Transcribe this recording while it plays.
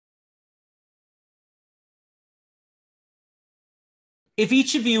if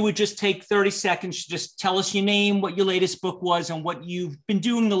each of you would just take 30 seconds to just tell us your name, what your latest book was, and what you've been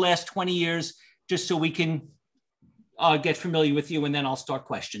doing the last 20 years, just so we can get familiar with you, and then I'll start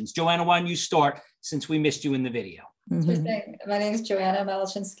questions. Joanna, why don't you start, since we missed you in the video? Sure thing. My name is Joanna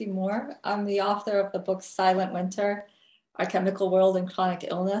Malaczynski-Moore. I'm the author of the book Silent Winter, Our Chemical World and Chronic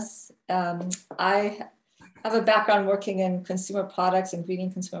Illness. I have a background working in consumer products,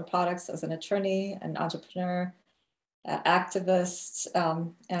 ingredient consumer products, as an attorney, an entrepreneur, activist,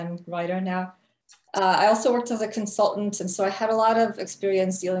 and writer now. I also worked as a consultant, and so I had a lot of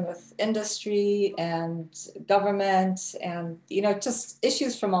experience dealing with industry and government and, you know, just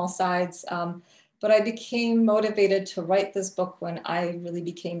issues from all sides. But I became motivated to write this book when I really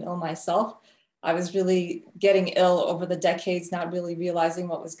became ill myself. I was really getting ill over the decades, not really realizing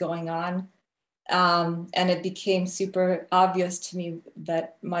what was going on. And it became super obvious to me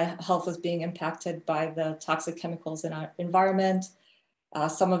that my health was being impacted by the toxic chemicals in our environment.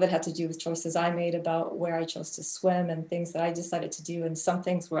 Some of it had to do with choices I made about where I chose to swim and things that I decided to do, and some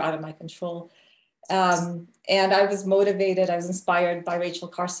things were out of my control. And I was motivated, I was inspired by Rachel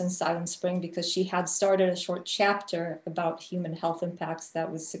Carson's Silent Spring, because she had started a short chapter about human health impacts.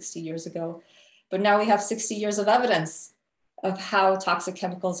 That was 60 years ago. But now we have 60 years of evidence of how toxic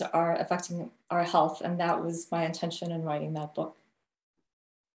chemicals are affecting our health. And that was my intention in writing that book.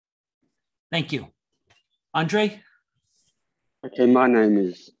 Thank you. Andre? Okay, my name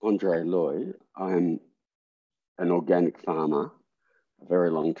is Andre Loy. I'm an organic farmer, a very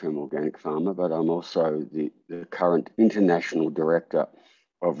long-term organic farmer, but I'm also the current international director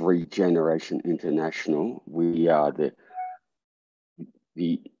of Regeneration International. We are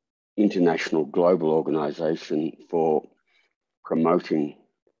the international global organization for promoting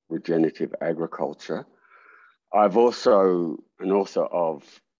regenerative agriculture. I've also an author of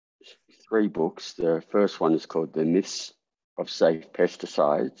 3 books. The first one is called The Myths of Safe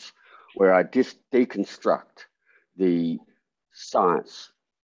Pesticides, where I deconstruct the science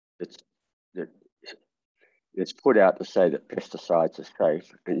that's put out to say that pesticides are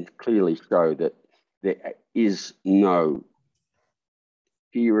safe, and clearly show that there is no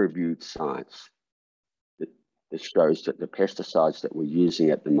peer-reviewed science that shows that the pesticides that we're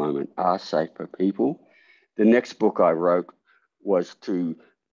using at the moment are safe for people. The next book I wrote was to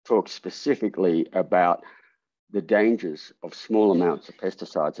talk specifically about the dangers of small amounts of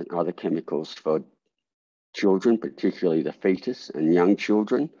pesticides and other chemicals for children, particularly the fetus and young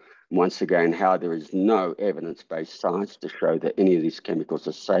children. Once again, how there is no evidence-based science to show that any of these chemicals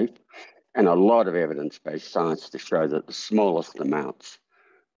are safe, and a lot of evidence-based science to show that the smallest amounts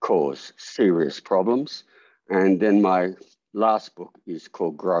cause serious problems. And then my last book is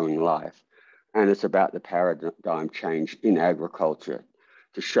called Growing Life, and it's about the paradigm change in agriculture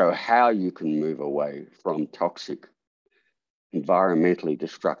to show how you can move away from toxic, environmentally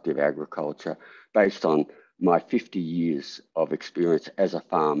destructive agriculture based on my 50 years of experience as a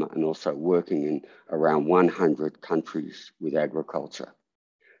farmer, and also working in around 100 countries with agriculture.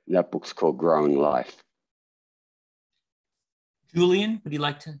 And that book's called Growing Life. Julian, would you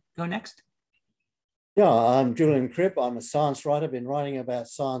like to go next? Yeah, I'm Julian Cribb. I'm a science writer, been writing about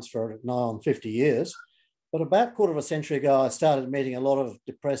science for nigh on 50 years. But about a quarter of a century ago, I started meeting a lot of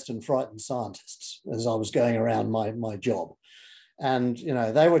depressed and frightened scientists as I was going around my job. And, you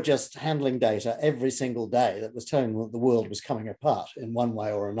know, they were just handling data every single day that was telling them that the world was coming apart in one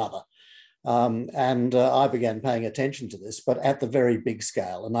way or another. I began paying attention to this, but at the very big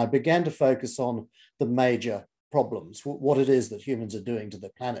scale. And I began to focus on the major problems, what it is that humans are doing to the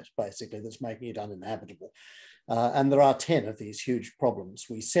planet, basically, that's making it uninhabitable. And there are 10 of these huge problems.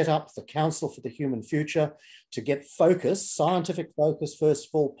 We set up the Council for the Human Future to get focus, scientific focus, first of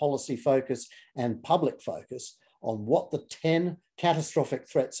all, policy focus and public focus on what the 10 catastrophic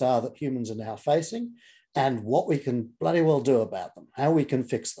threats are that humans are now facing and what we can bloody well do about them, how we can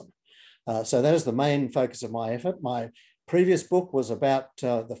fix them. So that is the main focus of my effort. My previous book was about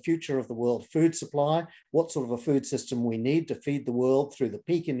the future of the world food supply, what sort of a food system we need to feed the world through the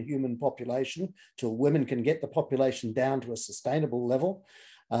peak in human population till women can get the population down to a sustainable level.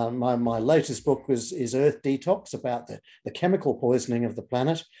 My latest book is Earth Detox, about the chemical poisoning of the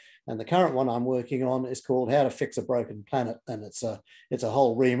planet. And the current one I'm working on is called How to Fix a Broken Planet. And it's a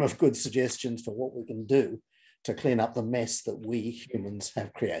whole ream of good suggestions for what we can do to clean up the mess that we humans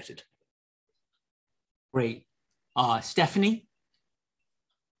have created. Great. Stephanie?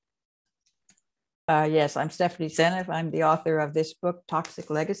 Yes, I'm Stephanie Seneff. I'm the author of this book, Toxic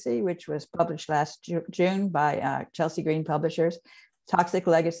Legacy, which was published last June by Chelsea Green Publishers. Toxic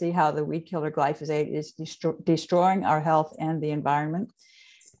Legacy, How the Weed Killer Glyphosate is Destroying Our Health and the Environment.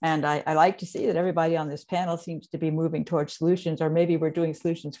 And I like to see that everybody on this panel seems to be moving towards solutions, or maybe we're doing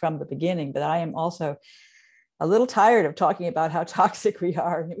solutions from the beginning. But I am also a little tired of talking about how toxic we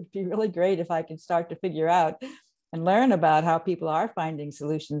are. And it would be really great if I can start to figure out and learn about how people are finding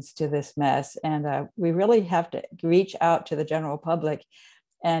solutions to this mess. And we really have to reach out to the general public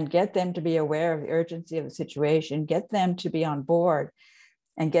and get them to be aware of the urgency of the situation, get them to be on board,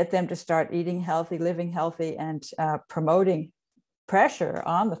 and get them to start eating healthy, living healthy, and promoting pressure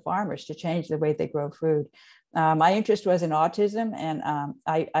on the farmers to change the way they grow food. My interest was in autism, and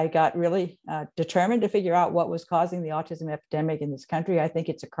I got really determined to figure out what was causing the autism epidemic in this country. I think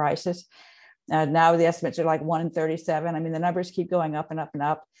it's a crisis. Now the estimates are like 1 in 37. I mean, the numbers keep going up and up and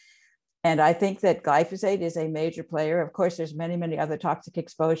up. And I think that glyphosate is a major player. Of course, there's many, many other toxic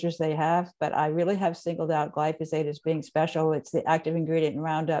exposures they have, but I really have singled out glyphosate as being special. It's the active ingredient in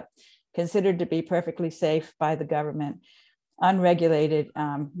Roundup, considered to be perfectly safe by the government, unregulated,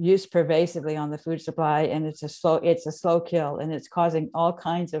 used pervasively on the food supply, and it's a slow kill, and it's causing all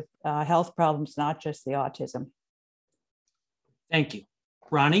kinds of health problems, not just the autism. Thank you.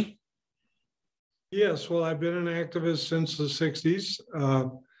 Ronnie? Yes, well, I've been an activist since the 60s,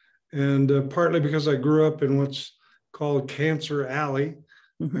 and partly because I grew up in what's called Cancer Alley.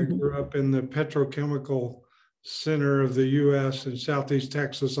 I grew up in the petrochemical center of the US in Southeast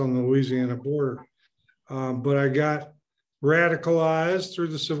Texas on the Louisiana border. But I got radicalized through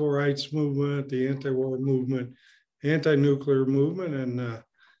the civil rights movement, the anti-war movement, anti-nuclear movement, and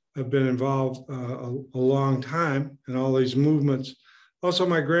I've been involved a long time in all these movements. Also,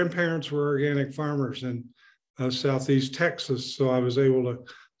 my grandparents were organic farmers in Southeast Texas, so I was able to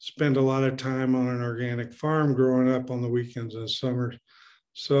spend a lot of time on an organic farm growing up on the weekends and summers.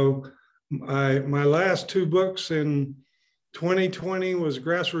 So my last 2 books in 2020 was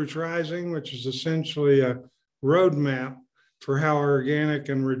Grassroots Rising, which is essentially a roadmap for how organic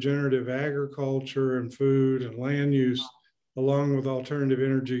and regenerative agriculture and food and land use, along with alternative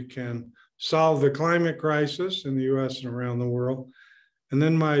energy, can solve the climate crisis in the US and around the world. And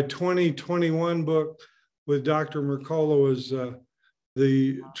then my 2021 book with Dr. Mercola was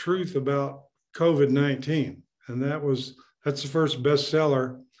The Truth About COVID-19. And that's the first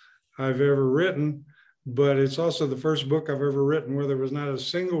bestseller I've ever written, but it's also the first book I've ever written where there was not a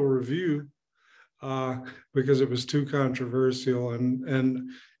single review because it was too controversial. And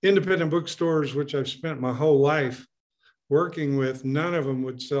independent bookstores, which I've spent my whole life working with, none of them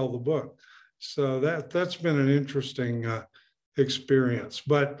would sell the book. So that's been an interesting experience.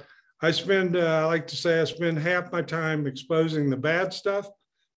 But I like to say I spend half my time exposing the bad stuff.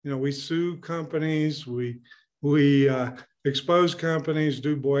 You know, we sue companies, we expose companies,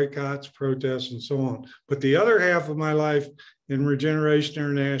 do boycotts, protests, and so on. But the other half of my life in Regeneration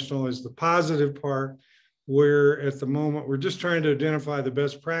International is the positive part, where at the moment we're just trying to identify the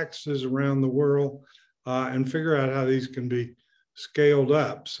best practices around the world and figure out how these can be scaled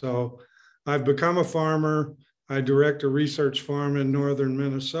up. So I've become a farmer. I direct a research farm in northern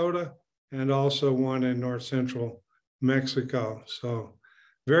Minnesota and also one in north central Mexico. So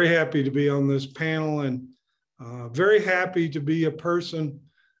very happy to be on this panel, and very happy to be a person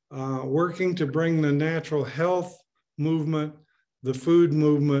working to bring the natural health movement, the food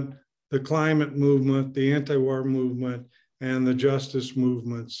movement, the climate movement, the anti-war movement, and the justice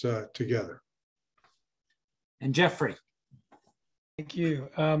movements together. And Jeffrey. Thank you.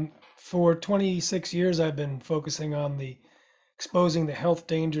 For 26 years, I've been focusing on exposing the health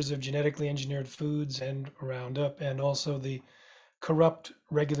dangers of genetically engineered foods and Roundup, and also the corrupt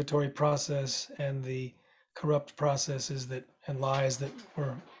regulatory process and the corrupt processes and lies that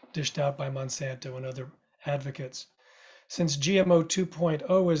were dished out by Monsanto and other advocates. Since GMO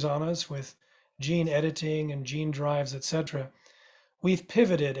 2.0 is on us with gene editing and gene drives, etc., we've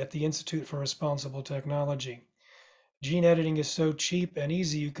pivoted at the Institute for Responsible Technology. Gene editing is so cheap and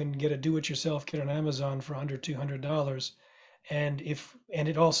easy, you can get a do-it-yourself kit on Amazon for under $200. And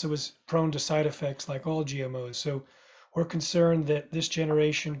it also is prone to side effects like all GMOs. So we're concerned that this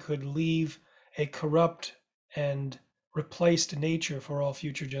generation could leave a corrupt and replaced nature for all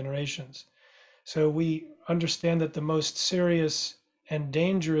future generations. So we understand that the most serious and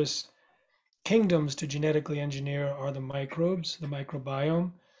dangerous kingdoms to genetically engineer are the microbes, the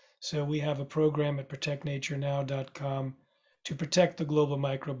microbiome. So we have a program at protectnaturenow.com to protect the global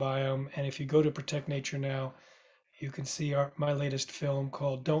microbiome. And if you go to Protect Nature Now, you can see my latest film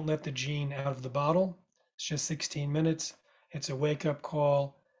called Don't Let the Gene Out of the Bottle. It's just 16 minutes. It's a wake-up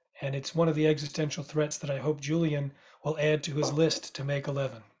call, and it's one of the existential threats that I hope Julian will add to his list to make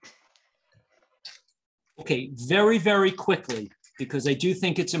 11. Okay, very, very quickly, because I do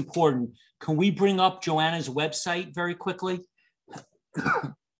think it's important. Can we bring up Joanna's website very quickly?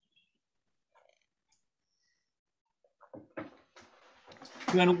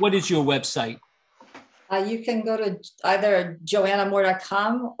 Joanna, what is your website? You can go to either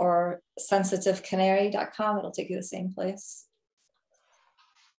joannamore.com or sensitivecanary.com. It'll take you to the same place.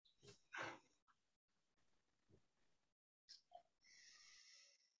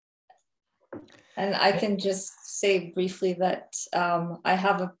 And I can just say briefly that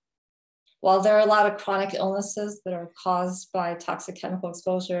while there are a lot of chronic illnesses that are caused by toxic chemical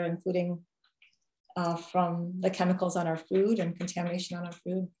exposure, including from the chemicals on our food and contamination on our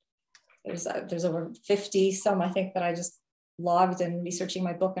food, there's over 50 some, I think, that I just logged in researching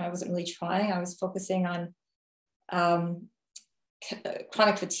my book, and I wasn't really trying. I was focusing on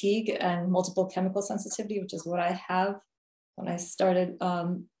chronic fatigue and multiple chemical sensitivity, which is what I have when I started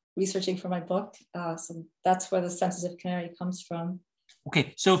researching for my book. So that's where the sensitive canary comes from.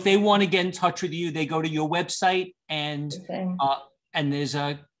 Okay, so if they want to get in touch with you, they go to your website, and there's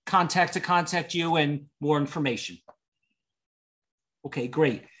a contact to contact you and more information. Okay,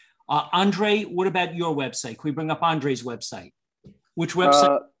 great. Andre, what about your website? Can we bring up Andre's website? Which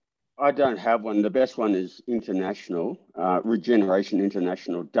website? I don't have one. The best one is international, Regeneration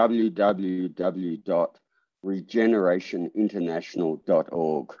International,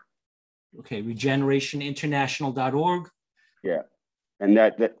 www.regenerationinternational.org. Okay, regenerationinternational.org. Yeah, and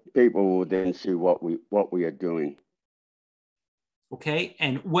that people will then see what we are doing. Okay,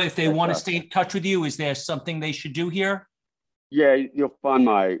 and what if they want to stay in touch with you? Is there something they should do here? Yeah, you'll find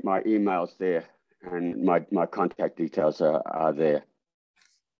my emails there, and my contact details are there.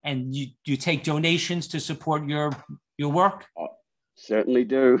 And you take donations to support your work? Certainly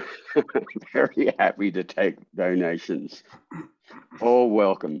do. Very happy to take donations. All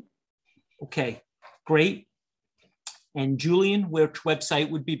welcome. Okay, great. And Julian, which website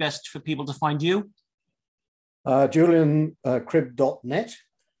would be best for people to find you? JulianCribb.net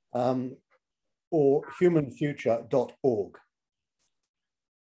or humanfuture.org.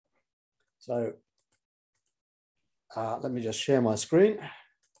 So let me just share my screen.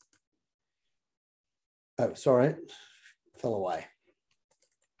 Oh, sorry, fell away.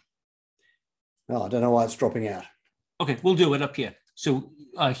 No, I don't know why it's dropping out. Okay, we'll do it up here. So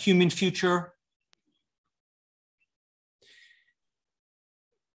Human Future.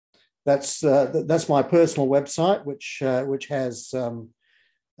 That's my personal website, which has a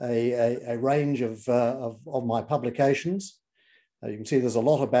range of my publications. You can see there's a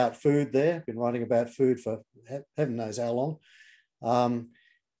lot about food there. I've been writing about food for heaven knows how long.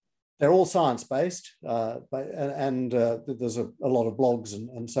 They're all science-based, and there's a lot of blogs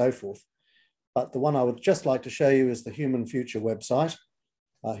and so forth. But the one I would just like to show you is the Human Future website,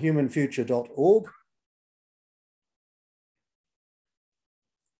 humanfuture.org.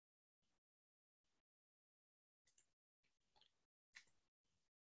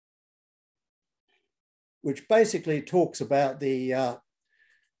 Which basically talks about the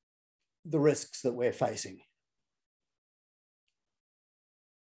risks that we're facing.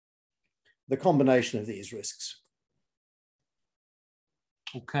 The combination of these risks.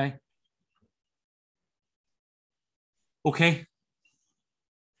 Okay. Okay.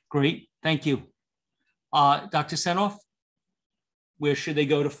 Great. Thank you. Dr. Seneff, where should they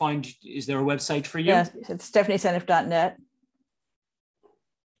go to find, is there a website for you? Yes, it's stephanieseneff.net.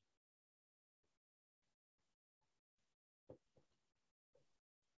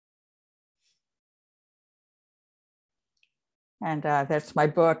 And that's my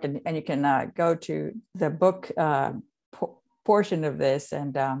book, and you can go to the book portion of this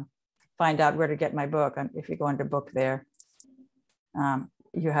and find out where to get my book. If you go into book there,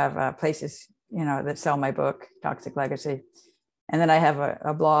 you have places that sell my book, Toxic Legacy. And then I have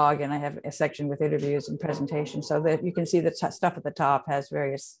a blog, and I have a section with interviews and presentations, so that you can see the stuff at the top has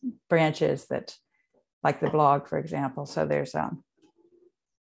various branches that, like the blog, for example. So there's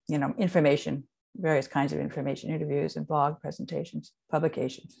information, various kinds of information, interviews and blog presentations,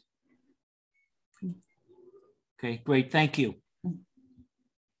 publications. Okay, great, thank you.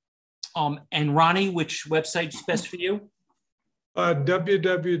 And Ronnie, which website is best for you?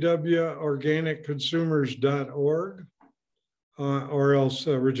 www.organicconsumers.org or else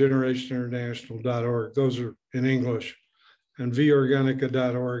regenerationinternational.org. Those are in English, and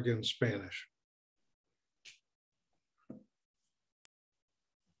vorganica.org in Spanish.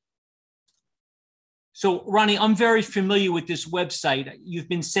 So Ronnie, I'm very familiar with this website. You've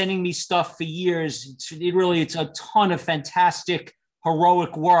been sending me stuff for years. It's a ton of fantastic,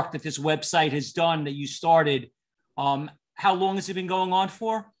 heroic work that this website has done that you started. How long has it been going on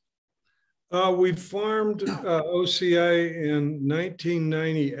for? We formed OCA in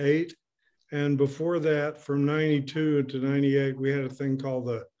 1998. And before that, from 92 to 98, we had a thing called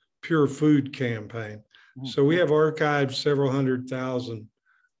the Pure Food Campaign. So we have archived several 100,000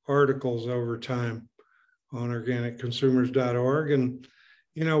 articles over time on organicconsumers.org. And,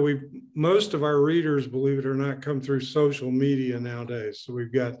 you know, most of our readers, believe it or not, come through social media nowadays. So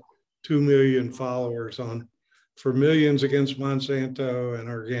we've got 2 million followers for Millions Against Monsanto and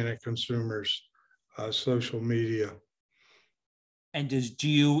Organic Consumers social media. And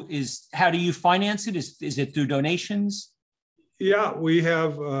how do you finance it? Is it through donations? Yeah, we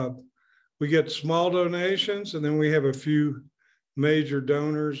get small donations, and then we have a few major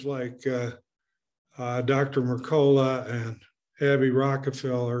donors like Dr. Mercola and Abby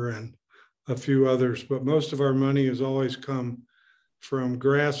Rockefeller and a few others. But most of our money has always come from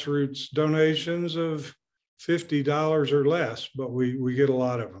grassroots donations of $50 or less, but we get a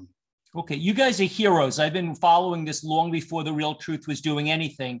lot of them. Okay, you guys are heroes. I've been following this long before The Real Truth was doing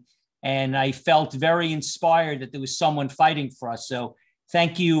anything, and I felt very inspired that there was someone fighting for us. So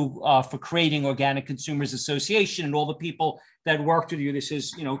thank you for creating Organic Consumers Association and all the people that worked with you. This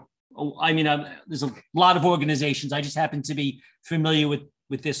is, you know, there's a lot of organizations. I just happen to be familiar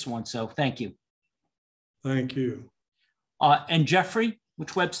with this one. So thank you. Thank you. And Jeffrey,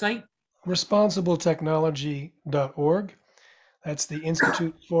 which website? responsibletechnology.org. That's the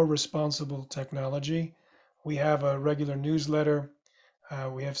Institute for Responsible Technology. We have a regular newsletter,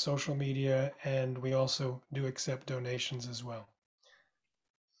 we have social media, and we also do accept donations as well.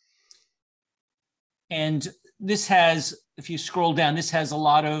 And this has, if you scroll down, this has a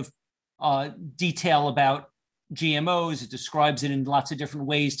lot of detail about GMOs. It describes it in lots of different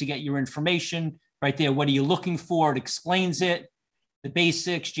ways to get your information right there. What are you looking for? It explains it, the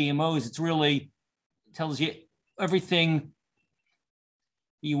basics, GMOs. It's really tells you everything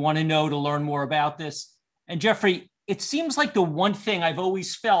you want to know to learn more about this. And Jeffrey, it seems like the one thing I've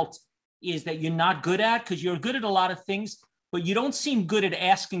always felt is that you're not good at, because you're good at a lot of things, but you don't seem good at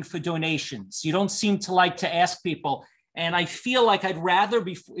asking for donations. You don't seem to like to ask people. And I feel like I'd rather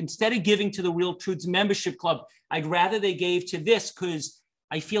instead of giving to the Real Truths membership club, I'd rather they gave to this, because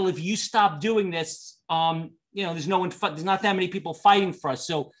I feel if you stop doing this, you know, there's not that many people fighting for us.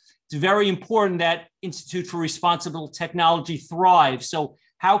 So it's very important that Institute for Responsible Technology thrives. So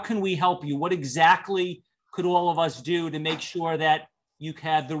how can we help you? What exactly could all of us do to make sure that you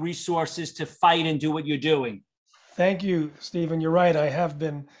have the resources to fight and do what you're doing? Thank you, Stephen. You're right. I have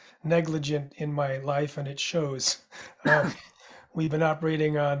been negligent in my life, and it shows. We've been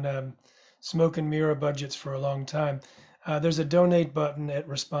operating on smoke and mirror budgets for a long time. There's a donate button at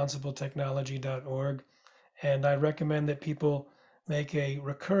responsibletechnology.org, and I recommend that people make a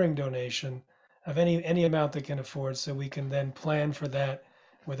recurring donation of any amount they can afford, so we can then plan for that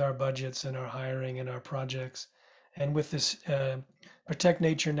with our budgets and our hiring and our projects. And with this Protect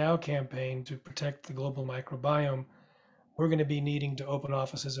Nature Now campaign to protect the global microbiome, we're going to be needing to open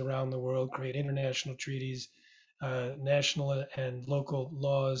offices around the world, create international treaties, national and local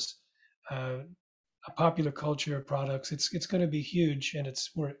laws, a popular culture of products. It's going to be huge, and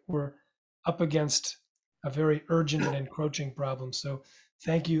we're up against a very urgent and encroaching problem. So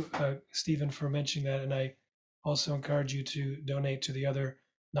thank you, Stephen, for mentioning that. And I also encourage you to donate to the other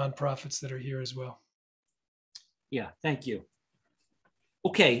nonprofits that are here as well. Yeah, thank you.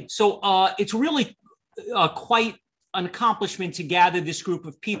 Okay, so it's really quite an accomplishment to gather this group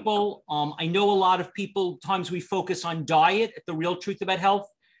of people. I know a lot of people, times we focus on diet at The Real Truth About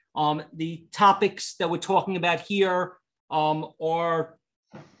Health. The topics that we're talking about here are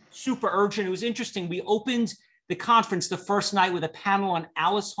super urgent. It was interesting. We opened the conference the first night with a panel on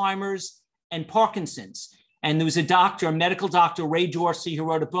Alzheimer's and Parkinson's. And there was a medical doctor, Ray Dorsey, who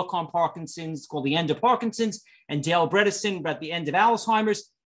wrote a book on Parkinson's called The End of Parkinson's, and Dale Bredesen about the end of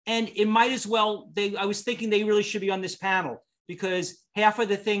Alzheimer's. And it might as well, I was thinking they really should be on this panel, because half of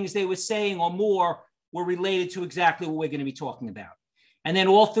the things they were saying or more were related to exactly what we're going to be talking about. And then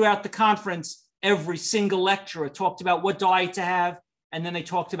all throughout the conference, every single lecturer talked about what diet to have, and then they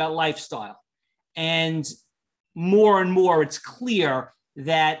talked about lifestyle. And more, it's clear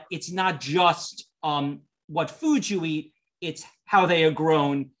that it's not just what foods you eat, it's how they are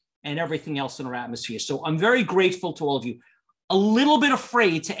grown and everything else in our atmosphere. So I'm very grateful to all of you. A little bit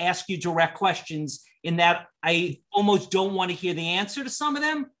afraid to ask you direct questions in that I almost don't want to hear the answer to some of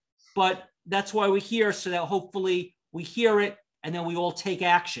them, but that's why we're here, so that hopefully we hear it and then we all take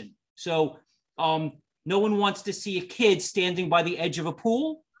action. So no one wants to see a kid standing by the edge of a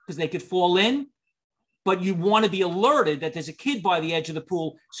pool because they could fall in, but you want to be alerted that there's a kid by the edge of the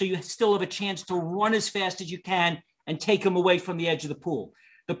pool, so you still have a chance to run as fast as you can and take them away from the edge of the pool.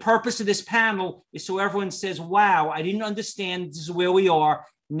 The purpose of this panel is so everyone says, wow, I didn't understand, this is where we are,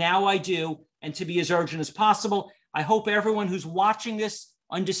 now I do, and to be as urgent as possible. I hope everyone who's watching this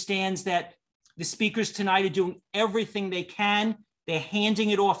understands that the speakers tonight are doing everything they can they're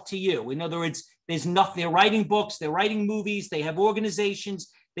handing it off to you. In other words, there's nothing, they're writing books, they're writing movies, they have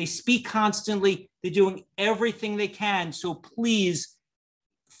organizations, they speak constantly, they're doing everything they can. So please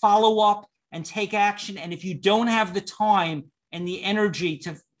follow up and take action. And if you don't have the time and the energy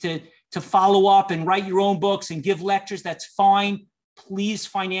to follow up and write your own books and give lectures, that's fine. Please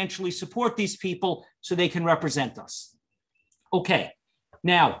financially support these people so they can represent us. Okay,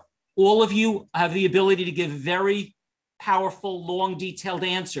 now, all of you have the ability to give very powerful, long, detailed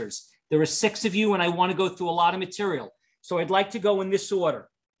answers. There are 6 of you, and I want to go through a lot of material. So I'd like to go in this order: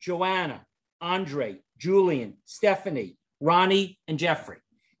 Joanna, Andre, Julian, Stephanie, Ronnie, and Jeffrey.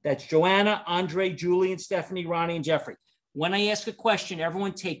 That's Joanna, Andre, Julian, Stephanie, Ronnie, and Jeffrey. When I ask a question,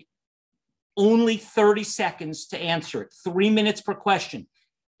 everyone take only 30 seconds to answer it, 3 minutes per question.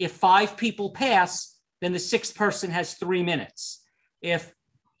 If 5 people pass, then the 6th person has 3 minutes. If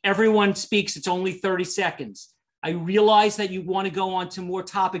everyone speaks, it's only 30 seconds. I realize that you want to go on to more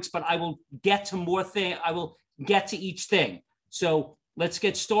topics, but I will get to more things. I will get to each thing. So let's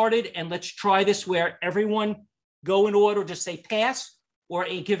get started and let's try this where everyone go in order, just say pass or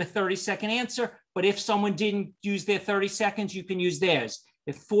give a 30-second answer. But if someone didn't use their 30 seconds, you can use theirs.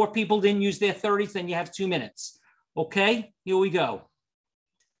 If 4 people didn't use their 30s, then you have 2 minutes. Okay, here we go.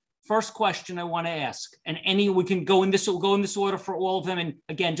 First question I want to ask, and we can go in this, we'll go in this order for all of them. And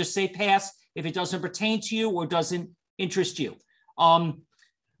again, just say pass if it doesn't pertain to you or doesn't interest you. What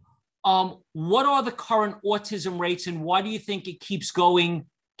are the current autism rates and why do you think it keeps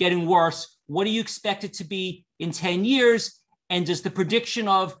getting worse? What do you expect it to be in 10 years? And does the prediction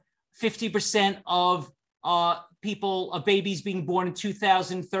of 50% of babies being born in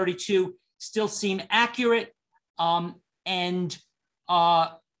 2032 still seem accurate?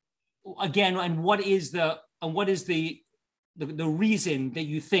 Again, and what is the reason that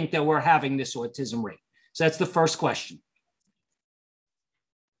you think that we're having this autism rate? So that's the first question.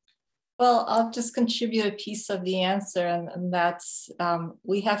 Well, I'll just contribute a piece of the answer, and that's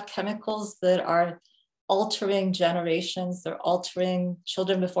we have chemicals that are altering generations. They're altering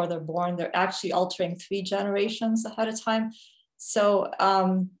children before they're born. They're actually altering 3 generations ahead of time. So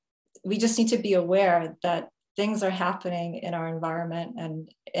we just need to be aware that things are happening in our environment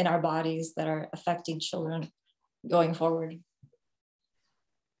and in our bodies that are affecting children going forward.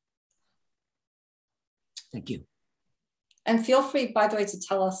 Thank you. And feel free, by the way, to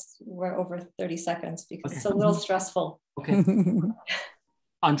tell us we're over 30 seconds because it's a little stressful. Okay.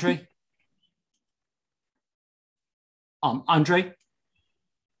 Andre? Andre?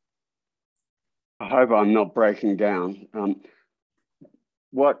 I hope I'm not breaking down.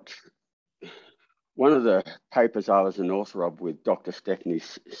 One of the papers I was an author of with Dr. Stephanie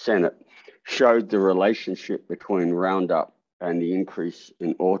Seneff showed the relationship between Roundup and the increase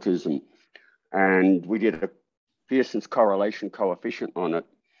in autism. And we did a Pearson's correlation coefficient on it,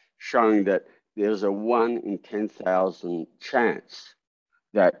 showing that there's a 1 in 10,000 chance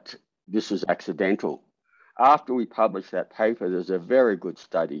that this is accidental. After we published that paper, there's a very good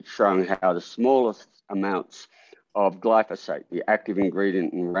study showing how the smallest amounts of glyphosate, the active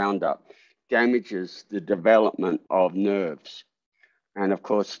ingredient in Roundup, damages the development of nerves. And of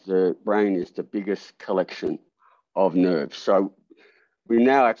course, the brain is the biggest collection of nerves. So we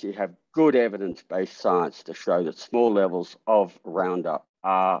now actually have good evidence-based science to show that small levels of Roundup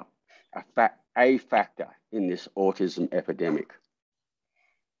are a factor in this autism epidemic.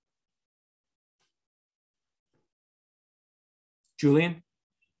 Julian?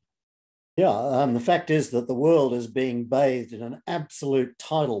 Yeah, the fact is that the world is being bathed in an absolute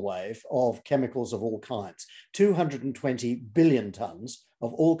tidal wave of chemicals of all kinds. 220 billion tons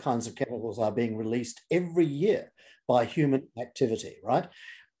of all kinds of chemicals are being released every year by human activity, right?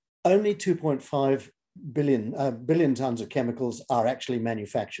 Only 2.5 billion tons of chemicals are actually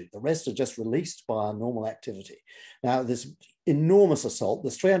manufactured. The rest are just released by our normal activity. Now, this enormous assault,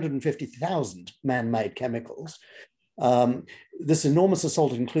 there's 350,000 man-made chemicals. This enormous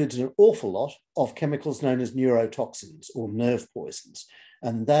assault includes an awful lot of chemicals known as neurotoxins or nerve poisons,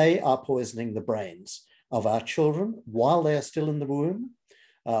 and they are poisoning the brains of our children while they are still in the womb,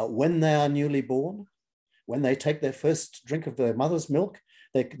 when they are newly born, when they take their first drink of their mother's milk.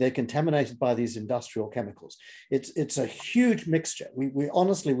 They're contaminated by these industrial chemicals. It's a huge mixture. We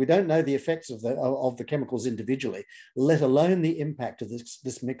honestly, we don't know the effects of the chemicals individually, let alone the impact of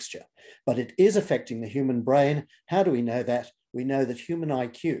this mixture. But it is affecting the human brain. How do we know that? We know that human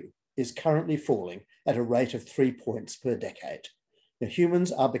IQ is currently falling at a rate of 3 points per decade. Now,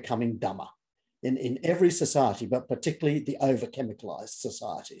 humans are becoming dumber in every society, but particularly the over-chemicalized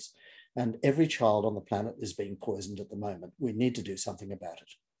societies. And every child on the planet is being poisoned at the moment. We need to do something about it.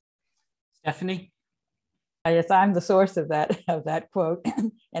 Stephanie? Yes, I'm the source of that quote,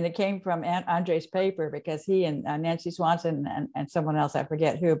 and it came from Andre's paper, because he and Nancy Swanson and someone else, I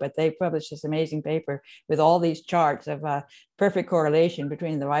forget who, but they published this amazing paper with all these charts of perfect correlation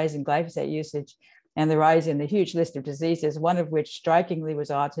between the rise in glyphosate usage and the rise in the huge list of diseases, one of which strikingly was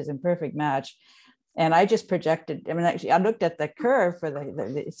autism, perfect match. And I just projected, I mean, actually, I looked at the curve for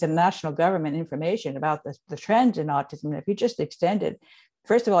it's a national government information about the trends in autism. And if you just extend it,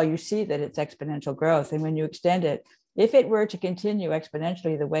 first of all, you see that it's exponential growth. And when you extend it, if it were to continue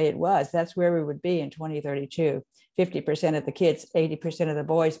exponentially the way it was, that's where we would be in 2032. 50% of the kids, 80% of the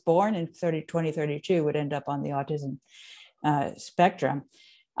boys born in 2032 would end up on the autism spectrum.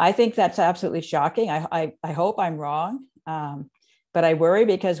 I think that's absolutely shocking. I hope I'm wrong. But I worry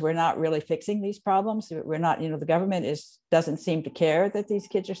because we're not really fixing these problems. We're not, the government doesn't seem to care that these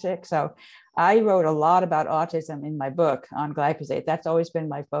kids are sick. So I wrote a lot about autism in my book on glyphosate. That's always been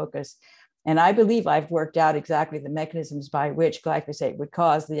my focus. And I believe I've worked out exactly the mechanisms by which glyphosate would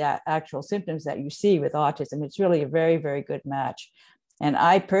cause the actual symptoms that you see with autism. It's really a very, very good match. And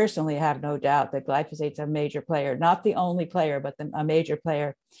I personally have no doubt that glyphosate's a major player, not the only player, but a major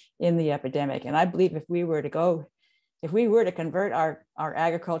player in the epidemic. And I believe if we were to convert our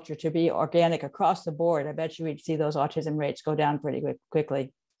agriculture to be organic across the board, I bet you we'd see those autism rates go down pretty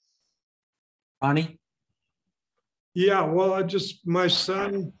quickly. Ronnie? Yeah, well, my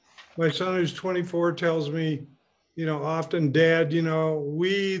son who's 24 tells me, often, Dad,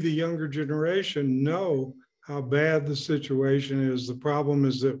 we, the younger generation, know how bad the situation is. The problem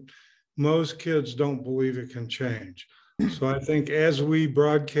is that most kids don't believe it can change. So I think as we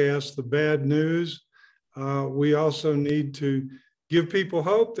broadcast the bad news, we also need to give people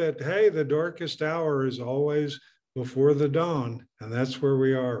hope that, hey, the darkest hour is always before the dawn. And that's where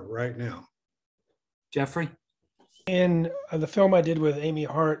we are right now. Jeffrey? In the film I did with Amy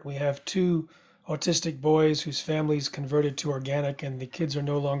Hart, we have 2 autistic boys whose families converted to organic, and the kids are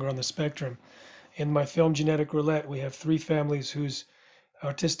no longer on the spectrum. In my film Genetic Roulette, we have 3 families whose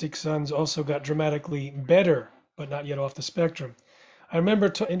autistic sons also got dramatically better, but not yet off the spectrum. I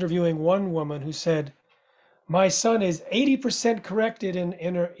remember interviewing one woman who said, my son is 80% corrected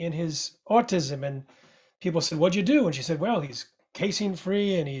in his autism. And people said, what'd you do? And she said, well, he's casein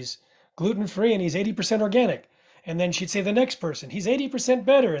free and he's gluten free and he's 80% organic. And then she'd say the next person, he's 80%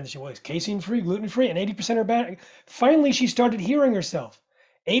 better. And she was casein free, gluten free, and 80% organic. Finally, she started hearing herself.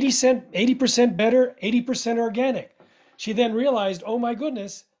 80% better, 80% organic. She then realized, oh my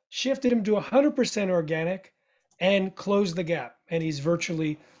goodness, shifted him to 100% organic and closed the gap. And he's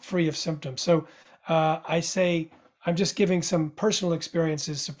virtually free of symptoms. So I say, I'm just giving some personal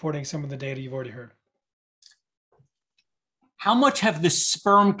experiences supporting some of the data you've already heard. How much have the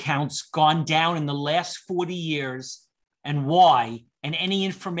sperm counts gone down in the last 40 years and why? And any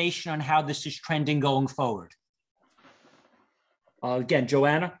information on how this is trending going forward? Again,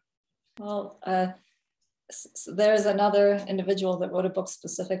 Joanna? Well, so there's another individual that wrote a book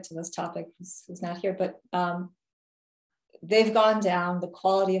specific to this topic who's not here, but they've gone down. The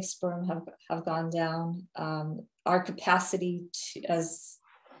quality of sperm have gone down. Our capacity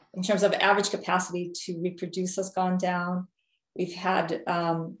in terms of average capacity to reproduce has gone down. We've had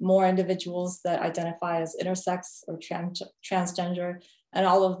more individuals that identify as intersex or transgender, and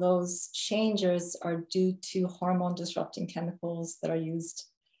all of those changes are due to hormone disrupting chemicals that are used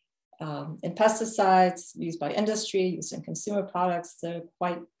in pesticides, used by industry, used in consumer products. They're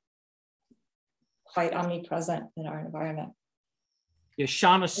quite omnipresent in our environment. Yeah,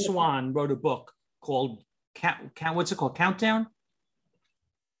 Shauna Swan wrote a book called what's it called? Countdown?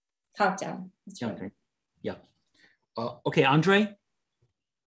 Countdown. That's right. Okay. Yeah. Okay, Andre?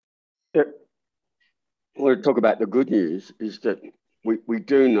 Yeah. I want to talk about the good news is that we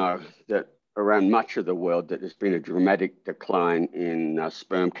do know that around much of the world that there's been a dramatic decline in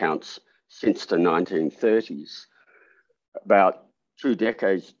sperm counts since the 1930s. About 2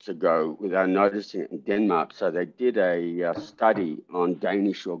 decades ago, without noticing it in Denmark, so they did a study on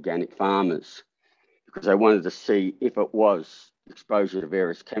Danish organic farmers because they wanted to see if it was exposure to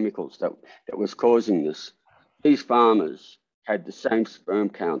various chemicals that was causing this. These farmers had the same sperm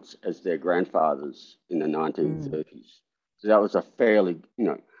counts as their grandfathers in the 1930s. So that was a fairly,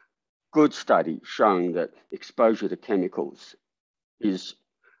 good study showing that exposure to chemicals is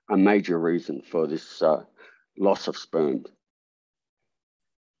a major reason for this loss of sperm.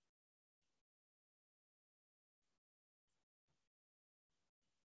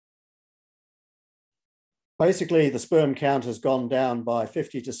 Basically, the sperm count has gone down by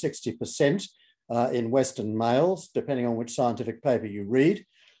 50 to 60% in Western males, depending on which scientific paper you read.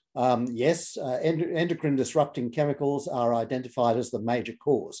 Yes, endocrine disrupting chemicals are identified as the major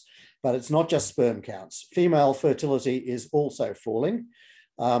cause, but it's not just sperm counts. Female fertility is also falling.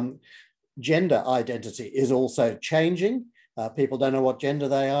 Gender identity is also changing. People don't know what gender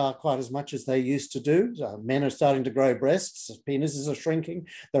they are quite as much as they used to do. Men are starting to grow breasts, penises are shrinking.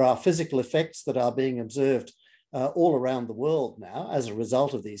 There are physical effects that are being observed all around the world now as a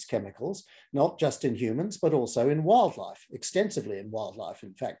result of these chemicals, not just in humans, but also in wildlife, extensively in wildlife,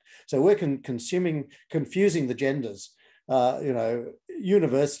 in fact. So we're confusing the genders,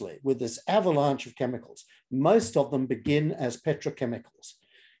 universally with this avalanche of chemicals. Most of them begin as petrochemicals.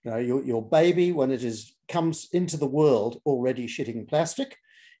 Your baby, when it comes into the world already shitting plastic,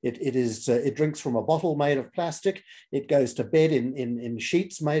 it drinks from a bottle made of plastic. It goes to bed in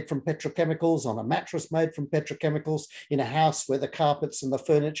sheets made from petrochemicals, on a mattress made from petrochemicals, in a house where the carpets and the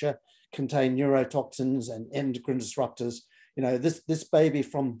furniture contain neurotoxins and endocrine disruptors. This baby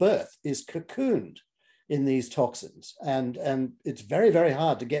from birth is cocooned in these toxins, and it's very, very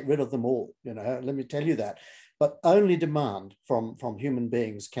hard to get rid of them all. Let me tell you that. But only demand from human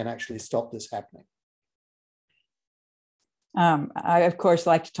beings can actually stop this happening. I, of course,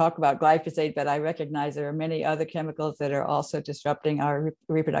 like to talk about glyphosate, but I recognize there are many other chemicals that are also disrupting our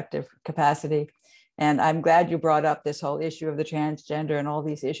reproductive capacity. And I'm glad you brought up this whole issue of the transgender and all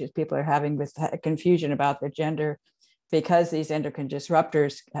these issues people are having with confusion about their gender, because these endocrine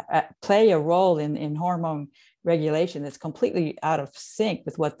disruptors play a role in hormone regulation that's completely out of sync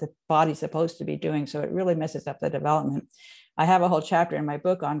with what the body's supposed to be doing. So it really messes up the development. I have a whole chapter in my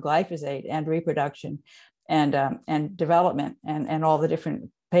book on glyphosate and reproduction and development and all the different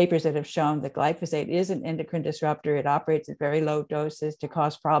papers that have shown that glyphosate is an endocrine disruptor. It operates at very low doses to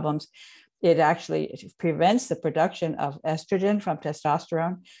cause problems. It actually prevents the production of estrogen from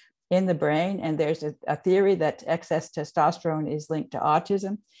testosterone in the brain. And there's a theory that excess testosterone is linked to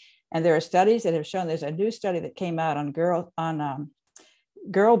autism. And there are studies that have shown, there's a new study that came out on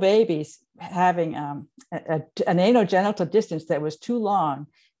girl babies having an anogenital distance that was too long,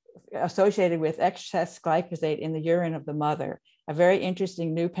 associated with excess glyphosate in the urine of the mother. A very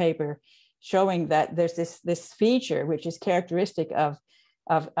interesting new paper showing that there's this feature which is characteristic of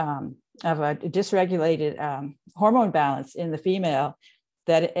a dysregulated hormone balance in the female,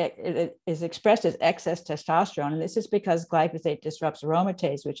 that it is expressed as excess testosterone. And this is because glyphosate disrupts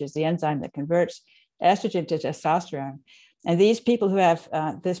aromatase, which is the enzyme that converts estrogen to testosterone. And these people who have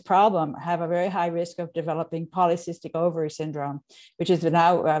this problem have a very high risk of developing polycystic ovary syndrome, which is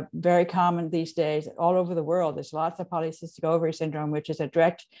now very common these days all over the world. There's lots of polycystic ovary syndrome, which is a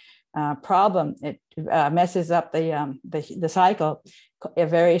direct problem. It messes up the cycle, a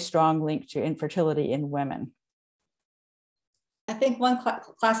very strong link to infertility in women. I think one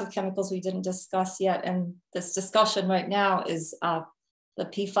class of chemicals we didn't discuss yet, and this discussion right now, is the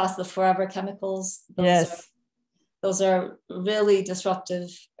PFAS, the forever chemicals. Those are really disruptive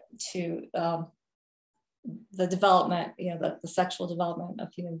to the development, the sexual development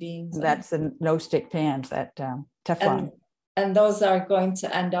of human beings. That's the no-stick pans, that Teflon. And those are going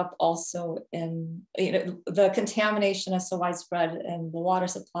to end up also in, the contamination is so widespread, and the water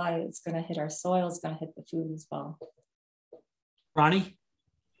supply is going to hit our soil, it's going to hit the food as well. Ronnie?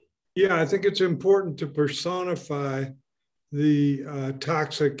 Yeah, I think it's important to personify the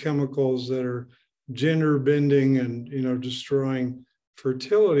toxic chemicals that are gender bending and destroying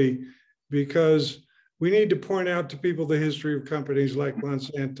fertility, because we need to point out to people the history of companies like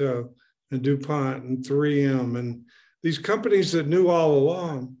Monsanto and DuPont and 3M and these companies that knew all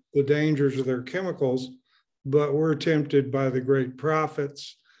along the dangers of their chemicals, but were tempted by the great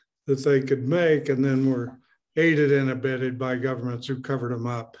profits that they could make, and then were aided and abetted by governments who covered them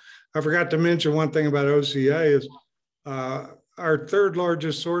up. I forgot to mention one thing about OCA is our third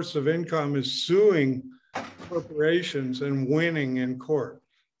largest source of income is suing corporations and winning in court.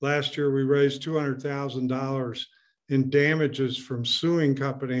 Last year, we raised $200,000 in damages from suing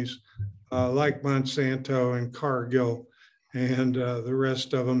companies like Monsanto and Cargill and the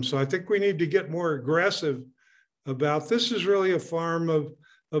rest of them. So I think we need to get more aggressive about this. Is really a form of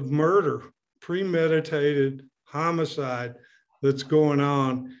murder, premeditated homicide that's going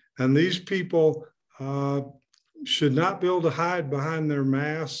on. And these people should not be able to hide behind their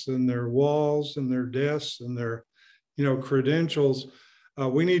masks and their walls and their desks and their credentials.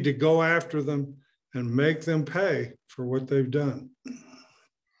 We need to go after them and make them pay for what they've done.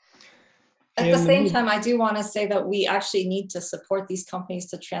 At the same time, I do want to say that we actually need to support these companies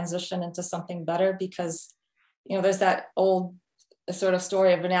to transition into something better, because there's that old sort of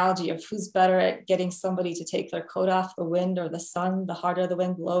story of analogy of who's better at getting somebody to take their coat off, the wind or the sun. The harder the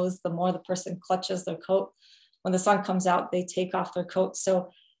wind blows, the more the person clutches their coat. When the sun comes out, they take off their coat.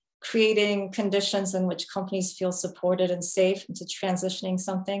 So creating conditions in which companies feel supported and safe into transitioning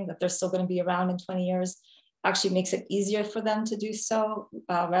something that they're still going to be around in 20 years actually makes it easier for them to do so,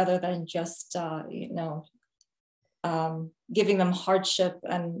 rather than just, giving them hardship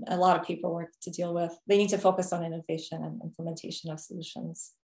and a lot of paperwork to deal with. They need to focus on innovation and implementation of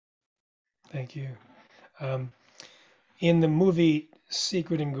solutions. Thank you. In the movie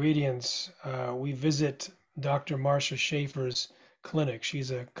Secret Ingredients, we visit Dr. Marcia Schaefer's clinic. She's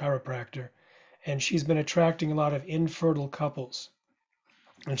a chiropractor, and she's been attracting a lot of infertile couples.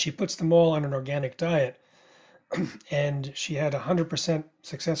 And she puts them all on an organic diet, and she had 100%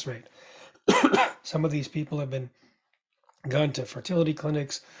 success rate. Some of these people have been gone to fertility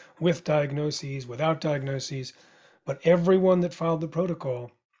clinics with diagnoses, without diagnoses, but everyone that followed the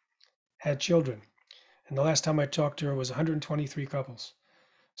protocol had children. And the last time I talked to her was 123 couples.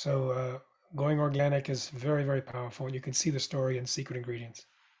 So going organic is very, very powerful. And you can see the story in Secret Ingredients.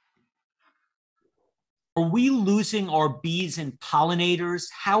 Are we losing our bees and pollinators?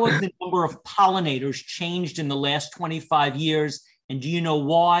 How have the number of pollinators changed in the last 25 years? And do you know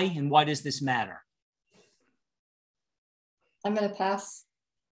why? And why does this matter? I'm going to pass.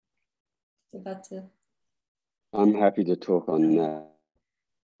 I'm happy to talk on that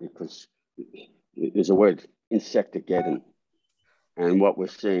because there's a word, insectageddon. And what we're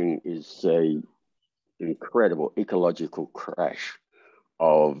seeing is an incredible ecological crash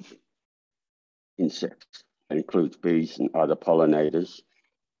of insects. That includes bees and other pollinators,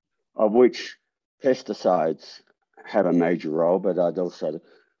 of which pesticides have a major role, but I'd also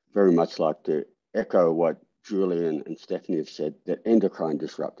very much like to echo what Julian and Stephanie have said, that endocrine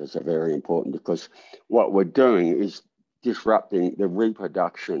disruptors are very important, because what we're doing is disrupting the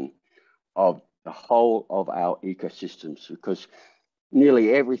reproduction of the whole of our ecosystems, because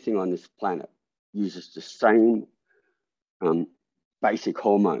nearly everything on this planet uses the same basic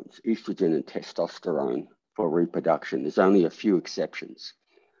hormones, estrogen and testosterone, for reproduction. There's only a few exceptions.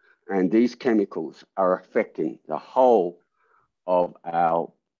 And these chemicals are affecting the whole of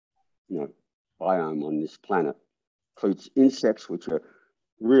our biome on this planet. Includes insects, which are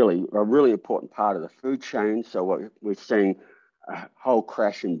really a really important part of the food chain. So what we're seeing a whole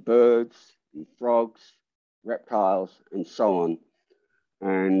crash in birds, in frogs, reptiles, and so on.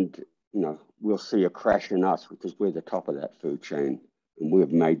 And we'll see a crash in us because we're the top of that food chain, and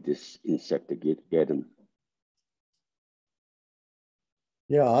we've made this insectageddon.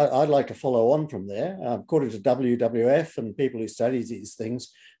 Yeah, I'd like to follow on from there. According to WWF and people who study these things,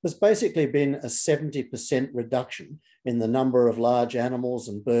 there's basically been a 70% reduction in the number of large animals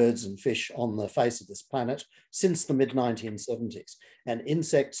and birds and fish on the face of this planet since the mid-1970s. And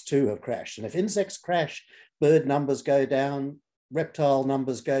insects too have crashed. And if insects crash, bird numbers go down, reptile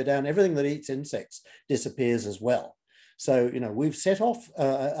numbers go down, everything that eats insects disappears as well. So, we've set off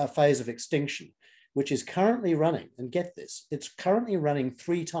a phase of extinction, which is currently running, and get this, it's currently running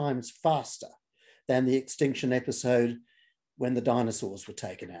 3 times faster than the extinction episode when the dinosaurs were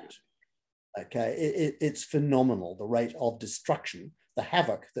taken out. Okay, it's phenomenal, the rate of destruction, the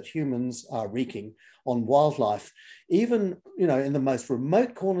havoc that humans are wreaking on wildlife. Even, in the most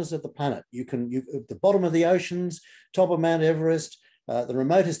remote corners of the planet, the bottom of the oceans, top of Mount Everest, the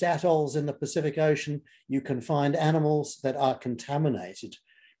remotest atolls in the Pacific Ocean, you can find animals that are contaminated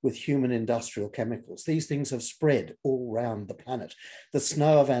with human industrial chemicals. These things have spread all around the planet. The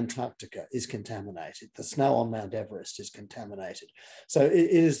snow of Antarctica is contaminated. The snow on Mount Everest is contaminated. So it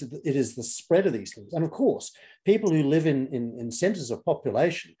is the spread of these things. And of course, people who live in centers of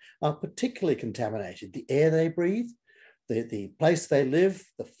population are particularly contaminated. The air they breathe, the place they live,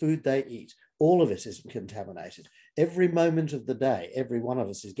 the food they eat, all of it is contaminated. Every moment of the day, every one of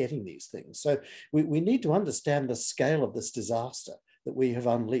us is getting these things. So we need to understand the scale of this disaster that we have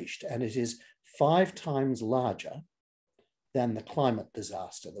unleashed, and it is 5 times larger than the climate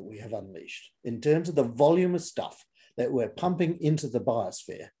disaster that we have unleashed. In terms of the volume of stuff that we're pumping into the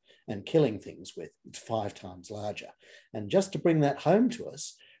biosphere and killing things with, it's 5 times larger. And just to bring that home to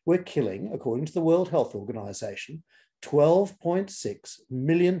us, we're killing, according to the World Health Organization, 12.6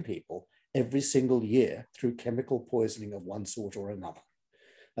 million people every single year through chemical poisoning of one sort or another.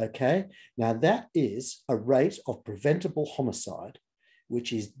 Okay, now that is a rate of preventable homicide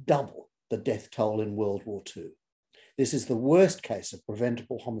which is double the death toll in World War II. This is the worst case of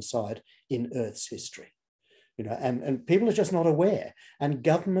preventable homicide in Earth's history. And people are just not aware, and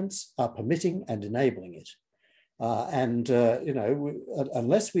governments are permitting and enabling it.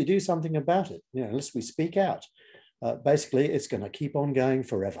 Unless we do something about it, unless we speak out, basically it's going to keep on going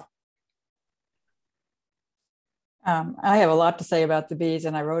forever. I have a lot to say about the bees,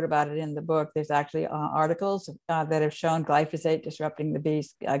 and I wrote about it in the book. There's actually articles that have shown glyphosate disrupting the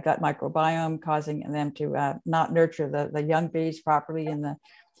bees' gut microbiome, causing them to not nurture the young bees properly in the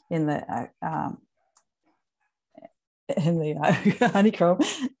honeycomb,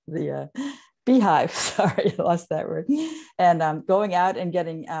 the beehive. Sorry, I lost that word. And going out and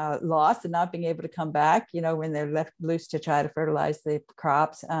getting lost and not being able to come back, you know, when they're left loose to try to fertilize the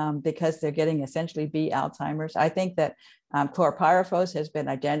crops, because they're getting essentially bee Alzheimer's. I think that chlorpyrifos has been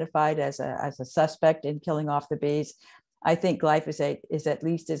identified as a suspect in killing off the bees. I think glyphosate is at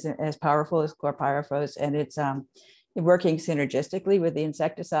least as powerful as chlorpyrifos, and it's working synergistically with the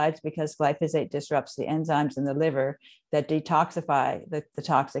insecticides, because glyphosate disrupts the enzymes in the liver that detoxify the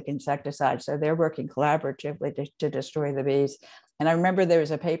toxic insecticides. So they're working collaboratively to destroy the bees. And I remember there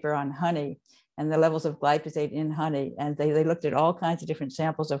was a paper on honey and the levels of glyphosate in honey. And they looked at all kinds of different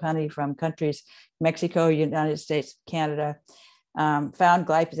samples of honey from countries, Mexico, United States, Canada, found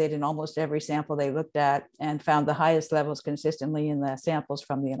glyphosate in almost every sample they looked at, and found the highest levels consistently in the samples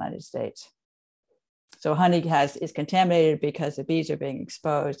from the United States. So honey is contaminated because the bees are being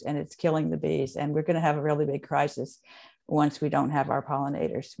exposed, and it's killing the bees. And we're going to have a really big crisis once we don't have our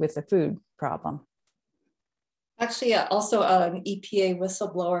pollinators with the food problem. Actually, also an EPA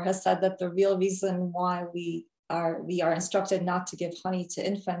whistleblower has said that the real reason why we are instructed not to give honey to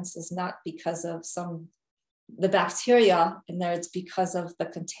infants is not because of the bacteria in there, it's because of the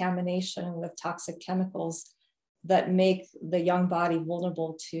contamination with toxic chemicals that make the young body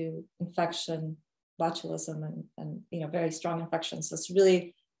vulnerable to infection, botulism, and very strong infections. So it's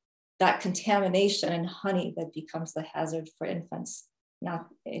really that contamination in honey that becomes the hazard for infants, not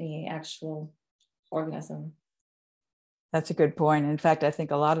any actual organism. That's a good point. In fact, I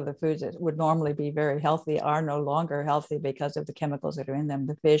think a lot of the foods that would normally be very healthy are no longer healthy because of the chemicals that are in them.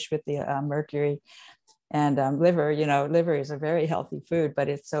 The fish with the mercury, and liver. Liver is a very healthy food, but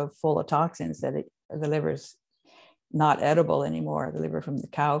it's so full of toxins that the liver's not edible anymore. The liver from the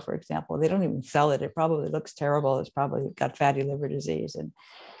cow, for example, they don't even sell it. It probably looks terrible. It's probably got fatty liver disease, and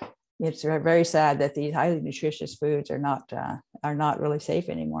it's very sad that these highly nutritious foods are not really safe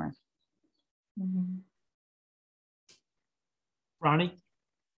anymore. Mm-hmm. Ronnie?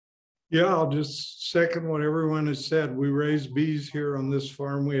 Yeah, I'll just second what everyone has said. We raise bees here on this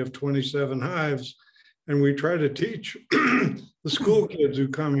farm. We have 27 hives, and we try to teach the school kids who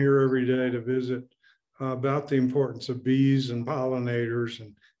come here every day to visit about the importance of bees and pollinators,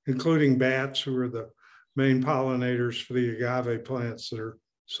 and including bats, who are the main pollinators for the agave plants that are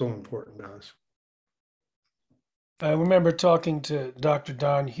so important to us. I remember talking to Dr.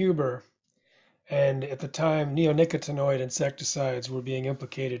 Don Huber, and at the time, neonicotinoid insecticides were being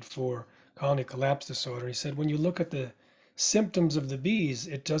implicated for colony collapse disorder. He said, when you look at the symptoms of the bees,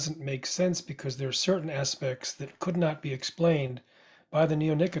 it doesn't make sense because there are certain aspects that could not be explained by the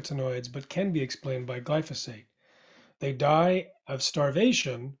neonicotinoids, but can be explained by glyphosate. They die of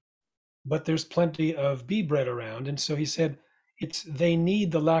starvation, but there's plenty of bee bread around. And so he said, they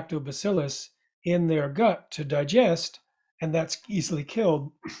need the lactobacillus in their gut to digest, and that's easily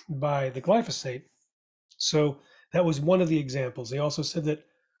killed by the glyphosate. So that was one of the examples. They also said that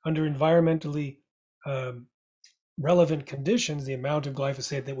under environmentally relevant conditions, the amount of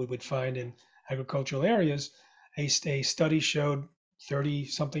glyphosate that we would find in agricultural areas, a study showed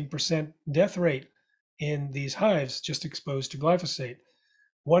 30-something% death rate in these hives just exposed to glyphosate.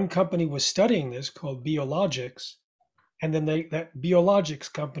 One company was studying this called Biologics, and then that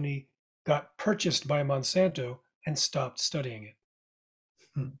Biologics company got purchased by Monsanto and stopped studying it.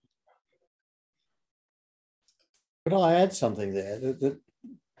 Could I add something there? That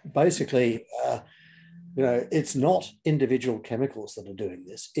basically, it's not individual chemicals that are doing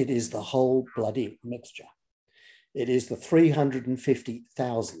this. It is the whole bloody mixture. It is the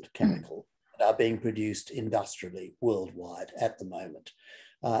 350,000 chemicals that are being produced industrially worldwide at the moment.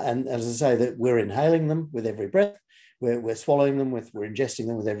 And as I say, that we're inhaling them with every breath, we're swallowing them, we're ingesting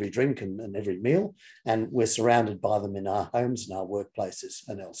them with every drink and every meal, and we're surrounded by them in our homes and our workplaces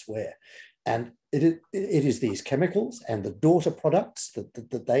and elsewhere. And it is these chemicals and the daughter products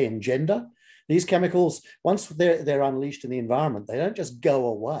that they engender. These chemicals, once they're unleashed in the environment, they don't just go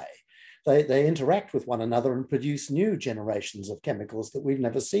away. They interact with one another and produce new generations of chemicals that we've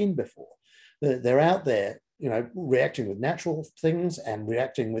never seen before. They're out there, reacting with natural things and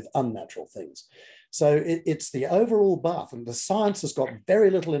reacting with unnatural things. So it's the overall bath, and the science has got very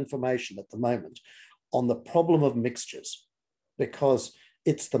little information at the moment on the problem of mixtures, because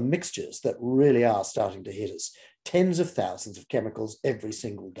it's the mixtures that really are starting to hit us. Tens of thousands of chemicals every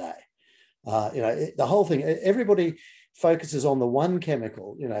single day. The whole thing, everybody focuses on the one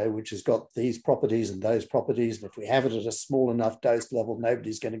chemical, which has got these properties and those properties, and if we have it at a small enough dose level,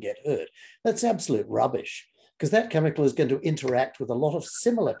 nobody's going to get hurt. That's absolute rubbish, because that chemical is going to interact with a lot of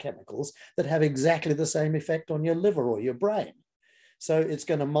similar chemicals that have exactly the same effect on your liver or your brain. So it's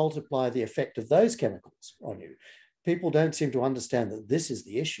going to multiply the effect of those chemicals on you. People don't seem to understand that this is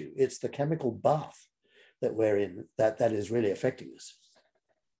the issue. It's the chemical bath that we're in that is really affecting us.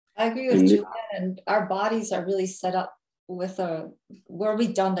 I agree with Julian, and our bodies are really set up with we're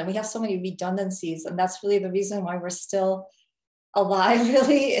redundant. We have so many redundancies, and that's really the reason why we're still alive,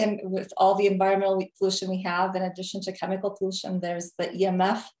 really, and with all the environmental pollution we have. In addition to chemical pollution, there's the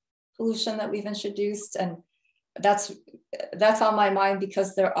EMF pollution that we've introduced, and that's on my mind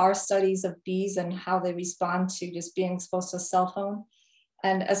because there are studies of bees and how they respond to just being exposed to a cell phone.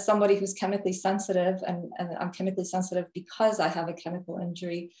 And as somebody who's chemically sensitive, and I'm chemically sensitive because I have a chemical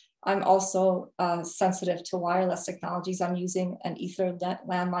injury, I'm also sensitive to wireless technologies. I'm using an Ethernet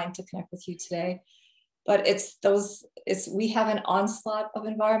landline to connect with you today. But we have an onslaught of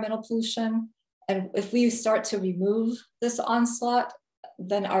environmental pollution. And if we start to remove this onslaught,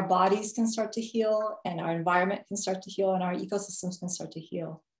 then our bodies can start to heal, and our environment can start to heal, and our ecosystems can start to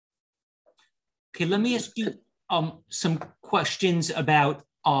heal. Okay, let me ask you some questions about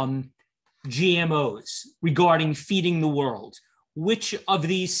GMOs regarding feeding the world. Which of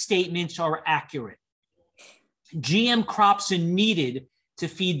these statements are accurate? GM crops are needed to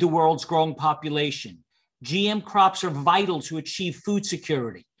feed the world's growing population. GM crops are vital to achieve food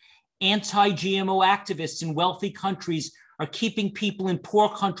security. Anti-GMO activists in wealthy countries are keeping people in poor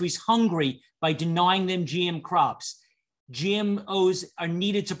countries hungry by denying them GM crops. GMOs are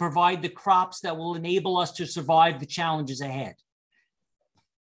needed to provide the crops that will enable us to survive the challenges ahead.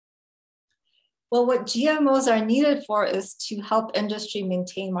 Well, what GMOs are needed for is to help industry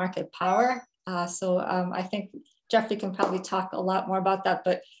maintain market power. I think Jeffrey can probably talk a lot more about that,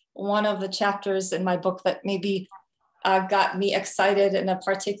 but one of the chapters in my book that maybe got me excited in a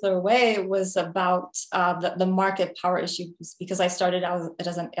particular way was about the market power issues, because I started out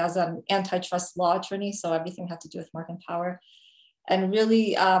as an antitrust law attorney, so everything had to do with market power. And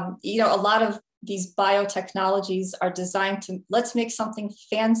really, a lot of these biotechnologies are designed to, let's make something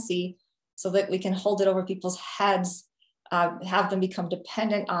fancy so that we can hold it over people's heads, have them become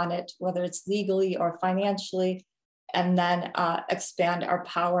dependent on it, whether it's legally or financially, and then expand our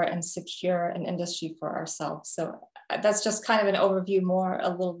power and secure an industry for ourselves. So that's just kind of an overview, a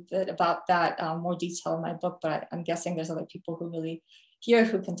little bit about that, more detail in my book, but I'm guessing there's other people who really here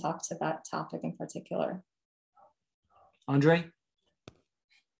who can talk to that topic in particular. Andre?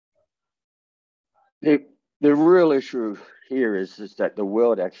 The real issue here is that the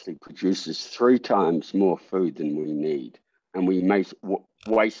world actually produces 3 times more food than we need, and we may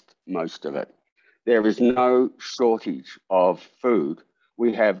waste most of it. There is no shortage of food.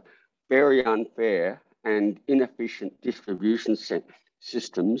 We have very unfair and inefficient distribution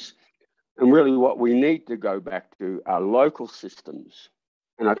systems. And really what we need to go back to are local systems.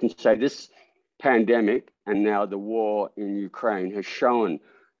 And I can say this pandemic and now the war in Ukraine has shown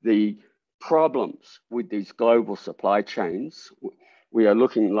the problems with these global supply chains. We are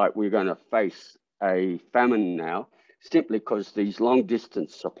looking like we're going to face a famine now, simply because these long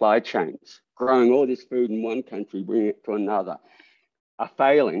distance supply chains, growing all this food in one country, bringing it to another, are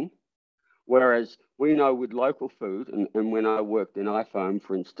failing. Whereas we know with local food, and when I worked in iPhone,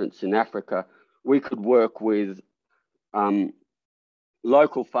 for instance, in Africa, we could work with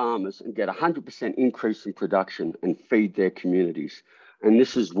local farmers and get 100% increase in production and feed their communities. And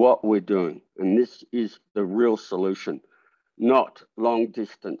this is what we're doing. And this is the real solution, not long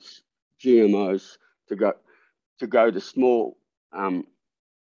distance GMOs to go to small,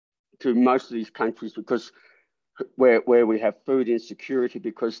 to most of these countries, because where we have food insecurity,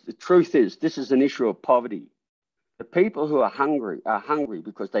 because the truth is, this is an issue of poverty. The people who are hungry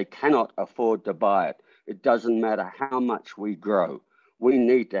because they cannot afford to buy it. It doesn't matter how much we grow. We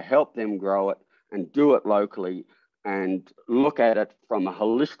need to help them grow it and do it locally and look at it from a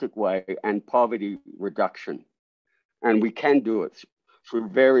holistic way and poverty reduction. And we can do it through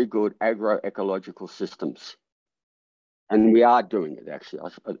very good agroecological systems. And we are doing it, actually.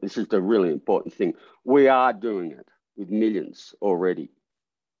 This is the really important thing. We are doing it with millions already.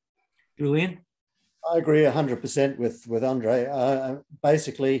 Julian? I agree 100% with Andre.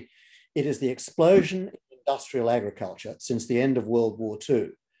 Basically, it is the explosion in industrial agriculture since the end of World War II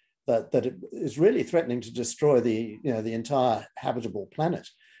that it is really threatening to destroy the entire habitable planet.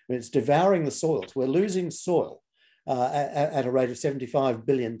 I mean, it's devouring the soils. We're losing soil at a rate of 75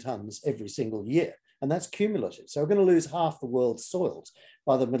 billion tons every single year. And that's cumulative. So we're going to lose half the world's soils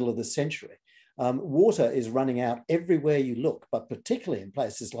by the middle of the century. Water is running out everywhere you look, but particularly in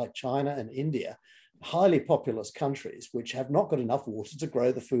places like China and India, highly populous countries which have not got enough water to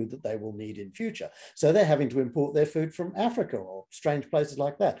grow the food that they will need in future. So they're having to import their food from Africa or strange places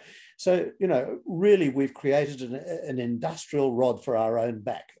like that. So, you know, really we've created an industrial rod for our own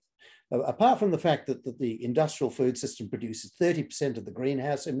back. Apart from the fact that the industrial food system produces 30% of the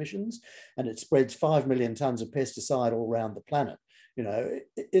greenhouse emissions and it spreads 5 million tons of pesticide all around the planet, you know,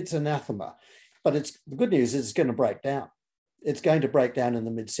 it's anathema. But the good news is it's going to break down. It's going to break down in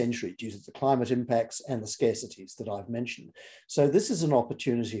the mid-century due to the climate impacts and the scarcities that I've mentioned. So this is an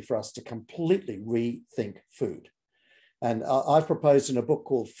opportunity for us to completely rethink food. And I've proposed in a book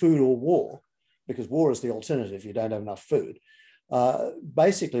called Food or War, because war is the alternative if you don't have enough food.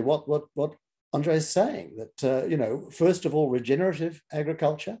 Basically what Andre is saying, that, you know, first of all, regenerative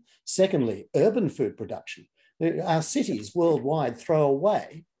agriculture. Secondly, urban food production. Our cities worldwide throw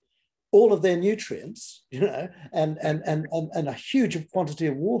away all of their nutrients, you know, and a huge quantity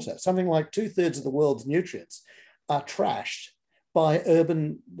of water. Something like 2/3 of the world's nutrients are trashed by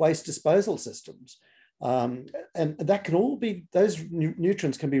urban waste disposal systems. And that can all be, those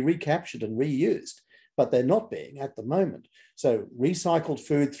nutrients can be recaptured and reused, but they're not being at the moment. So recycled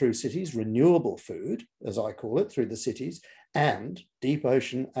food through cities, renewable food, as I call it, through the cities, and deep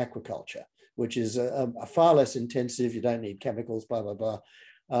ocean aquaculture, which is a far less intensive, you don't need chemicals, blah, blah, blah,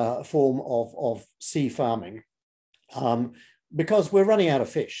 form of sea farming, because we're running out of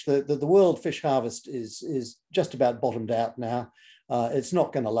fish. The world fish harvest is just about bottomed out now. It's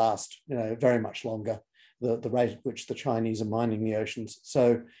not going to last, you know, very much longer, the rate at which the Chinese are mining the oceans.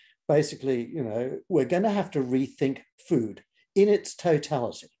 So basically, you know, we're going to have to rethink food in its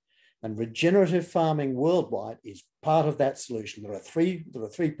totality. And regenerative farming worldwide is part of that solution. There are three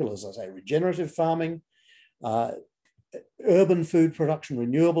pillars, I say: regenerative farming, urban food production,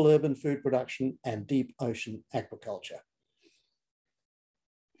 renewable urban food production, and deep ocean aquaculture.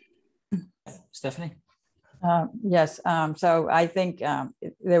 Stephanie? Yes, so I think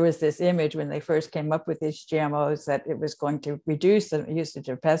there was this image when they first came up with these GMOs that it was going to reduce the usage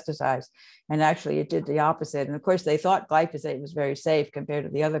of pesticides, and actually it did the opposite. And of course, they thought glyphosate was very safe compared to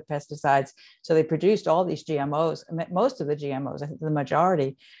the other pesticides, so they produced all these GMOs. Most of the GMOs, I think the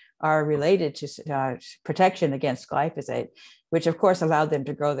majority, are related to protection against glyphosate, which of course allowed them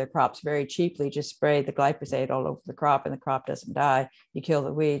to grow their crops very cheaply. Just spray the glyphosate all over the crop and the crop doesn't die. You kill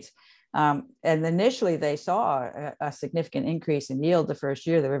the weeds. And initially they saw a significant increase in yield the first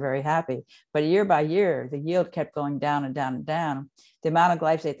year. They were very happy, but year by year, the yield kept going down and down and down. The amount of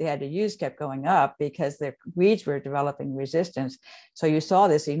glyphosate they had to use kept going up because the weeds were developing resistance. So you saw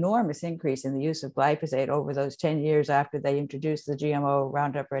this enormous increase in the use of glyphosate over those 10 years after they introduced the GMO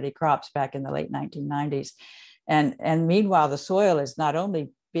Roundup Ready crops back in the late 1990s. And meanwhile, the soil is not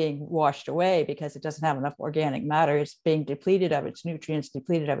only being washed away because it doesn't have enough organic matter, it's being depleted of its nutrients,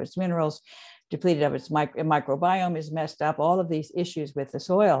 depleted of its minerals, depleted of its microbiome is messed up. All of these issues with the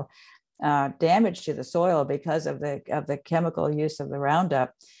soil, damage to the soil because of the chemical use of the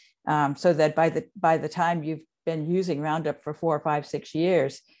Roundup, so that by the time you've been using Roundup for 4, 5, 6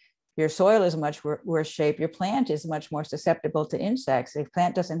 years, your soil is much worse shape. Your plant is much more susceptible to insects. The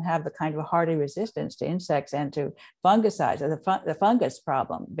plant doesn't have the kind of a hardy resistance to insects and to fungicides. The fungus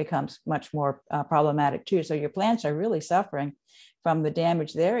problem becomes much more problematic too. So your plants are really suffering from the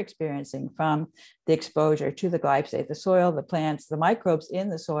damage they're experiencing from the exposure to the glyphosate. The soil, the plants, the microbes in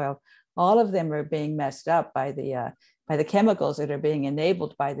the soil, all of them are being messed up by the chemicals that are being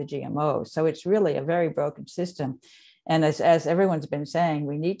enabled by the GMOs. So it's really a very broken system. And as everyone's been saying,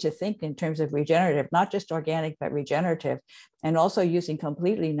 we need to think in terms of regenerative, not just organic, but regenerative, and also using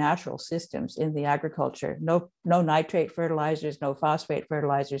completely natural systems in the agriculture. No nitrate fertilizers, no phosphate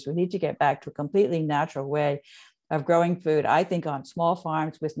fertilizers. We need to get back to a completely natural way of growing food, I think, on small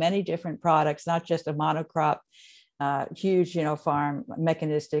farms with many different products, not just a monocrop, huge, farm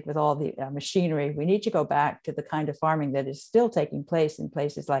mechanistic with all the machinery. We need to go back to the kind of farming that is still taking place in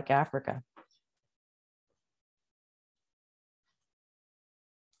places like Africa.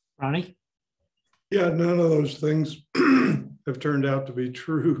 Ronnie? Yeah, none of those things have turned out to be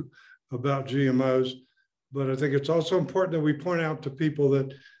true about GMOs, but I think it's also important that we point out to people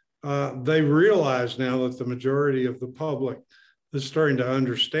that they realize now that the majority of the public is starting to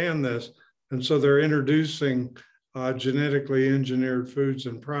understand this, and so they're introducing genetically engineered foods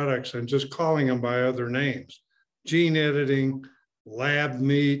and products and just calling them by other names. Gene editing, lab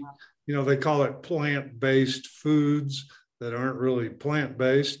meat, they call it plant-based foods that aren't really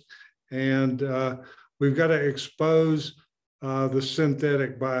plant-based. And we've got to expose the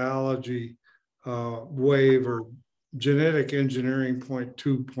synthetic biology wave or genetic engineering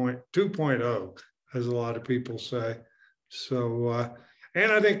 2.0, as a lot of people say. So,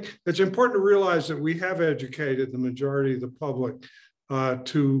 and I think it's important to realize that we have educated the majority of the public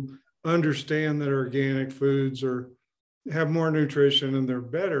to understand that organic foods have more nutrition and they're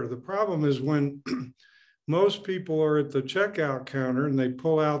better. The problem is when most people are at the checkout counter and they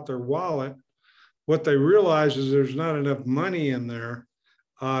pull out their wallet, what they realize is there's not enough money in there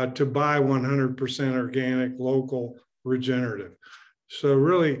to buy 100% organic, local, regenerative. So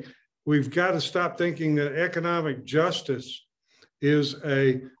really, we've got to stop thinking that economic justice is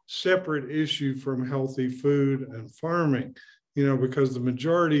a separate issue from healthy food and farming, because the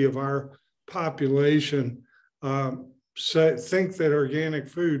majority of our population think that organic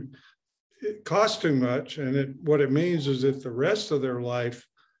food costs too much. And what it means is that the rest of their life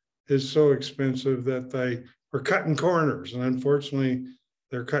is so expensive that they are cutting corners. And unfortunately,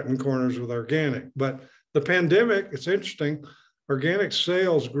 they're cutting corners with organic. But the pandemic, it's interesting, organic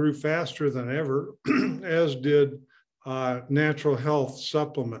sales grew faster than ever, as did natural health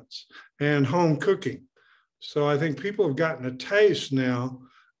supplements and home cooking. So I think people have gotten a taste now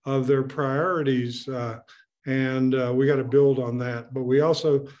of their priorities, and we got to build on that. But we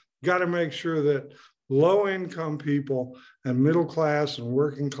also got to make sure that low-income people and middle-class and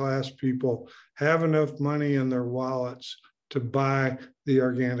working-class people have enough money in their wallets to buy the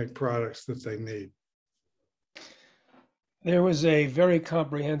organic products that they need. There was a very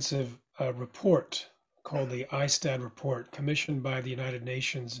comprehensive report called the ISTAD report, commissioned by the United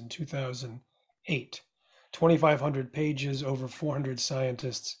Nations in 2008, 2,500 pages, over 400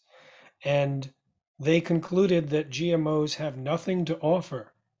 scientists, and they concluded that GMOs have nothing to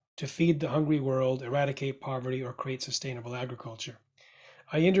offer to feed the hungry world, eradicate poverty, or create sustainable agriculture.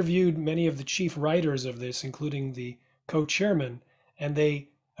 I interviewed many of the chief writers of this, including the co-chairman, and they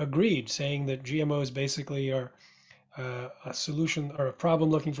agreed, saying that GMOs basically are a solution or a problem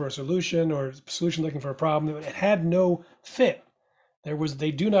looking for a solution, or a solution looking for a problem. It had no fit.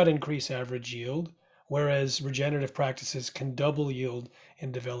 They do not increase average yield, whereas regenerative practices can double yield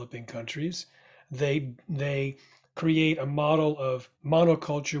in developing countries. They create a model of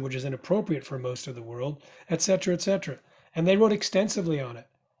monoculture, which is inappropriate for most of the world, et cetera, et cetera. And they wrote extensively on it.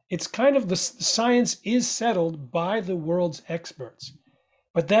 It's kind of the science is settled by the world's experts,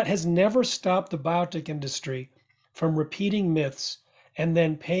 but that has never stopped the biotech industry from repeating myths and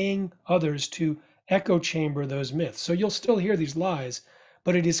then paying others to echo chamber those myths. So you'll still hear these lies,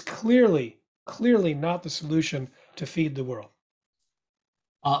 but it is clearly not the solution to feed the world.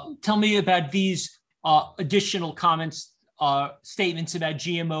 Tell me about these additional comments, statements about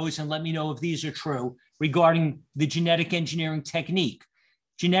GMOs, and let me know if these are true regarding the genetic engineering technique.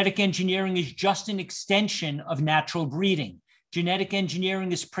 Genetic engineering is just an extension of natural breeding. Genetic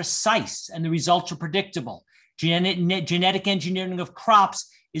engineering is precise and the results are predictable. Genetic engineering of crops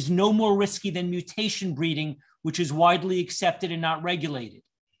is no more risky than mutation breeding, which is widely accepted and not regulated.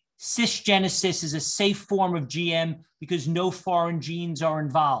 Cisgenesis is a safe form of GM because no foreign genes are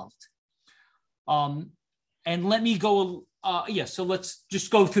involved. And let me go, so let's just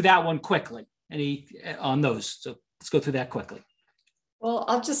go through that one quickly, on those. So let's go through that quickly. Well,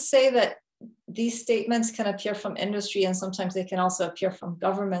 I'll just say that these statements can appear from industry, and sometimes they can also appear from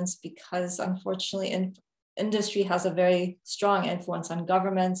governments, because unfortunately industry has a very strong influence on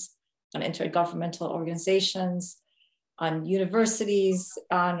governments, on intergovernmental organizations, on universities,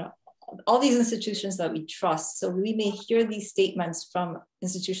 on all these institutions that we trust. So we may hear these statements from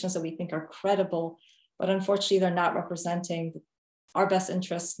institutions that we think are credible, but unfortunately they're not representing our best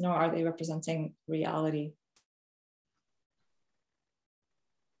interests, nor are they representing reality.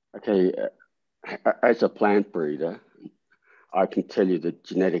 Okay, as a plant breeder, I can tell you that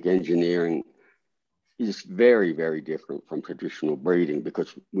genetic engineering is very, very different from traditional breeding,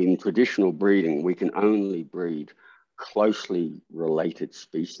 because in traditional breeding, we can only breed closely related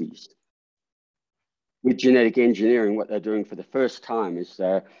species. With genetic engineering, what they're doing for the first time is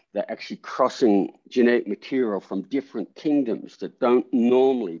they're actually crossing genetic material from different kingdoms that don't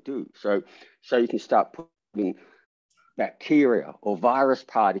normally do. So you can start putting bacteria or virus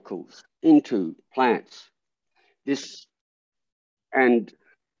particles into plants. And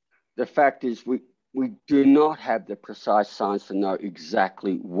the fact is we do not have the precise science to know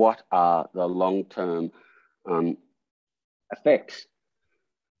exactly what are the long-term effects.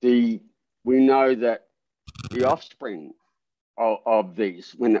 We know that the offspring of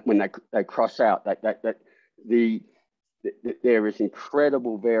these, when they cross out, that there is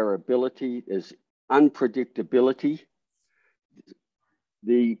incredible variability, there's unpredictability.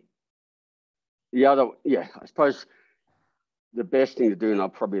 The other, I suppose the best thing to do, and I'll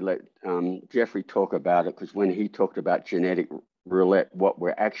probably let Jeffrey talk about it, because when he talked about genetic roulette, what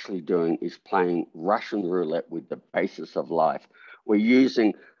we're actually doing is playing Russian roulette with the basis of life. We're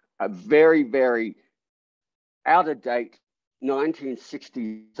using a very, very out-of-date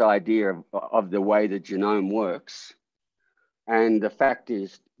 1960s idea of the way the genome works. And the fact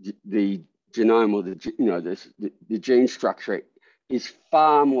is, the genome, or the gene structure, is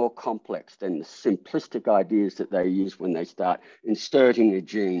far more complex than the simplistic ideas that they use when they start inserting a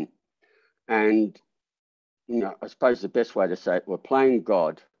gene. And I suppose the best way to say it, we're playing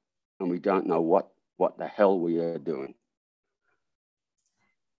God, and we don't know what the hell we are doing.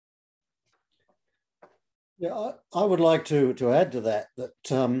 Yeah, I would like to add to that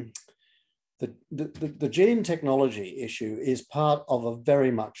the gene technology issue is part of a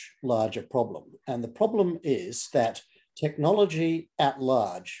very much larger problem. And the problem is that technology at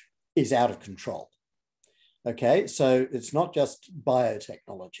large is out of control. Okay, so it's not just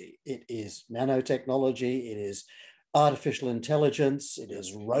biotechnology, it is nanotechnology, it is artificial intelligence, it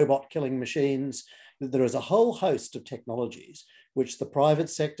is robot killing machines. There is a whole host of technologies which the private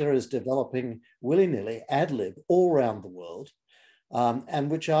sector is developing willy-nilly, ad lib, all around the world,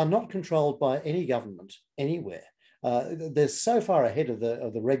 and which are not controlled by any government anywhere. They're so far ahead of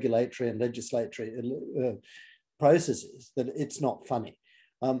the regulatory and legislatory processes that it's not funny.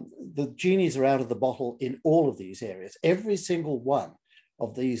 The genies are out of the bottle in all of these areas. Every single one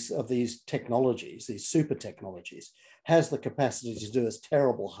of these technologies, these super technologies, has the capacity to do us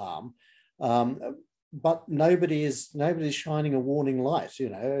terrible harm. But nobody's shining a warning light,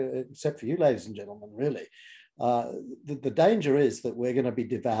 except for you, ladies and gentlemen, really. The danger is that we're going to be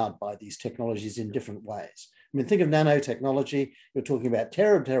devoured by these technologies in different ways. I mean, think of nanotechnology. You're talking about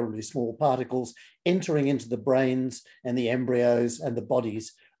terribly small particles entering into the brains and the embryos and the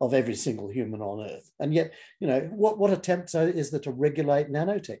bodies of every single human on Earth. And yet, what attempt is there to regulate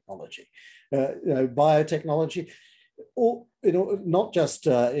nanotechnology, biotechnology, or not just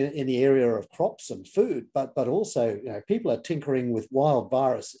in the area of crops and food, but also people are tinkering with wild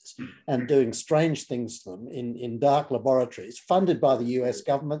viruses and doing strange things to them in dark laboratories funded by the US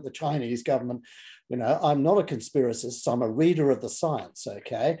government, the Chinese government. I'm not a conspiracist, I'm a reader of the science,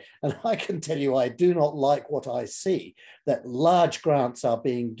 okay? And I can tell you I do not like what I see, that large grants are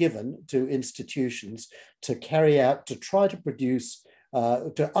being given to institutions to carry out, to try to produce,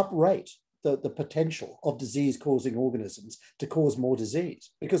 to uprate the potential of disease-causing organisms to cause more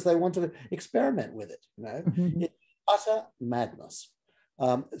disease because they want to experiment with it. It's utter madness.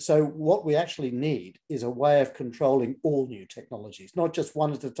 So what we actually need is a way of controlling all new technologies, not just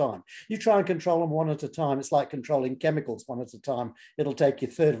one at a time. You try and control them one at a time, it's like controlling chemicals one at a time. It'll take you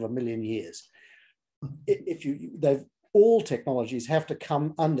 1/3 years. All technologies have to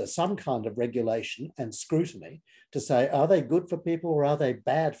come under some kind of regulation and scrutiny to say, are they good for people or are they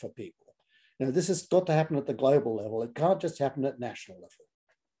bad for people? This has got to happen at the global level. It can't just happen at national level.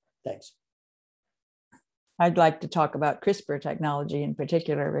 Thanks. I'd like to talk about CRISPR technology in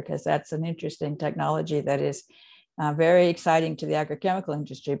particular, because that's an interesting technology that is very exciting to the agrochemical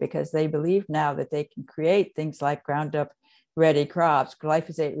industry, because they believe now that they can create things like Roundup ready crops,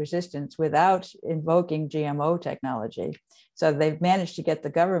 glyphosate resistance, without invoking GMO technology. So they've managed to get the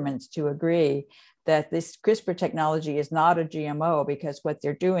governments to agree that this CRISPR technology is not a GMO, because what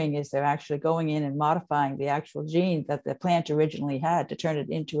they're doing is they're actually going in and modifying the actual gene that the plant originally had to turn it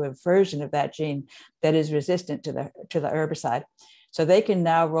into a version of that gene that is resistant to the herbicide. So they can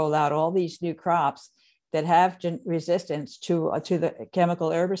now roll out all these new crops that have resistance to the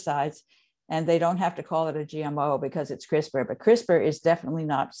chemical herbicides, and they don't have to call it a GMO because it's CRISPR. But CRISPR is definitely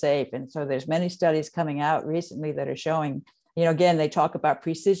not safe. And so there's many studies coming out recently that are showing, again, they talk about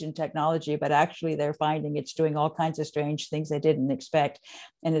precision technology, but actually they're finding it's doing all kinds of strange things they didn't expect.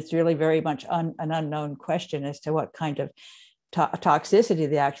 And it's really very much an unknown question as to what kind of toxicity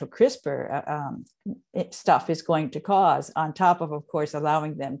the actual CRISPR stuff is going to cause, on top of course,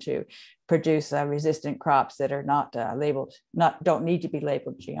 allowing them to produce resistant crops that are not labeled, don't need to be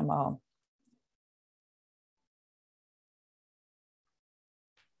labeled GMO.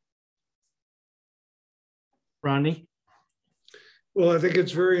 Ronnie? Well, I think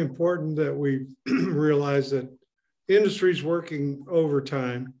it's very important that we realize that industry's working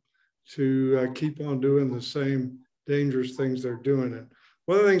overtime to keep on doing the same dangerous things they're doing. It.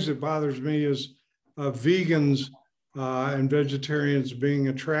 One of the things that bothers me is vegans and vegetarians being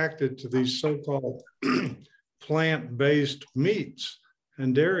attracted to these so-called plant-based meats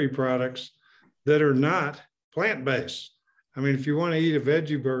and dairy products that are not plant-based. I mean, if you want to eat a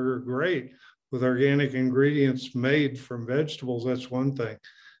veggie burger, great. With organic ingredients made from vegetables, that's one thing.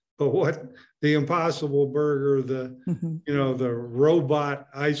 but what the Impossible Burger, the, you know, the robot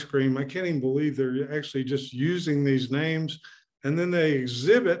ice cream, I can't even believe they're actually just using these names. And then they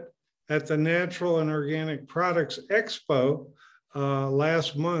exhibit at the Natural and Organic Products Expo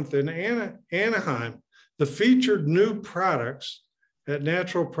last month in Anaheim. The featured new products at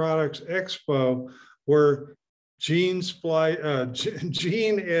Natural Products Expo were gene-edited,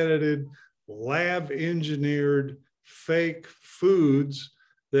 lab-engineered fake foods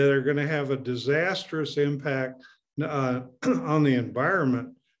that are going to have a disastrous impact on the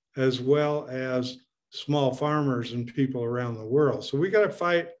environment, as well as small farmers and people around the world. So we got to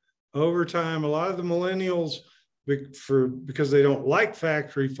fight overtime. A lot of the millennials, because they don't like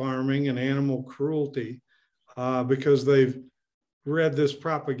factory farming and animal cruelty, because they've read this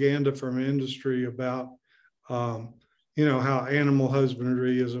propaganda from industry about, you know, how animal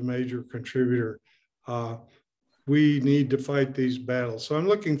husbandry is a major contributor. We need to fight these battles. So I'm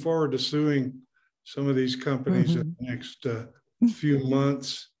looking forward to suing some of these companies in the next few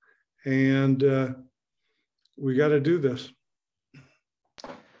months. And we got to do this.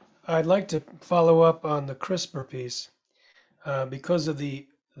 I'd like to follow up on the CRISPR piece because of the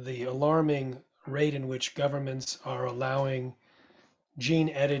alarming rate in which governments are allowing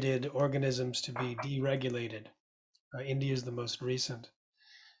gene-edited organisms to be deregulated. India is the most recent.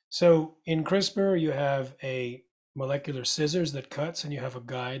 So in CRISPR, you have a molecular scissors that cuts, and you have a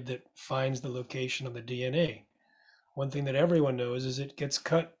guide that finds the location of the DNA. One thing that everyone knows is it gets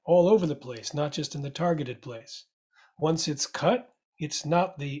cut all over the place, not just in the targeted place. Once it's cut, it's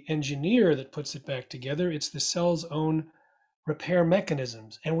not the engineer that puts it back together, it's the cell's own repair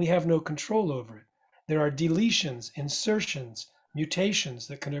mechanisms, and we have no control over it. There are deletions, insertions, mutations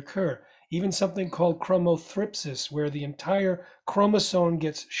that can occur, even something called chromothripsis, where the entire chromosome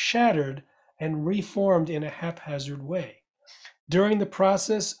gets shattered and reformed in a haphazard way. During the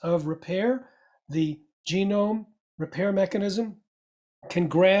process of repair, the genome repair mechanism can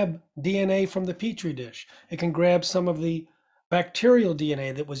grab DNA from the petri dish. It can grab some of the bacterial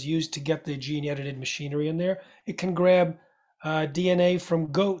DNA that was used to get the gene-edited machinery in there. It can grab DNA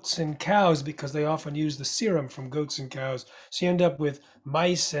from goats and cows, because they often use the serum from goats and cows. So you end up with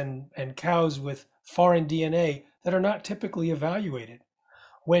mice and cows with foreign DNA that are not typically evaluated.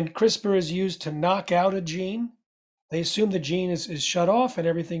 When CRISPR is used to knock out a gene, they assume the gene is shut off and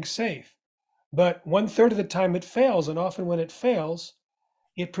everything's safe. But 1/3 of the time it fails, and often when it fails,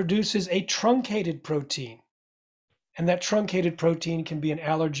 it produces a truncated protein. And that truncated protein can be an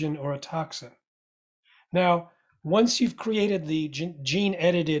allergen or a toxin. Now, once you've created the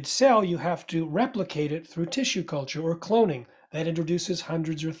gene-edited cell, you have to replicate it through tissue culture or cloning. That introduces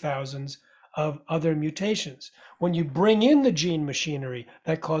hundreds or thousands of other mutations. When you bring in the gene machinery,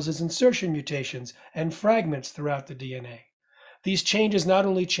 that causes insertion mutations and fragments throughout the DNA. These changes not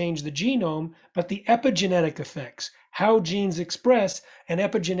only change the genome, but the epigenetic effects, how genes express, and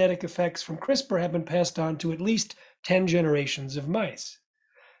epigenetic effects from CRISPR have been passed on to at least 10 generations of mice.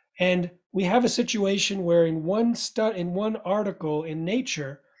 And we have a situation where in one article in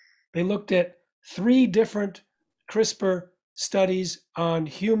Nature, they looked at 3 different CRISPR studies on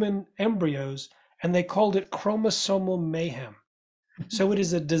human embryos, and they called it chromosomal mayhem. So it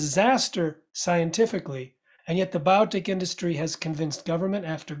is a disaster scientifically, and yet the biotech industry has convinced government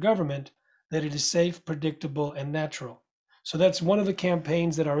after government that it is safe, predictable, and natural. So that's one of the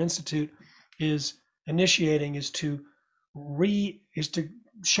campaigns that our institute is initiating, is to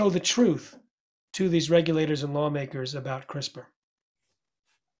show the truth to these regulators and lawmakers about CRISPR.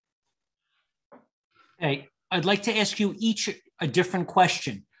 Okay, I'd like to ask you each a different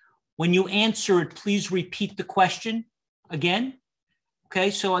question. When you answer it, please repeat the question again. Okay,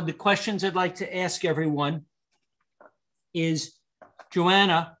 so the questions I'd like to ask everyone is,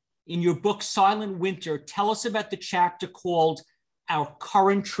 Joanna, in your book, Silent Winter, tell us about the chapter called Our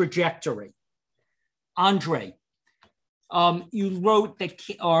Current Trajectory. Andre, you wrote that,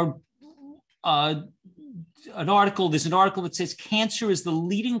 there's an article that says cancer is the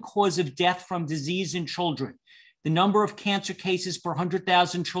leading cause of death from disease in children. The number of cancer cases per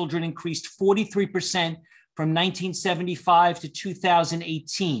 100,000 children increased 43% from 1975 to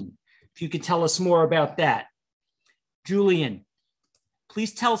 2018. If you could tell us more about that. Julian,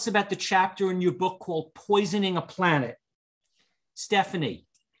 please tell us about the chapter in your book called Poisoning a Planet. Stephanie,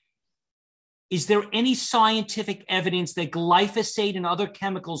 is there any scientific evidence that glyphosate and other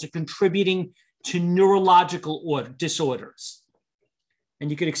chemicals are contributing to neurological disorders?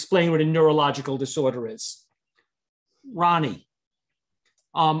 And you could explain what a neurological disorder is. Ronnie,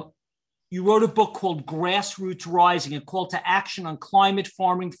 you wrote a book called Grassroots Rising, a call to action on climate,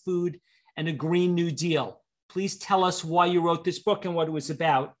 farming, food, and a Green New Deal. Please tell us why you wrote this book and what it was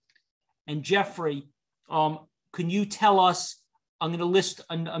about. And Jeffrey, can you tell us, I'm going to list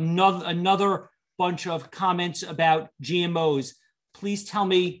another bunch of comments about GMOs. Please tell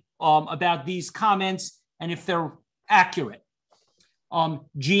me about these comments and if they're accurate.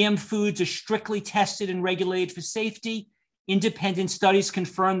 GM foods are strictly tested and regulated for safety. Independent studies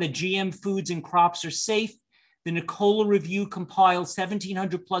confirm that GM foods and crops are safe. The Nicola Review compiled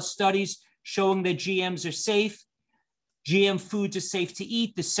 1,700 plus studies showing that GMs are safe. GM foods are safe to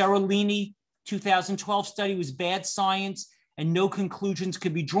eat. The Seralini 2012 study was bad science and no conclusions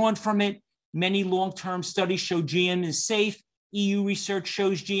could be drawn from it. Many long-term studies show GM is safe. EU research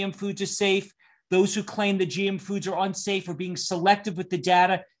shows GM foods are safe. Those who claim that GM foods are unsafe are being selective with the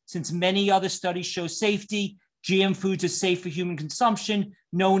data since many other studies show safety. GM foods are safe for human consumption.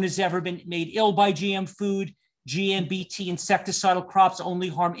 No one has ever been made ill by GM food. GM-BT insecticidal crops only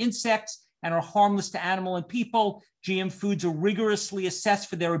harm insects and are harmless to animal and people. GM foods are rigorously assessed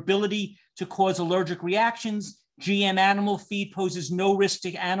for their ability to cause allergic reactions. GM animal feed poses no risk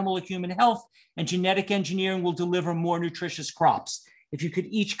to animal or human health, and genetic engineering will deliver more nutritious crops. If you could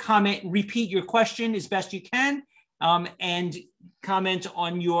each comment, repeat your question as best you can, and comment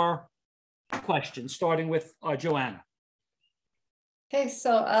on your question, starting with Joanna. Okay,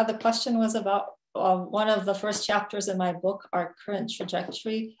 so the question was about one of the first chapters in my book, Our Current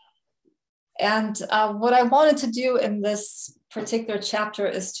Trajectory. And what I wanted to do in this particular chapter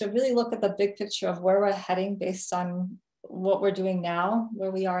is to really look at the big picture of where we're heading based on what we're doing now,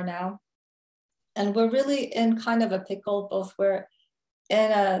 where we are now. And we're really in kind of a pickle, both we're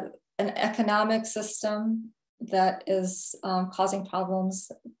in an economic system that is causing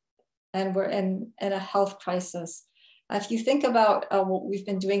problems, and we're in a health crisis. If you think about what we've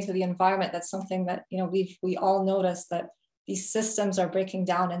been doing to the environment, that's something that we all notice, that these systems are breaking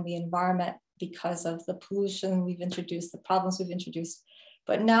down in the environment because of the pollution we've introduced, the problems we've introduced.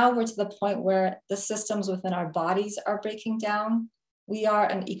 But now we're to the point where the systems within our bodies are breaking down. We are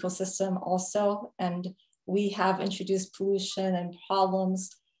an ecosystem also, and we have introduced pollution and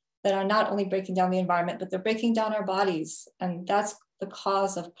problems that are not only breaking down the environment, but they're breaking down our bodies. And that's the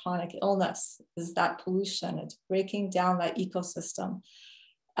cause of chronic illness, is that pollution. It's breaking down that ecosystem.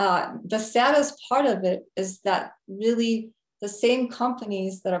 The saddest part of it is that really the same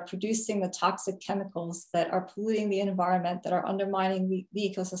companies that are producing the toxic chemicals that are polluting the environment, that are undermining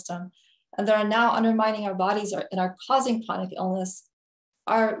the ecosystem, and that are now undermining our bodies and are causing chronic illness,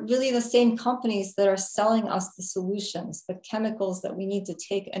 are really the same companies that are selling us the solutions, the chemicals that we need to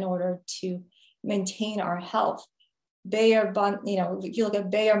take in order to maintain our health. Bayer, if you look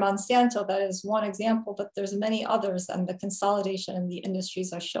at Bayer, Monsanto, that is one example, but there's many others, and the consolidation in the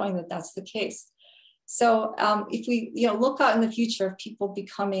industries are showing that that's the case. So if we look out in the future of people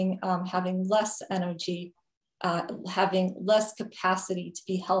becoming, having less energy, having less capacity to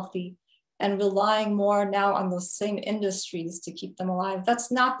be healthy, and relying more now on those same industries to keep them alive,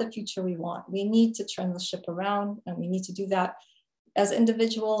 that's not the future we want. We need to turn the ship around, and we need to do that as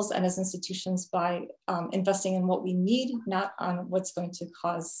individuals and as institutions by investing in what we need, not on what's going to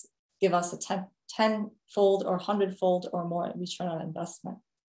give us a 10-fold or 100-fold or more return on investment.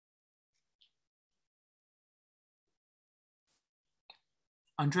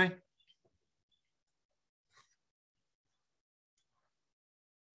 Andre?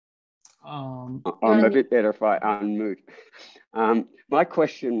 I'm a bit better if I unmute. My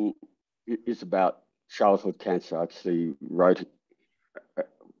question is about childhood cancer. I actually wrote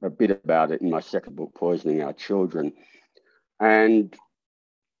a bit about it in my second book, Poisoning Our Children. And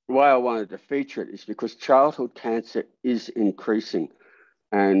why I wanted to feature it is because childhood cancer is increasing.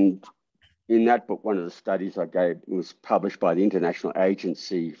 And in that book, one of the studies I gave was published by the International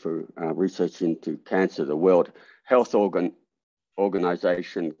Agency for Research into Cancer, the World Health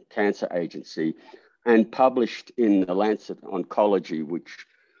Organization Cancer Agency, and published in the Lancet Oncology, which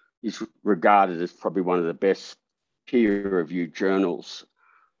is regarded as probably one of the best peer-reviewed journals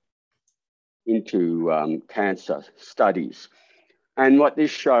into cancer studies. And what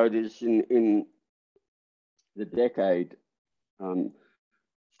this showed is in the decade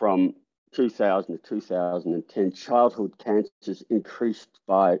from 2000 to 2010, childhood cancers increased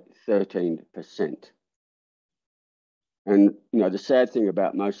by 13%. And the sad thing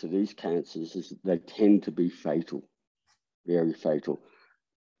about most of these cancers is they tend to be fatal, very fatal.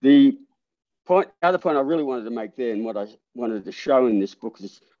 The other point I really wanted to make there, and what I wanted to show in this book,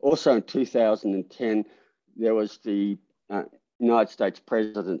 is also in 2010, there was the United States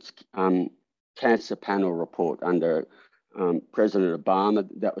President's Cancer Panel report under President Obama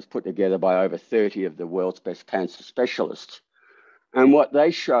that was put together by over 30 of the world's best cancer specialists. And what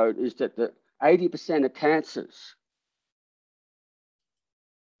they showed is that 80% of cancers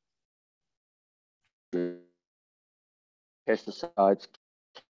pesticides,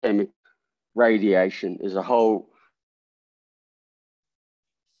 chemical radiation is a whole.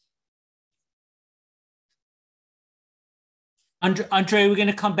 Andre, we're going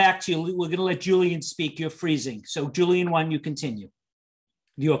to come back to you. We're going to let Julian speak. You're freezing. So Julian, why don't you continue?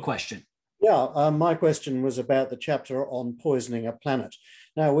 Your question. Yeah, my question was about the chapter on poisoning a planet.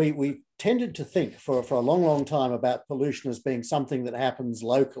 Now, we tended to think for a long, long time about pollution as being something that happens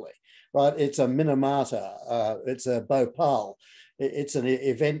locally, right? It's a Minamata, it's a Bhopal, it's an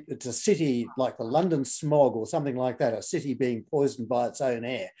event, it's a city like the London smog or something like that, a city being poisoned by its own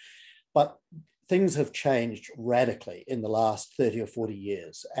air. But things have changed radically in the last 30 or 40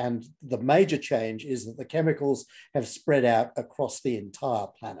 years. And the major change is that the chemicals have spread out across the entire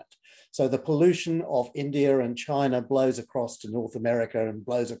planet. So the pollution of India and China blows across to North America and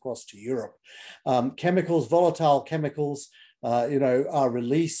blows across to Europe. Chemicals, volatile chemicals, are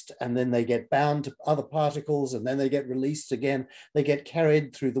released and then they get bound to other particles and then they get released again. They get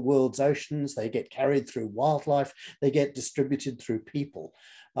carried through the world's oceans. They get carried through wildlife. They get distributed through people.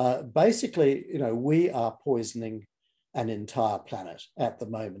 Basically, we are poisoning an entire planet at the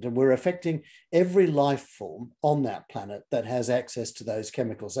moment, and we're affecting every life form on that planet that has access to those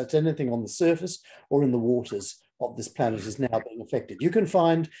chemicals. That's anything on the surface or in the waters of this planet is now being affected. You can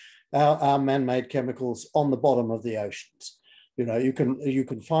find our man-made chemicals on the bottom of the oceans. You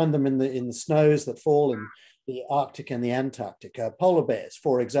can find them in the snows that fall in the Arctic and the Antarctic. Polar bears,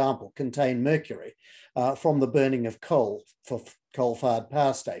 for example, contain mercury from the burning of coal for coal-fired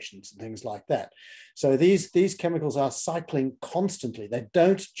power stations and things like that. So these chemicals are cycling constantly. They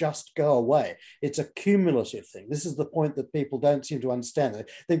don't just go away. It's a cumulative thing. This is the point that people don't seem to understand. They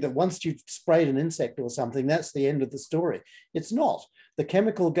think that once you've sprayed an insect or something, that's the end of the story. It's not. The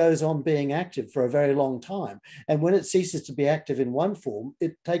chemical goes on being active for a very long time. And when it ceases to be active in one form,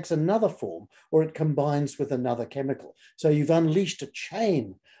 it takes another form or it combines with another chemical. So you've unleashed a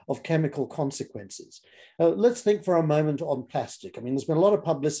chain of chemical consequences. Let's think for a moment on plastic. I mean, there's been a lot of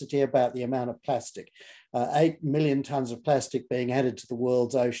publicity about the amount of plastic, 8 million tons of plastic being added to the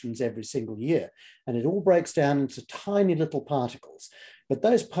world's oceans every single year. And it all breaks down into tiny little particles. But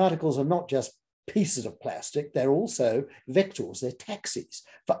those particles are not just pieces of plastic, they're also vectors, they're taxis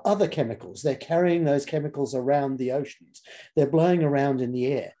for other chemicals. They're carrying those chemicals around the oceans. They're blowing around in the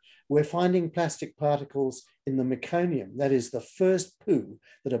air. We're finding plastic particles in the meconium. That is the first poo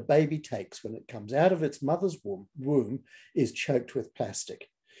that a baby takes when it comes out of its mother's womb is choked with plastic.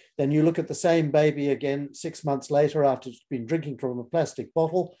 Then you look at the same baby again 6 months later after it's been drinking from a plastic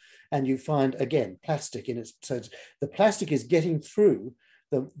bottle, and you find again plastic in it. So the plastic is getting through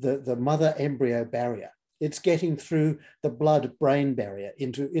the mother embryo barrier. It's getting through the blood-brain barrier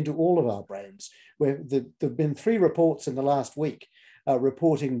into all of our brains. Where there have been 3 reports in the last week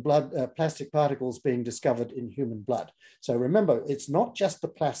reporting plastic particles being discovered in human blood. So remember, it's not just the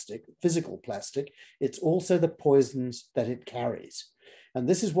plastic, physical plastic, it's also the poisons that it carries. And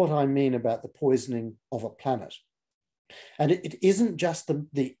this is what I mean about the poisoning of a planet. And it isn't just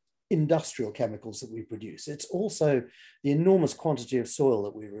the industrial chemicals that we produce, it's also the enormous quantity of soil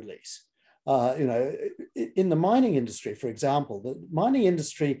that we release. In the mining industry, for example, the mining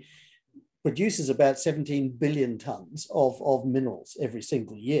industry produces about 17 billion tons of minerals every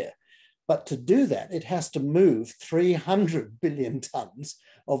single year. But to do that, it has to move 300 billion tons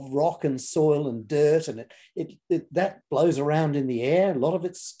of rock and soil and dirt, and that blows around in the air. A lot of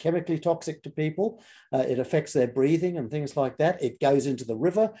it's chemically toxic to people. It affects their breathing and things like that. It goes into the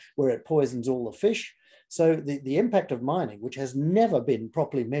river where it poisons all the fish. So the impact of mining, which has never been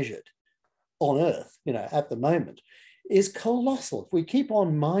properly measured on Earth, at the moment, is colossal. If we keep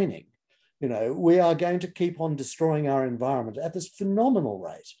on mining, we are going to keep on destroying our environment at this phenomenal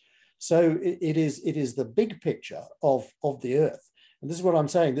rate. So it is the big picture of the Earth. And this is what I'm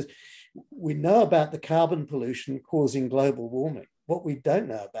saying. We know about the carbon pollution causing global warming. What we don't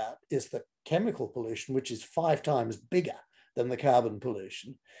know about is the chemical pollution, which is 5 times bigger than the carbon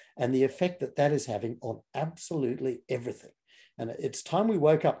pollution, and the effect that is having on absolutely everything. And it's time we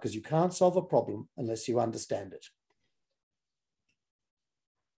woke up, because you can't solve a problem unless you understand it.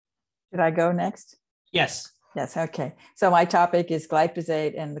 Should I go next? Yes. Yes, okay. So my topic is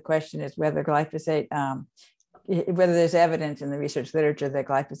glyphosate, and the question is whether glyphosate, whether there's evidence in the research literature that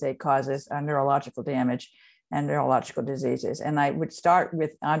glyphosate causes neurological damage and neurological diseases. And I would start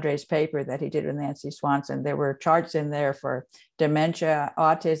with Andre's paper that he did with Nancy Swanson. There were charts in there for dementia,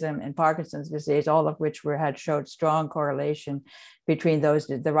 autism, and Parkinson's disease, all of which showed strong correlation between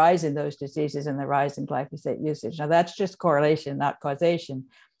the rise in those diseases and the rise in glyphosate usage. Now that's just correlation, not causation.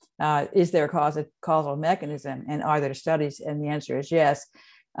 Is there a causal mechanism, and are there studies? And the answer is yes.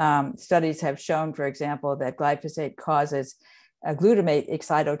 Studies have shown, for example, that glyphosate causes glutamate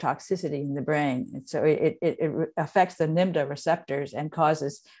excitotoxicity in the brain. And so it affects the NMDA receptors and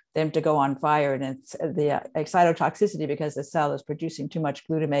causes them to go on fire. And it's the excitotoxicity because the cell is producing too much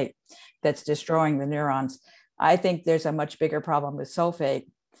glutamate that's destroying the neurons. I think there's a much bigger problem with sulfate.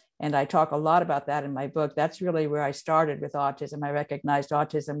 And I talk a lot about that in my book. That's really where I started with autism. I recognized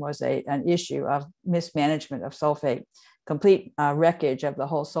autism was an issue of mismanagement of sulfate, complete wreckage of the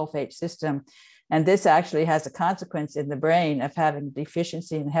whole sulfate system. And this actually has a consequence in the brain of having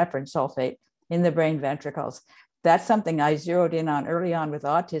deficiency in heparan sulfate in the brain ventricles. That's something I zeroed in on early on with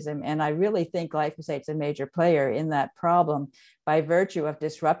autism. And I really think glyphosate's a major player in that problem by virtue of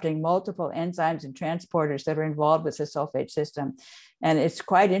disrupting multiple enzymes and transporters that are involved with the sulfate system. And it's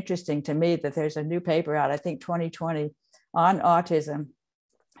quite interesting to me that there's a new paper out, I think 2020, on autism,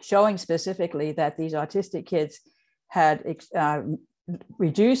 showing specifically that these autistic kids had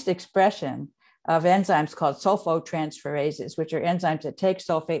reduced expression of enzymes called sulfotransferases, which are enzymes that take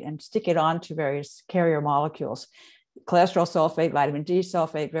sulfate and stick it onto various carrier molecules, cholesterol sulfate, vitamin D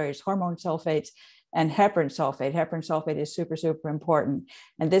sulfate, various hormone sulfates, and heparan sulfate. Heparan sulfate is super, super important.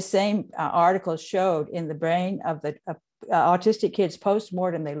 And this same article showed in the brain of the autistic kids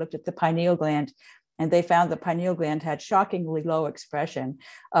post-mortem, they looked at the pineal gland, and they found the pineal gland had shockingly low expression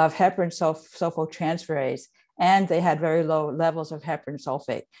of heparan sulfotransferase, and they had very low levels of heparan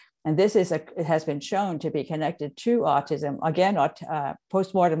sulfate. And this it has been shown to be connected to autism. Again,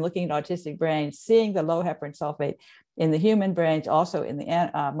 post-mortem looking at autistic brains, seeing the low heparan sulfate in the human brains, also in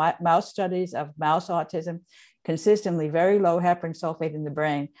the mouse studies of mouse autism, consistently very low heparan sulfate in the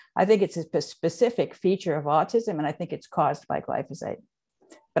brain. I think it's a specific feature of autism, and I think it's caused by glyphosate.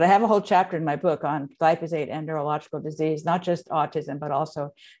 But I have a whole chapter in my book on glyphosate and neurological disease, not just autism, but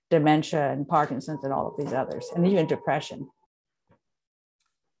also dementia and Parkinson's and all of these others, and even depression.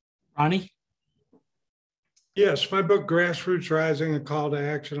 Ronnie? Yes, my book, Grassroots Rising, a call to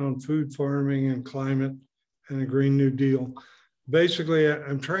action on food farming and climate and a Green New Deal. Basically,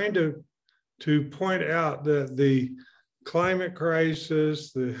 I'm trying to point out that the climate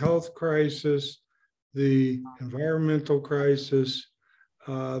crisis, the health crisis, the environmental crisis,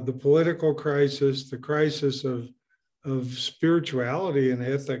 the political crisis, the crisis of spirituality and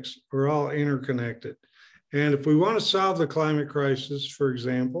ethics are all interconnected. And if we want to solve the climate crisis, for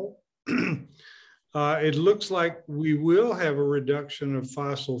example, it looks like we will have a reduction of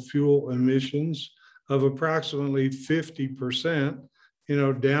fossil fuel emissions of approximately 50%,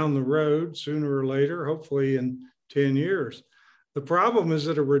 down the road, sooner or later, hopefully in 10 years. The problem is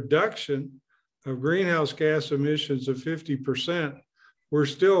that a reduction of greenhouse gas emissions of 50%, we're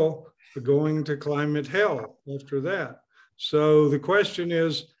still going to climate hell after that. So the question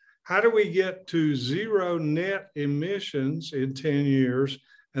is, how do we get to zero net emissions in 10 years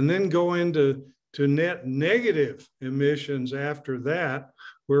and then go into net negative emissions after that,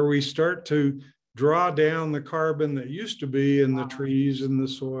 where we start to draw down the carbon that used to be in the trees and the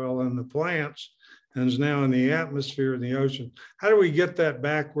soil and the plants and is now in the atmosphere and the ocean? How do we get that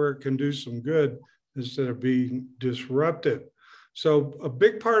back where it can do some good instead of being disruptive? So a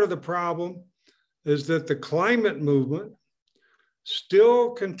big part of the problem is that the climate movement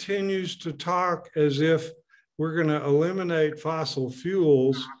still continues to talk as if we're going to eliminate fossil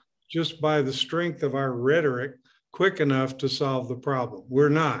fuels just by the strength of our rhetoric quick enough to solve the problem. We're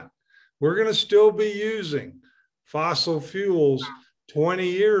not. We're going to still be using fossil fuels 20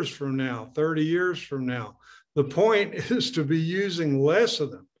 years from now, 30 years from now. The point is to be using less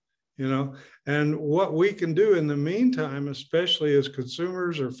of them, and what we can do in the meantime, especially as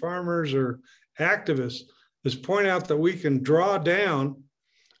consumers or farmers or activists, is point out that we can draw down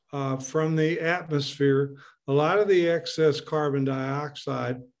from the atmosphere a lot of the excess carbon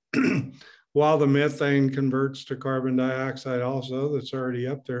dioxide, while the methane converts to carbon dioxide also, that's already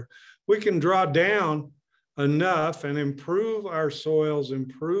up there. We can draw down enough and improve our soils,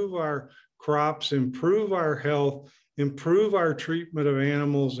 improve our crops, improve our health, improve our treatment of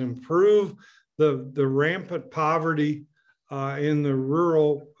animals, improve the rampant poverty in the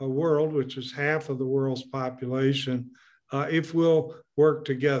rural world, which is half of the world's population, if we'll work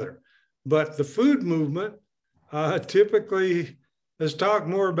together. But the food movement typically has talked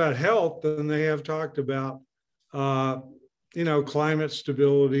more about health than they have talked about, climate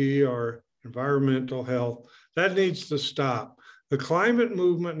stability or environmental health. That needs to stop. The climate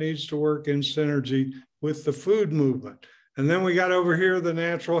movement needs to work in synergy with the food movement. And then we got over here the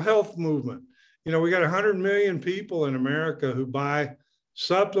natural health movement. We got 100 million people in America who buy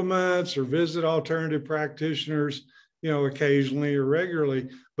supplements or visit alternative practitioners, occasionally or regularly.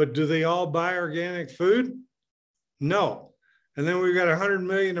 But do they all buy organic food? No. And then we've got 100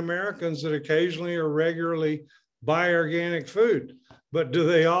 million Americans that occasionally or regularly buy organic food. But do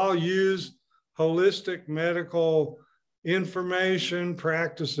they all use holistic medical information,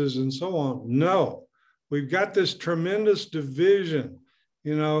 practices, and so on? No. We've got this tremendous division.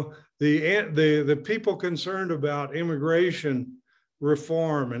 You know, the people concerned about immigration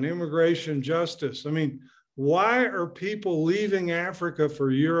reform and immigration justice. I mean, why are people leaving Africa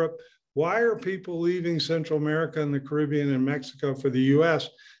for Europe? Why are people leaving Central America and the Caribbean and Mexico for the US?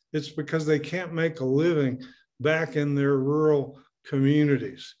 It's because they can't make a living back in their rural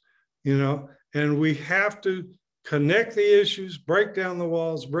communities, you know, and we have to connect the issues, break down the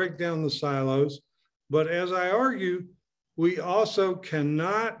walls, break down the silos. But as I argue, we also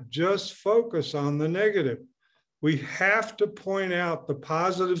cannot just focus on the negative. We have to point out the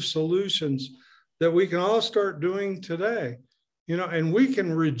positive solutions that we can all start doing today, you know, and we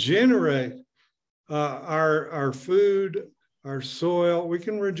can regenerate our food, our soil. We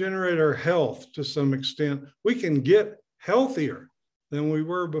can regenerate our health to some extent. We can get healthier than we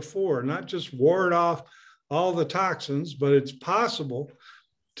were before, not just ward off all the toxins, but it's possible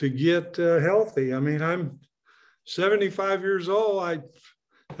to get healthy. I mean, I'm 75 years old. I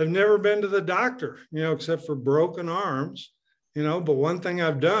have never been to the doctor, you know, except for broken arms, you know, but one thing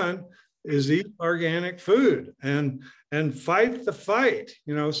I've done is eat organic food and fight the fight,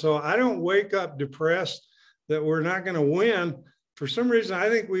 you know, so I don't wake up depressed that we're not going to win. For some reason, I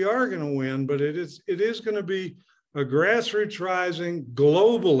think we are going to win, but it is going to be a grassroots rising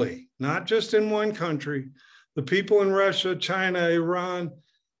globally, not just in one country. The people in Russia, China, Iran,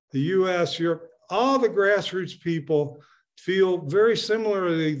 the US, Europe, all the grassroots people feel very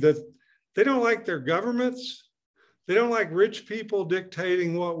similarly that they don't like their governments. They don't like rich people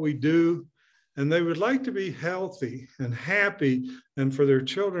dictating what we do. And they would like to be healthy and happy, and for their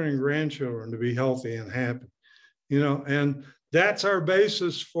children and grandchildren to be healthy and happy, you know, and that's our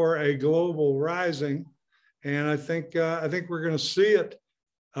basis for a global rising. And I think we're going to see it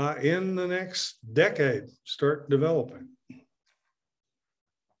in the next decade start developing.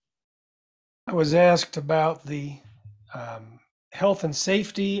 I was asked about the health and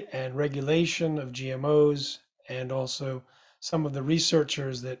safety and regulation of GMOs, and also some of the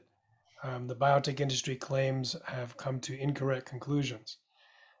researchers that the biotech industry claims have come to incorrect conclusions.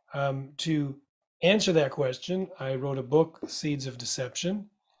 To answer that question, I wrote a book, Seeds of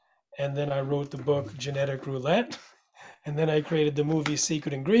Deception, and then I wrote the book Genetic Roulette, and then I created the movie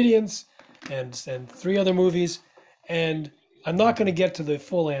Secret Ingredients and 3 other movies, and I'm not going to get to the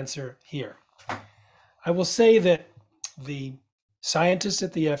full answer here. I will say that the scientists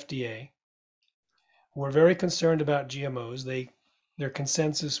at the FDA were very concerned about GMOs. Their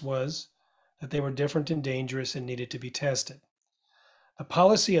consensus was that they were different and dangerous and needed to be tested. The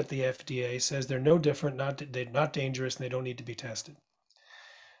policy at the FDA says they're no different, they're not dangerous, and they don't need to be tested.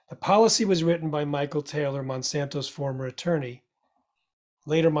 The policy was written by Michael Taylor, Monsanto's former attorney,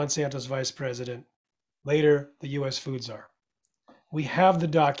 later Monsanto's vice president, later the US Food Czar. We have the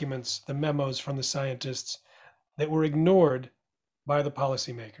documents, the memos from the scientists that were ignored by the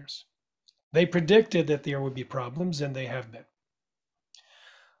policymakers. They predicted that there would be problems, and they have been.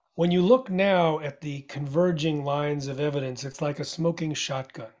 When you look now at the converging lines of evidence, it's like a smoking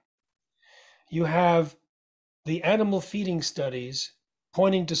shotgun. You have the animal feeding studies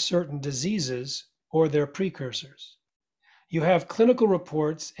pointing to certain diseases or their precursors. You have clinical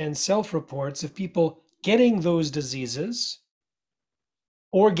reports and self-reports of people getting those diseases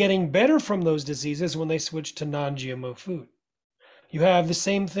or getting better from those diseases when they switch to non-GMO food. You have the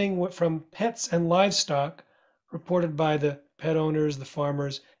same thing from pets and livestock reported by the pet owners, the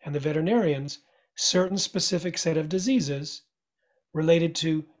farmers, and the veterinarians, certain specific set of diseases related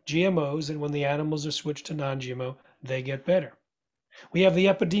to GMOs, and when the animals are switched to non-GMO, they get better. We have the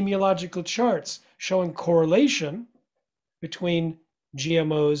epidemiological charts showing correlation between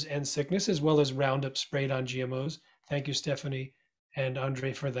GMOs and sickness, as well as Roundup sprayed on GMOs. Thank you, Stephanie and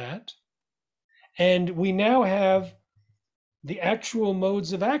Andre, for that. And we now have the actual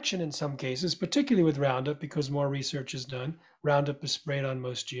modes of action in some cases, particularly with Roundup, because more research is done. Roundup is sprayed on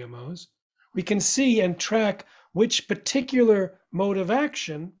most GMOs. We can see and track which particular mode of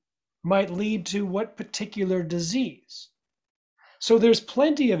action might lead to what particular disease. So there's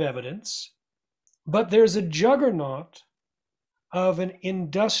plenty of evidence, but there's a juggernaut of an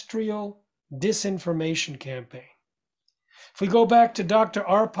industrial disinformation campaign. If we go back to Dr.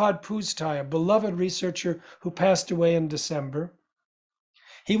 Arpad Pusztai, a beloved researcher who passed away in December,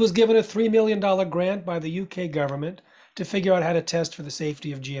 he was given a $3 million grant by the UK government to figure out how to test for the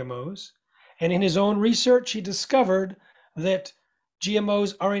safety of GMOs. And in his own research, he discovered that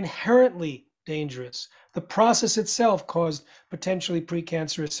GMOs are inherently dangerous. The process itself caused potentially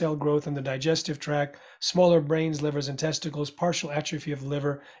precancerous cell growth in the digestive tract, smaller brains, livers, and testicles, partial atrophy of the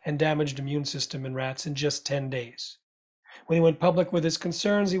liver, and damaged immune system in rats in just 10 days. When he went public with his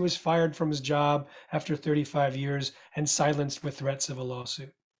concerns, he was fired from his job after 35 years and silenced with threats of a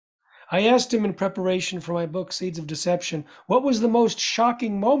lawsuit. I asked him in preparation for my book, Seeds of Deception, what was the most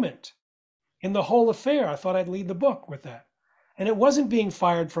shocking moment in the whole affair? I thought I'd lead the book with that. And it wasn't being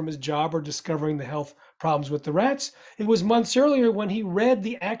fired from his job or discovering the health problems with the rats. It was months earlier when he read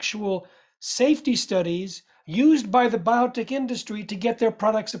the actual safety studies used by the biotech industry to get their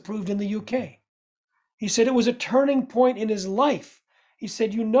products approved in the UK. He said it was a turning point in his life. He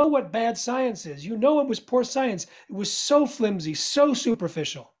said, you know what bad science is. You know it was poor science. It was so flimsy, so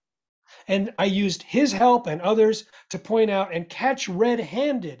superficial. And I used his help and others to point out and catch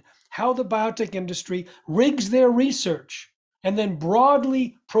red-handed how the biotech industry rigs their research and then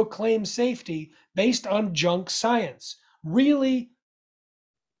broadly proclaims safety based on junk science. Really,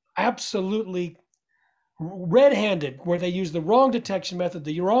 absolutely red-handed, where they use the wrong detection method,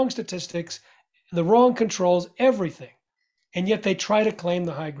 the wrong statistics, the wrong controls, everything. And yet they try to claim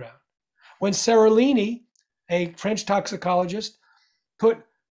the high ground. When Seralini, a French toxicologist, put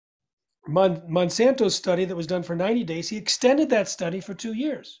Monsanto's study that was done for 90 days, he extended that study for 2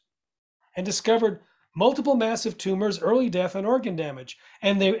 years and discovered multiple massive tumors, early death, and organ damage.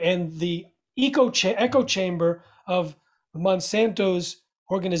 And the echo chamber of Monsanto's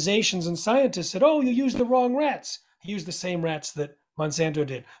organizations and scientists said, oh, you used the wrong rats. He used the same rats that Monsanto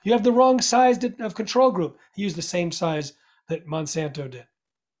did. You have the wrong size of control group. He used the same size that Monsanto did.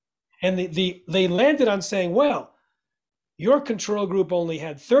 And they landed on saying, well, your control group only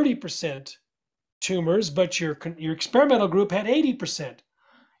had 30% tumors, but your experimental group had 80%.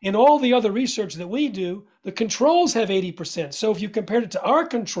 In all the other research that we do, the controls have 80%. So if you compared it to our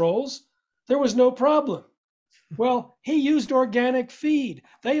controls, there was no problem. Well, he used organic feed.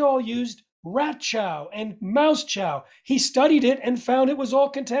 They all used rat chow and mouse chow. He studied it and found it was all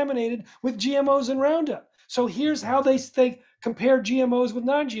contaminated with GMOs and Roundup. So here's how they compare GMOs with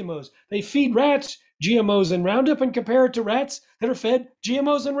non-GMOs. They feed rats GMOs and Roundup and compare it to rats that are fed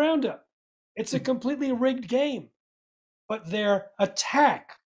GMOs and Roundup. It's a completely rigged game. But their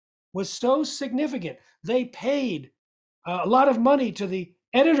attack was so significant. They paid a lot of money to the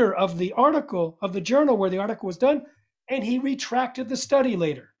editor of the article, of the journal where the article was done, and he retracted the study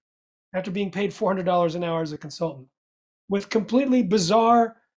later after being paid $400 an hour as a consultant with completely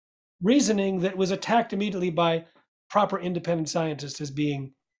bizarre reasoning that was attacked immediately by proper independent scientists as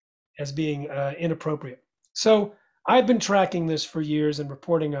being inappropriate. So I've been tracking this for years and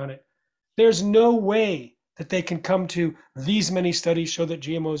reporting on it. There's no way that they can come to these many studies show that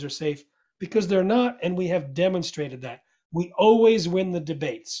GMOs are safe, because they're not, and we have demonstrated that. We always win the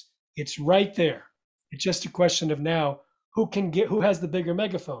debates. It's right there. It's just a question of now who has the bigger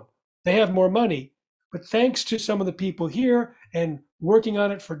megaphone. They have more money, but thanks to some of the people here and working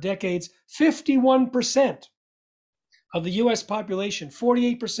on it for decades, 51% of the US population,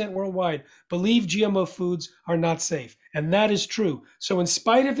 48% worldwide, believe GMO foods are not safe. And that is true. So in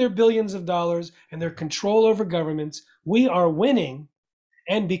spite of their billions of dollars and their control over governments, we are winning.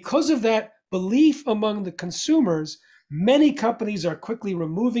 And because of that belief among the consumers, many companies are quickly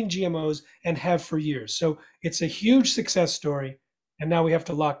removing GMOs and have for years. So it's a huge success story. And now we have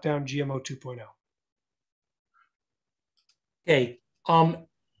to lock down GMO 2.0. Okay,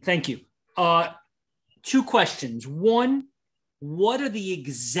 thank you. Two questions. One, what are the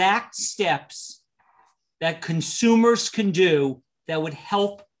exact steps that consumers can do that would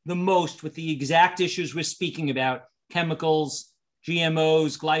help the most with the exact issues we're speaking about? Chemicals,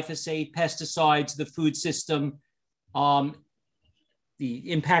 GMOs, glyphosate, pesticides, the food system,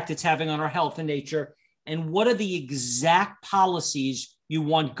 the impact it's having on our health and nature. And what are the exact policies you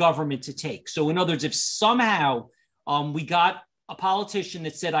want government to take? So in other words, if somehow we got a politician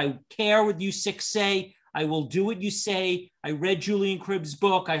that said, I care what you six say, I will do what you say. I read Julian Cribb's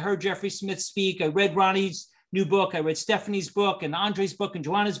book. I heard Jeffrey Smith speak. I read Ronnie's new book. I read Stephanie's book and Andre's book and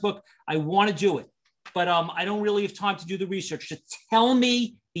Joanna's book. I want to do it, but I don't really have time to do the research. To tell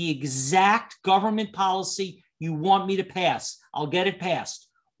me the exact government policy you want me to pass. I'll get it passed.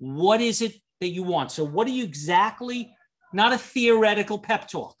 What is it that you want? So what do you exactly, not a theoretical pep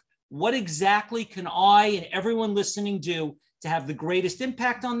talk, what exactly can I and everyone listening do to have the greatest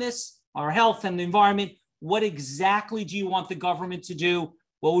impact on this, our health and the environment? What exactly do you want the government to do?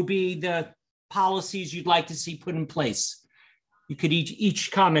 What would be the policies you'd like to see put in place? You could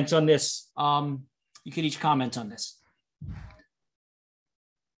each comment on this.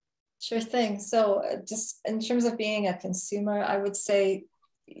 Sure thing. So just in terms of being a consumer, I would say,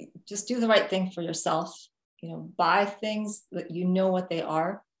 just do the right thing for yourself. Buy things that you know what they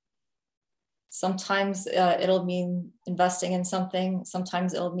are. Sometimes it'll mean investing in something.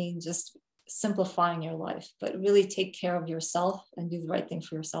 Sometimes it'll mean just simplifying your life, but really take care of yourself and do the right thing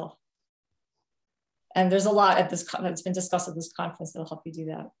for yourself. And there's a lot that's been discussed at this conference that'll help you do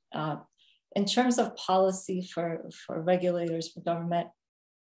that. In terms of policy for regulators, for government,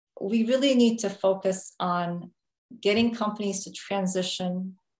 we really need to focus on getting companies to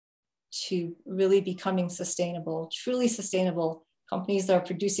transition to really becoming sustainable, truly sustainable companies that are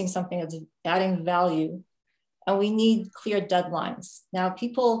producing something that's adding value. And we need clear deadlines. Now,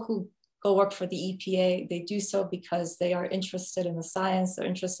 people who go work for the EPA, they do so because they are interested in the science, they're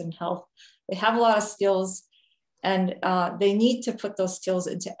interested in health. They have a lot of skills, and they need to put those skills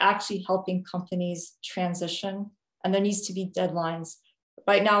into actually helping companies transition. And there needs to be deadlines.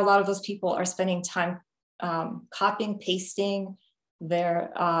 Right now, a lot of those people are spending time copying, pasting.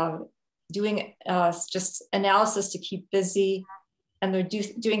 They're doing just analysis to keep busy. And they're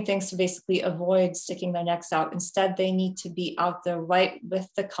doing things to basically avoid sticking their necks out. Instead, they need to be out there right with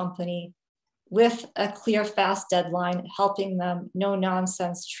the company with a clear, fast deadline, helping them no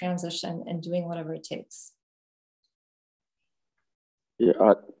nonsense transition and doing whatever it takes. Yeah,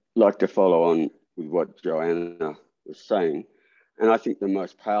 I'd like to follow on with what Joanna was saying. And I think the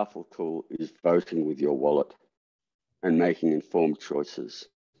most powerful tool is voting with your wallet and making informed choices.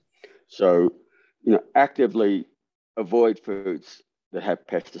 So, actively avoid foods that have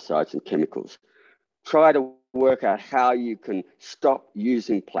pesticides and chemicals. Try to work out how you can stop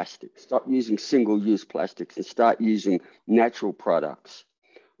using plastics, stop using single-use plastics and start using natural products.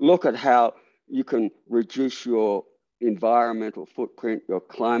 Look at how you can reduce your environmental footprint, your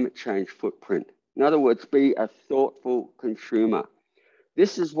climate change footprint. In other words, be a thoughtful consumer.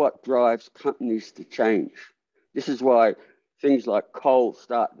 This is what drives companies to change. This is why things like coal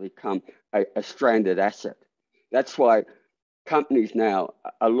start to become a stranded asset. That's why companies now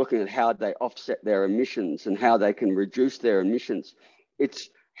are looking at how they offset their emissions and how they can reduce their emissions.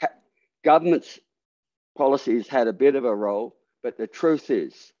 Government's policies had a bit of a role, but the truth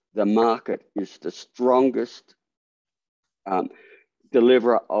is the market is the strongest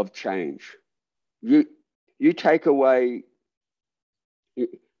deliverer of change. You take away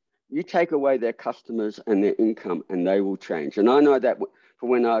their customers and their income, and they will change. And I know that from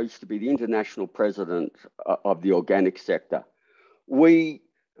when I used to be the international president of the organic sector, we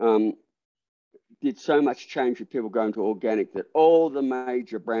did so much change with people going to organic that all the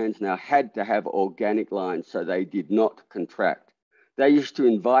major brands now had to have organic lines so they did not contract. They used to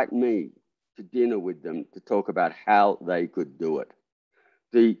invite me to dinner with them to talk about how they could do it.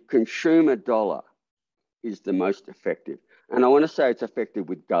 The consumer dollar is the most effective. And I want to say it's effective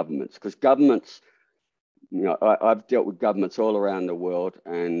with governments, because governments, I've dealt with governments all around the world,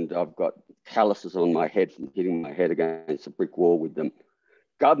 and I've got calluses on my head from hitting my head against a brick wall with them.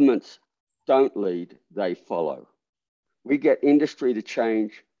 Governments don't lead, they follow. We get industry to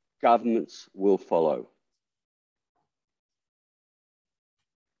change, governments will follow.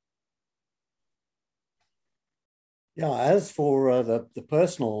 Yeah, as for the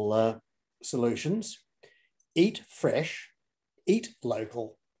personal solutions, eat fresh, eat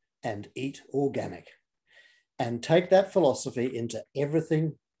local, and eat organic. And take that philosophy into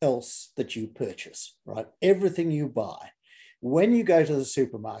everything else that you purchase, right? Everything you buy. When you go to the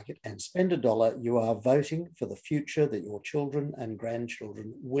supermarket and spend $1, you are voting for the future that your children and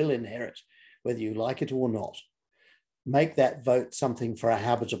grandchildren will inherit, whether you like it or not. Make that vote something for a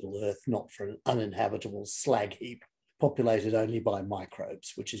habitable earth, not for an uninhabitable slag heap populated only by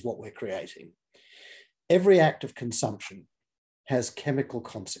microbes, which is what we're creating. Every act of consumption has chemical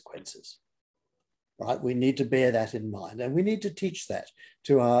consequences, right? We need to bear that in mind, and we need to teach that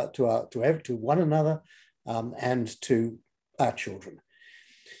to one another and to our children.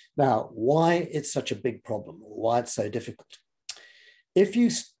 Now, why it's such a big problem, or why it's so difficult? If you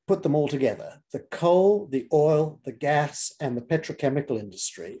put them all together, the coal, the oil, the gas, and the petrochemical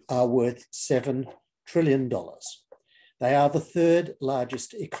industry are worth $7 trillion. They are the third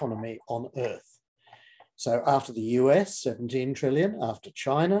largest economy on Earth. So after the US, 17 trillion, after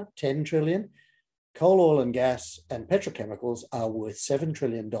China, 10 trillion, coal, oil, and gas and petrochemicals are worth $7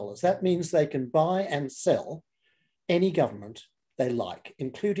 trillion. That means they can buy and sell any government they like,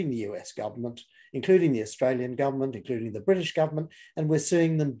 including the US government, including the Australian government, including the British government, and we're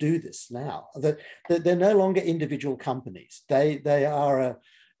seeing them do this now. That they're no longer individual companies. They are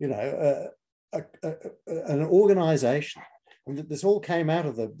an organization. And this all came out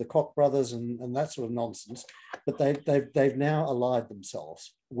of the Koch brothers and that sort of nonsense, but they've now allied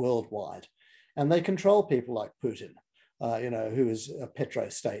themselves worldwide, and they control people like Putin. who is a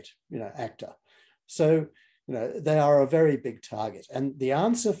petrostate, actor. So, they are a very big target. And the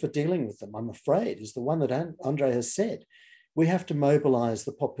answer for dealing with them, I'm afraid, is the one that Andre has said. We have to mobilize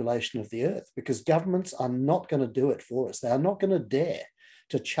the population of the earth, because governments are not going to do it for us. They are not going to dare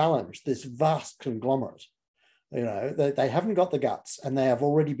to challenge this vast conglomerate. They haven't got the guts, and they have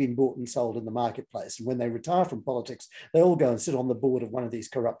already been bought and sold in the marketplace. And when they retire from politics, they all go and sit on the board of one of these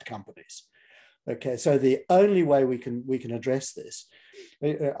corrupt companies. Okay, so the only way we can address this,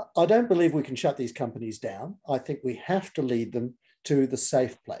 I don't believe we can shut these companies down. I think we have to lead them to the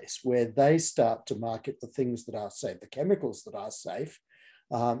safe place where they start to market the things that are safe, the chemicals that are safe,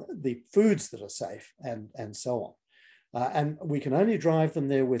 the foods that are safe, and so on. And we can only drive them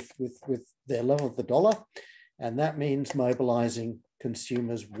there with their love of the dollar, and that means mobilizing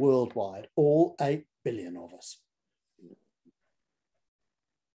consumers worldwide, all 8 billion of us.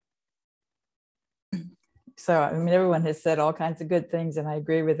 So, everyone has said all kinds of good things, and I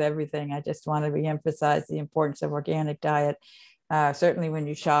agree with everything. I just want to reemphasize the importance of organic diet. Certainly when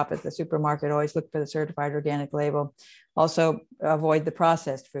you shop at the supermarket, always look for the certified organic label. Also avoid the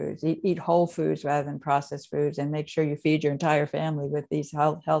processed foods, eat whole foods rather than processed foods, and make sure you feed your entire family with these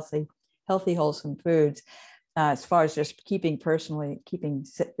healthy, wholesome foods. As far as just keeping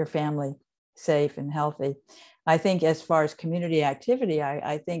your family safe and healthy. I think as far as community activity,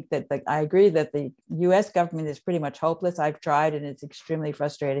 I think that I agree that the US government is pretty much hopeless. I've tried, and it's extremely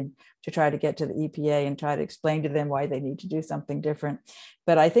frustrating to try to get to the EPA and try to explain to them why they need to do something different.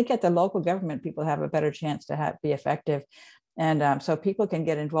 But I think at the local government, people have a better chance to be effective. And so people can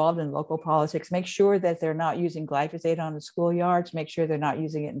get involved in local politics, make sure that they're not using glyphosate on the schoolyards, make sure they're not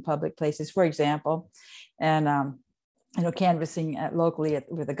using it in public places, for example. And canvassing locally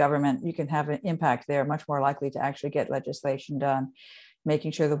with the government, you can have an impact there, much more likely to actually get legislation done,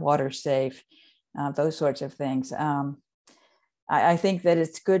 making sure the water's safe, those sorts of things. I think that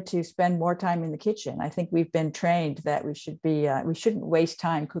it's good to spend more time in the kitchen. I think we've been trained that we shouldn't waste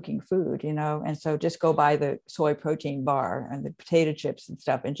time cooking food, and so just go buy the soy protein bar and the potato chips and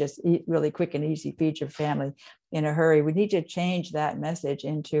stuff and just eat really quick and easy, feed your family in a hurry. We need to change that message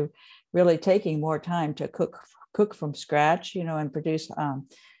into really taking more time to cook from scratch, and produce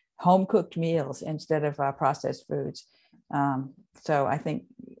home cooked meals instead of processed foods. So I think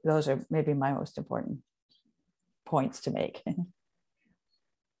those are maybe my most important points to make.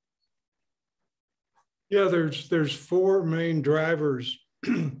 Yeah, there's 4 main drivers,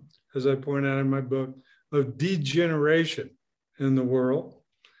 as I point out in my book, of degeneration in the world.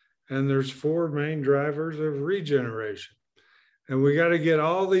 And there's 4 main drivers of regeneration. And we got to get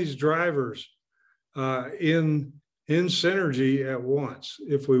all these drivers in synergy at once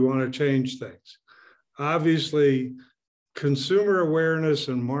if we want to change things. Obviously, consumer awareness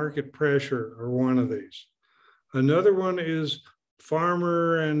and market pressure are one of these. Another one is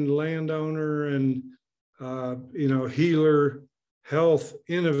farmer and landowner and healer health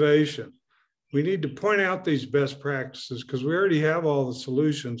innovation. We need to point out these best practices because we already have all the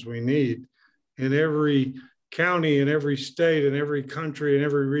solutions we need in every county, in every state, in every country, in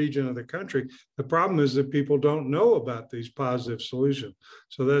every region of the country. The problem is that people don't know about these positive solutions.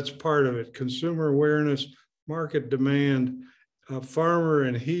 So that's part of it. Consumer awareness, market demand, farmer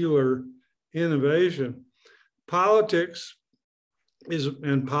and healer innovation. Politics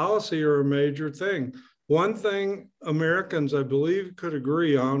and policy are a major thing. One thing Americans, I believe, could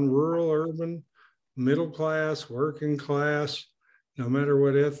agree on, rural, urban, middle class, working class, no matter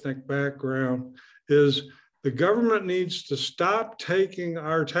what ethnic background, is the government needs to stop taking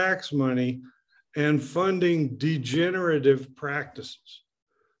our tax money and funding degenerative practices.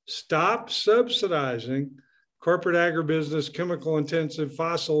 Stop subsidizing corporate agribusiness, chemical intensive,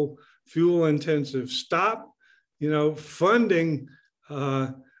 fossil fuel intensive. Stop, funding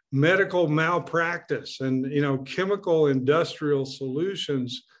medical malpractice and, chemical industrial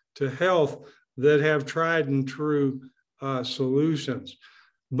solutions to health that have tried and true solutions.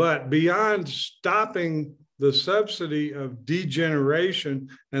 But beyond stopping the subsidy of degeneration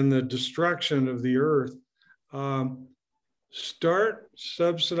and the destruction of the earth, start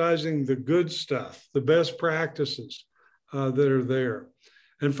subsidizing the good stuff, the best practices that are there.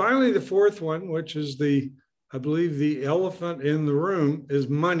 And finally, the 4th one, which is I believe the elephant in the room, is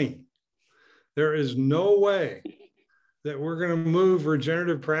money. There is no way that we're going to move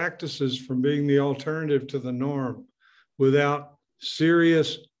regenerative practices from being the alternative to the norm without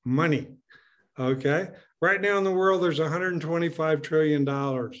serious money, okay? Right now in the world, there's $125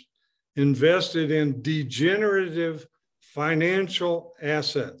 trillion invested in degenerative financial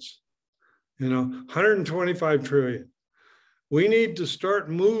assets, 125 trillion. We need to start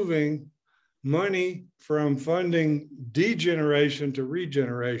moving money from funding degeneration to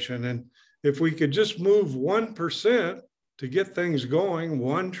regeneration. And if we could just move 1% to get things going,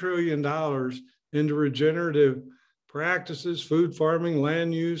 $1 trillion into regenerative practices, food farming,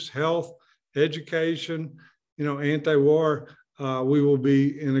 land use, health, education, anti-war, we will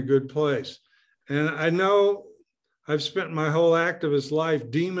be in a good place. And I know I've spent my whole activist life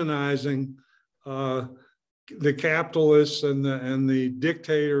demonizing the capitalists and the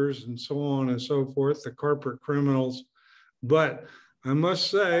dictators and so on and so forth, the corporate criminals. But I must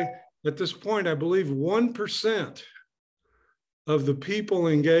say, at this point, I believe 1% of the people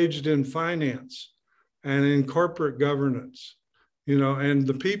engaged in finance and in corporate governance, and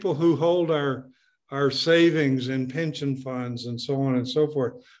the people who hold our savings and pension funds and so on and so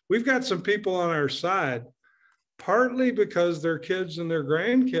forth. We've got some people on our side, partly because their kids and their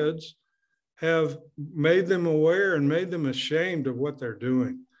grandkids have made them aware and made them ashamed of what they're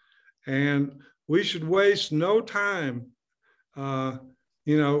doing. And we should waste no time, finding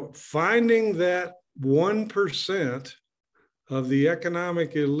that 1% of the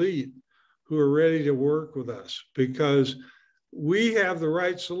economic elite who are ready to work with us, because we have the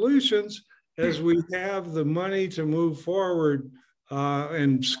right solutions as we have the money to move forward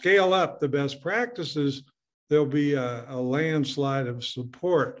and scale up the best practices. There'll be a landslide of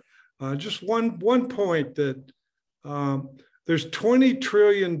support. Just one point that there's $20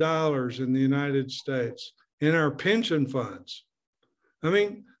 trillion in the United States in our pension funds. I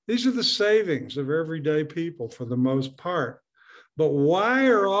mean, these are the savings of everyday people for the most part. But why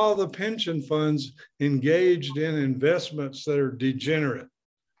are all the pension funds engaged in investments that are degenerate?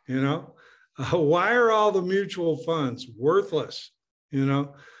 Why are all the mutual funds worthless?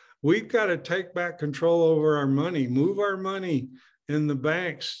 We've got to take back control over our money, move our money in the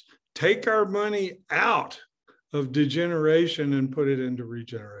banks, take our money out of degeneration and put it into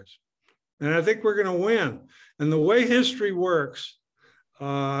regeneration. And I think we're going to win. And the way history works,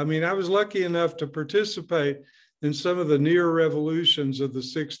 I was lucky enough to participate in some of the near revolutions of the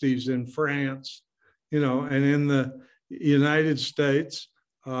 60s in France, and in the United States,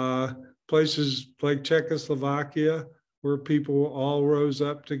 places like Czechoslovakia, where people all rose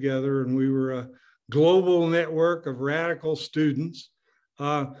up together and we were a global network of radical students.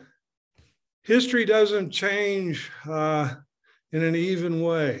 History doesn't change in an even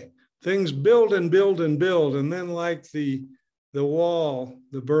way. Things build and build and build, and then like the wall,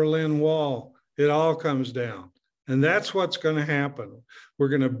 the Berlin Wall, it all comes down. And that's what's going to happen. We're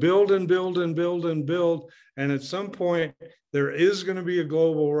going to build and build and build and build, and at some point, there is going to be a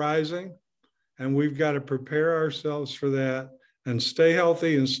global rising, and we've got to prepare ourselves for that and stay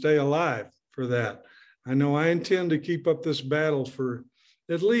healthy and stay alive for that. I know I intend to keep up this battle for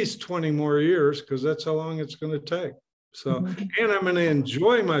at least 20 more years, because that's how long it's going to take. So, and I'm going to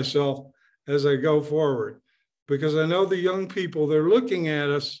enjoy myself as I go forward, because I know the young people, they're looking at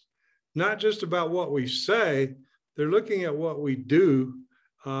us, not just about what we say, they're looking at what we do.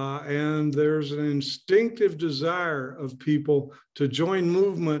 And there's an instinctive desire of people to join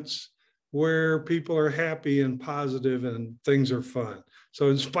movements where people are happy and positive and things are fun. So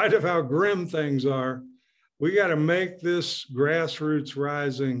in spite of how grim things are, we got to make this grassroots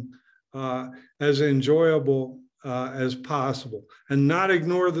rising as enjoyable as possible and not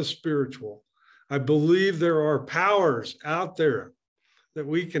ignore the spiritual. I believe there are powers out there that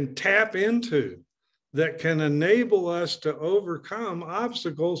we can tap into that can enable us to overcome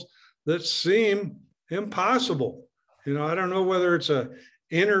obstacles that seem impossible. I don't know whether it's a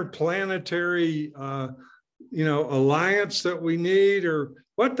interplanetary, alliance that we need or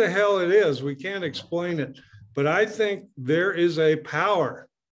what the hell it is. We can't explain it. But I think there is a power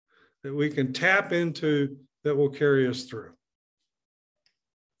that we can tap into that will carry us through.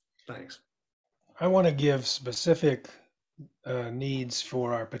 Thanks. I want to give specific needs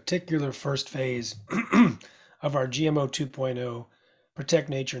for our particular first phase of our GMO 2.0 Protect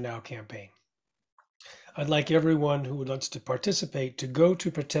Nature Now campaign. I'd like everyone who wants to participate to go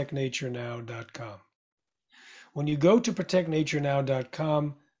to protectnaturenow.com. When you go to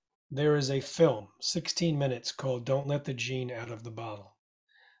protectnaturenow.com, there is a film, 16 minutes, called Don't Let the Gene Out of the Bottle.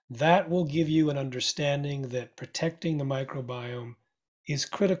 That will give you an understanding that protecting the microbiome is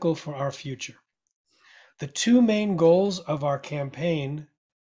critical for our future. The two main goals of our campaign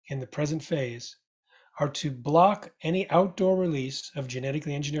in the present phase are to block any outdoor release of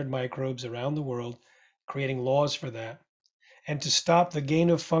genetically engineered microbes around the world, creating laws for that, and to stop the gain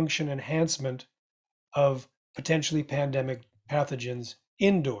of function enhancement of potentially pandemic pathogens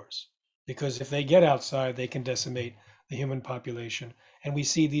indoors, because if they get outside, they can decimate the human population. And we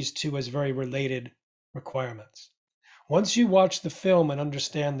see these two as very related requirements. Once you watch the film and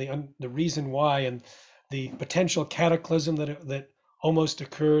understand the reason why and the potential cataclysm that almost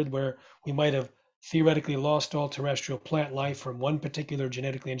occurred, where we might have theoretically lost all terrestrial plant life from one particular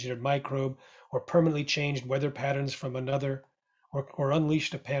genetically engineered microbe, or permanently changed weather patterns from another, or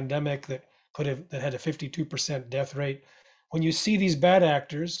unleashed a pandemic that had a 52% death rate. When you see these bad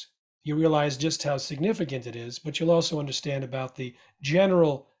actors, you realize just how significant it is, but you'll also understand about the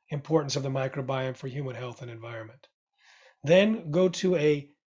general importance of the microbiome for human health and environment. Then go to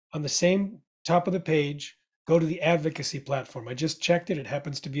on the same top of the page, go to the advocacy platform. I just checked it. It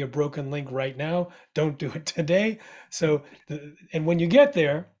happens to be a broken link right now. Don't do it today. So, and when you get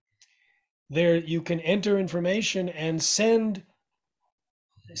there you can enter information and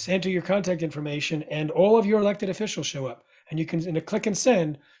enter your contact information, and all of your elected officials show up. And you can, in a click and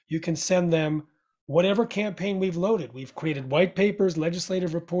send, you can send them whatever campaign we've loaded. We've created white papers,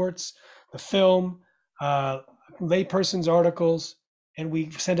 legislative reports, the film, layperson's articles, and we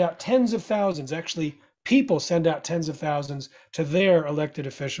send out tens of thousands. Actually, people send out tens of thousands to their elected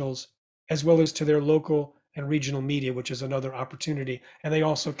officials, as well as to their local and regional media, which is another opportunity. And they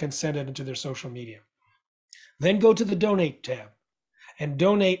also can send it into their social media. Then go to the donate tab and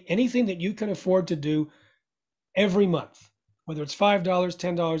donate anything that you can afford to do every month, whether it's $5,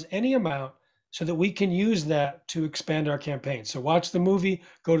 $10, any amount, so that we can use that to expand our campaign. So watch the movie,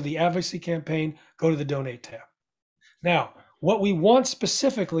 go to the advocacy campaign, go to the donate tab. Now, what we want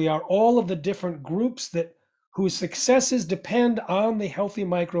specifically are all of the different groups whose successes depend on the healthy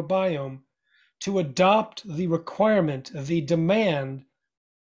microbiome to adopt the requirement, the demand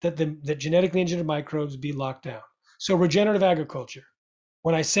that genetically engineered microbes be locked down. So regenerative agriculture.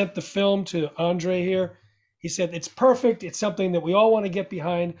 When I sent the film to Andre here, he said, it's perfect. It's something that we all want to get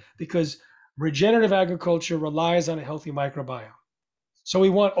behind because regenerative agriculture relies on a healthy microbiome. So we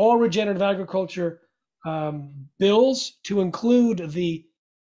want all regenerative agriculture bills to include the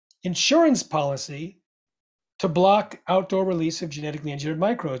insurance policy to block outdoor release of genetically engineered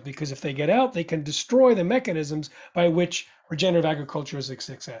microbes, because if they get out, they can destroy the mechanisms by which regenerative agriculture is a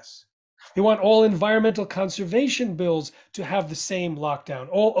success. We want all environmental conservation bills to have the same lockdown,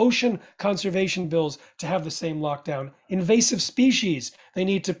 all ocean conservation bills to have the same lockdown. Invasive species, they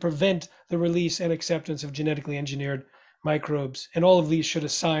need to prevent the release and acceptance of genetically engineered microbes, and all of these should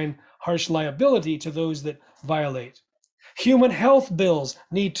assign harsh liability to those that violate. Human health bills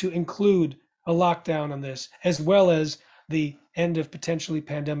need to include a lockdown on this, as well as the end of potentially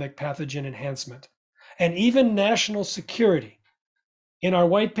pandemic pathogen enhancement. And even national security. In our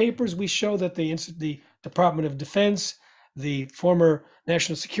white papers, we show that the Department of Defense, the former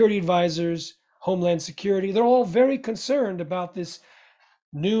national security advisors, Homeland Security, they're all very concerned about this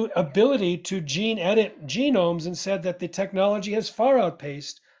new ability to gene edit genomes, and said that the technology has far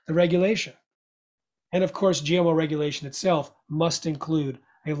outpaced the regulation. And of course, GMO regulation itself must include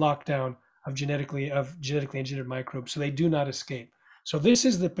a lockdown of genetically engineered microbes so they do not escape. So this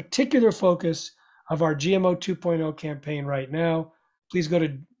is the particular focus of our GMO 2.0 campaign right now. Please go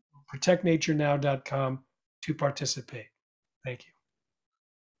to protectnaturenow.com to participate. Thank you.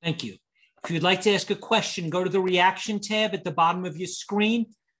 Thank you. If you'd like to ask a question, go to the reaction tab at the bottom of your screen,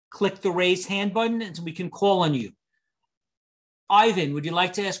 click the raise hand button, and we can call on you. Ivan, would you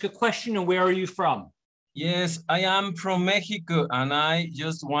like to ask a question, and where are you from? Yes, I am from Mexico, and I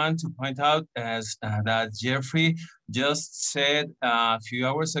just want to point out that Jeffrey just said a few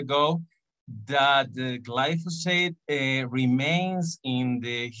hours ago that the glyphosate remains in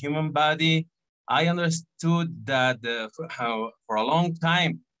the human body. I understood that for a long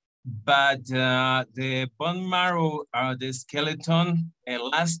time, but the bone marrow, the skeleton,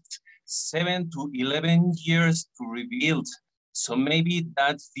 lasts 7 to 11 years to rebuild. So maybe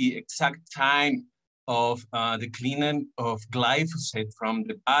that's the exact time of the cleaning of glyphosate from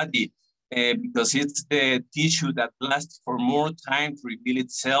the body, because it's the tissue that lasts for more time to rebuild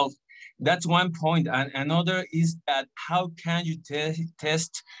itself. That's one point. And another is that how can you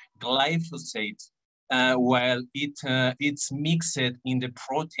test glyphosate while it's mixed in the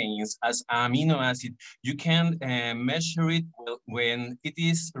proteins as amino acid? You can measure it when it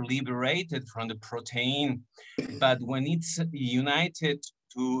is liberated from the protein, but when it's united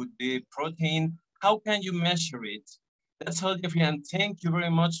to the protein, how can you measure it? That's all, Jeffrey, and thank you very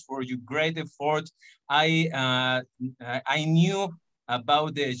much for your great effort. I knew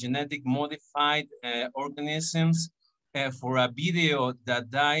about the genetic modified organisms for a video that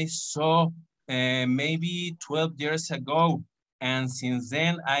I saw maybe 12 years ago. And since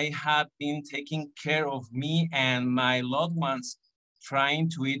then, I have been taking care of me and my loved ones, trying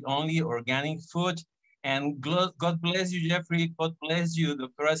to eat only organic food. And God bless you, Jeffrey. God bless you,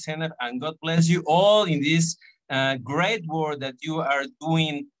 Dr. Seneff, and God bless you all in this great work that you are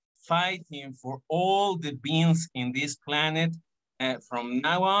doing, fighting for all the beings in this planet from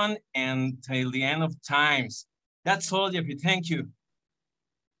now on until the end of times. That's all, Jeffrey. Thank you.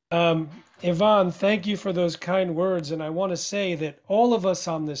 Yvonne, thank you for those kind words. And I want to say that all of us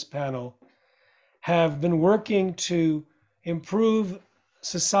on this panel have been working to improve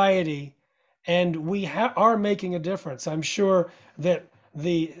society, and we are making a difference. I'm sure that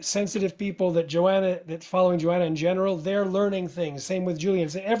the sensitive people that following Joanna in general, they're learning things. Same with Julian,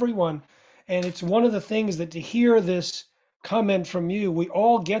 it's everyone. And it's one of the things that to hear this comment from you, we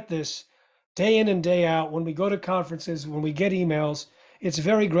all get this day in and day out when we go to conferences, when we get emails. It's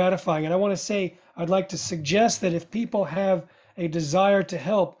very gratifying. And I want to say, I'd like to suggest that if people have a desire to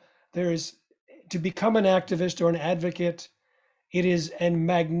help, to become an activist or an advocate, it is a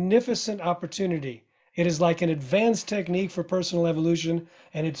magnificent opportunity. It is like an advanced technique for personal evolution,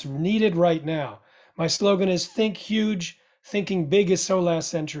 and it's needed right now. My slogan is think huge. Thinking big is so last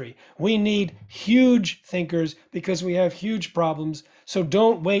century. We need huge thinkers because we have huge problems. So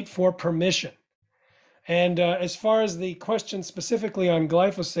don't wait for permission. And as far as the question specifically on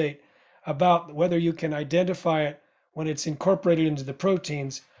glyphosate about whether you can identify it when it's incorporated into the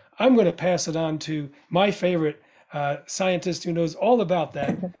proteins, I'm going to pass it on to my favorite scientist who knows all about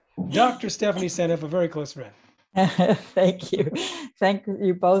that, Dr. Stephanie Seneff, a very close friend. Thank you. Thank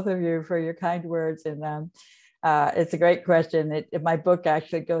you, both of you, for your kind words. And it's a great question. My book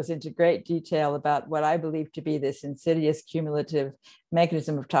actually goes into great detail about what I believe to be this insidious cumulative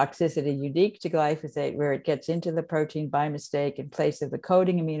mechanism of toxicity unique to glyphosate, where it gets into the protein by mistake in place of the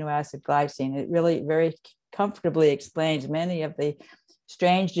coding amino acid glycine. It really very comfortably explains many of the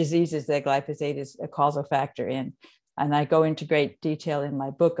strange diseases that glyphosate is a causal factor in. And I go into great detail in my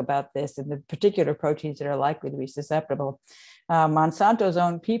book about this and the particular proteins that are likely to be susceptible. Monsanto's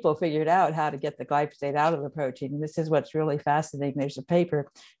own people figured out how to get the glyphosate out of the protein. And this is what's really fascinating. There's a paper,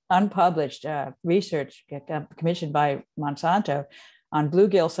 unpublished research commissioned by Monsanto on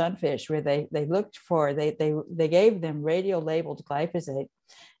bluegill sunfish, where they looked for, they gave them radio-labeled glyphosate,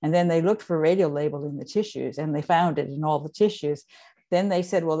 and then they looked for radio-labeled in the tissues, and they found it in all the tissues. Then they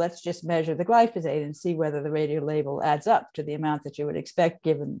said, well, let's just measure the glyphosate and see whether the radio label adds up to the amount that you would expect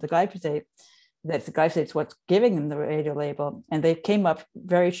given the glyphosate, that the glyphosate's what's giving them the radio label. And they came up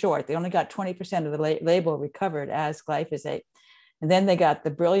very short. They only got 20% of the label recovered as glyphosate. And then they got the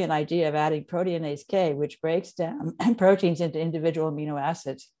brilliant idea of adding proteinase K, which breaks down proteins into individual amino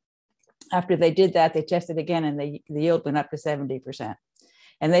acids. After they did that, they tested again, and the yield went up to 70%.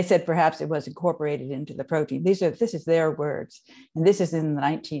 And they said perhaps it was incorporated into the protein. This is their words, and this is in the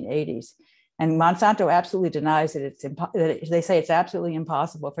 1980s. And Monsanto absolutely denies that they say it's absolutely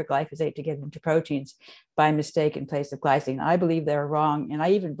impossible for glyphosate to get into proteins by mistake in place of glycine. I believe they're wrong, and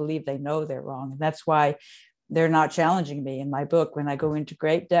I even believe they know they're wrong. And that's why they're not challenging me in my book when I go into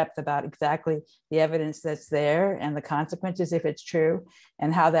great depth about exactly the evidence that's there and the consequences if it's true,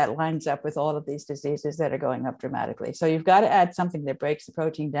 and how that lines up with all of these diseases that are going up dramatically. So you've got to add something that breaks the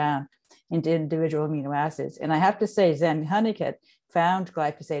protein down into individual amino acids. And I have to say, Zen Honeycutt found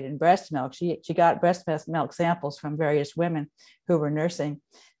glyphosate in breast milk. She got breast milk samples from various women who were nursing.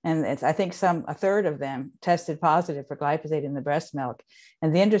 And I think a third of them tested positive for glyphosate in the breast milk.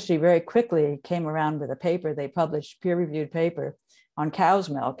 And the industry very quickly came around with a paper. They published peer-reviewed paper on cow's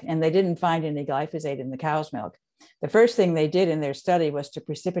milk, and they didn't find any glyphosate in the cow's milk. The first thing they did in their study was to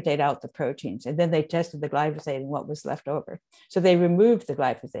precipitate out the proteins, and then they tested the glyphosate and what was left over. So they removed the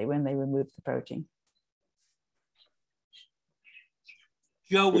glyphosate when they removed the protein.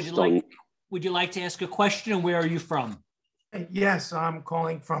 Joe, would you like to ask a question, and where are you from? Yes, I'm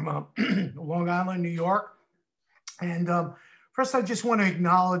calling from Long Island, New York. And first, I just want to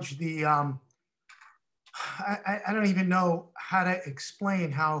acknowledge the, I don't even know how to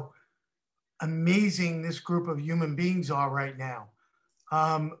explain how amazing this group of human beings are right now.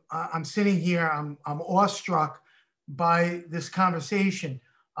 I'm sitting here, I'm awestruck by this conversation.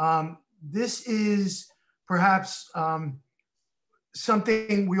 This is perhaps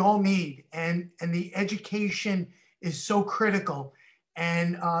something we all need, and the education is so critical.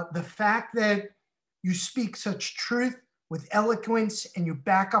 And the fact that you speak such truth with eloquence and you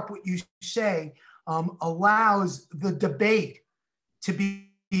back up what you say allows the debate to be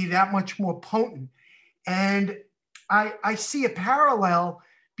that much more potent. And I see a parallel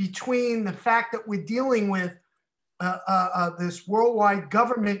between the fact that we're dealing with this worldwide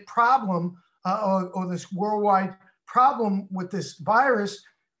government problem or this worldwide problem with this virus,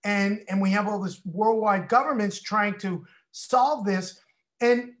 and we have all this worldwide governments trying to solve this.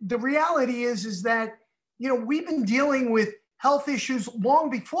 And the reality is that, you know, we've been dealing with health issues long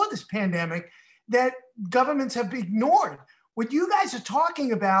before this pandemic that governments have ignored. What you guys are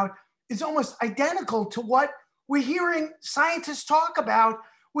talking about is almost identical to what we're hearing scientists talk about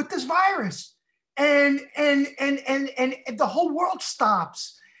with this virus. And the whole world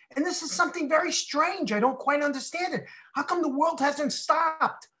stops. And this is something very strange. I don't quite understand it. How come the world hasn't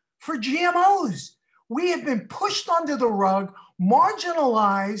stopped for GMOs? We have been pushed under the rug,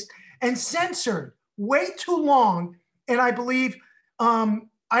 marginalized, and censored way too long. And I believe,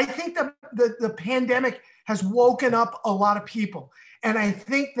 I think that the pandemic has woken up a lot of people. And I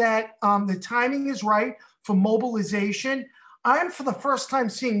think that the timing is right for mobilization. I'm for the first time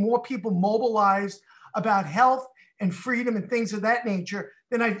seeing more people mobilized about health and freedom and things of that nature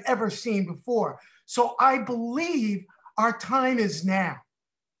than I've ever seen before. So I believe our time is now.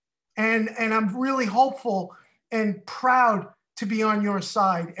 And I'm really hopeful and proud to be on your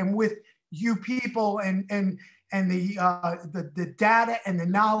side and with you people and the data and the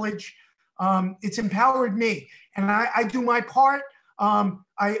knowledge. It's empowered me. And I do my part.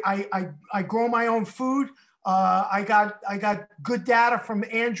 I grow my own food. I got good data from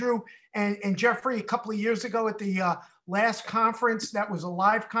Andrew and Jeffrey a couple of years ago at the last conference. That was a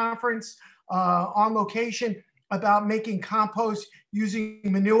live conference on location about making compost using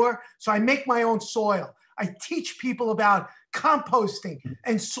manure. So I make my own soil. I teach people about composting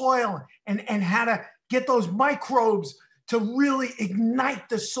and soil and how to get those microbes to really ignite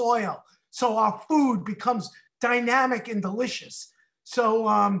the soil so our food becomes dynamic and delicious. So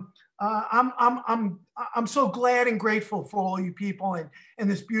I'm so glad and grateful for all you people and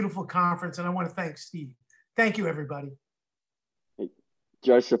this beautiful conference. And I want to thank Steve. Thank you, everybody.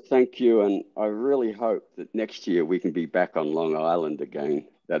 Joseph, thank you. And I really hope that next year we can be back on Long Island again.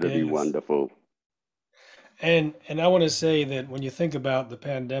 That'd be wonderful. And I want to say that when you think about the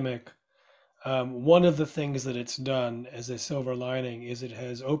pandemic, one of the things that it's done as a silver lining is it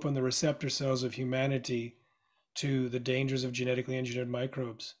has opened the receptor cells of humanity to the dangers of genetically engineered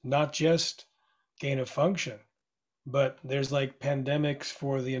microbes, not just gain of function, but there's like pandemics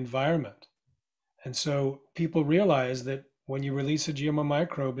for the environment. And so people realize that when you release a GMO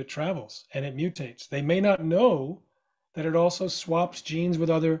microbe, it travels and it mutates. They may not know that it also swaps genes with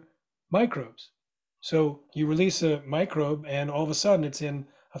other microbes. So you release a microbe and all of a sudden it's in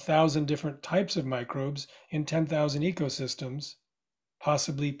 1,000 different types of microbes in 10,000 ecosystems,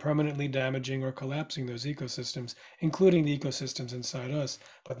 possibly permanently damaging or collapsing those ecosystems, including the ecosystems inside us.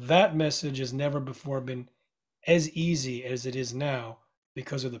 But that message has never before been as easy as it is now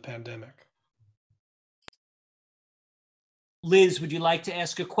because of the pandemic. Liz, would you like to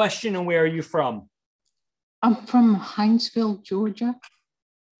ask a question, and where are you from? I'm from Hinesville, Georgia.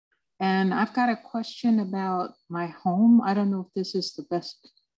 And I've got a question about my home. I don't know if this is the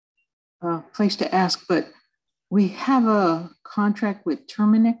best place to ask, but we have a contract with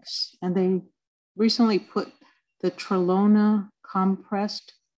Terminix, and they recently put the Trelona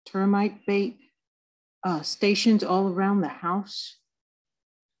compressed termite bait stations all around the house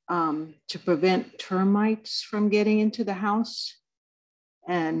to prevent termites from getting into the house.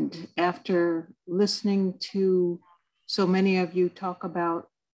 And after listening to so many of you talk about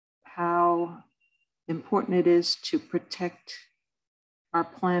how important it is to protect our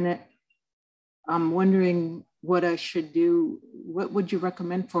planet, I'm wondering what I should do. What would you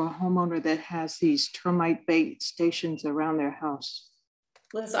recommend for a homeowner that has these termite bait stations around their house?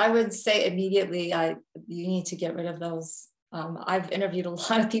 Liz, I would say immediately you need to get rid of those. I've interviewed a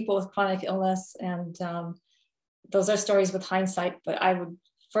lot of people with chronic illness, and those are stories with hindsight, but I would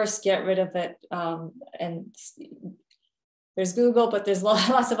first get rid of it. And there's Google, but there's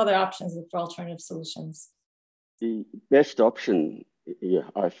lots of other options for alternative solutions. The best option, yeah,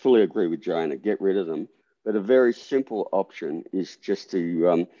 I fully agree with Joanna, get rid of them. But a very simple option is just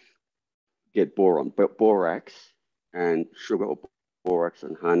to get borax and sugar, or borax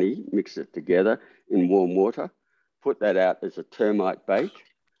and honey, mix it together in warm water, put that out as a termite bait,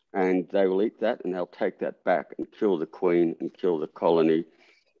 and they will eat that and they'll take that back and kill the queen and kill the colony.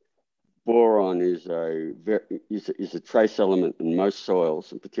 Boron is a trace element in most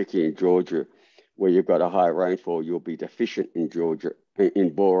soils, and particularly in Georgia, where you've got a high rainfall, you'll be deficient in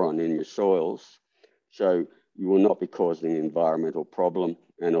boron in your soils. So you will not be causing an environmental problem,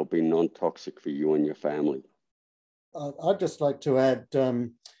 and it'll be non-toxic for you and your family. I'd just like to add,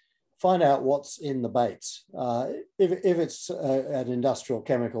 find out what's in the baits. If it's an industrial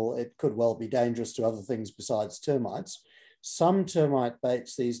chemical, it could well be dangerous to other things besides termites. Some termite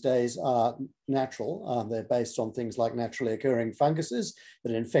baits these days are natural. They're based on things like naturally occurring funguses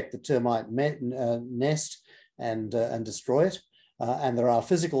that infect the termite nest and destroy it. And there are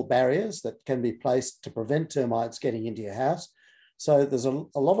physical barriers that can be placed to prevent termites getting into your house. So there's a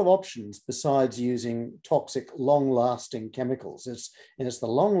lot of options besides using toxic, long-lasting chemicals. It's the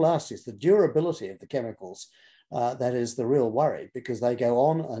long-lasting, it's the durability of the chemicals that is the real worry, because they go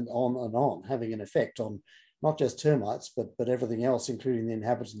on and on and on, having an effect on not just termites, but everything else, including the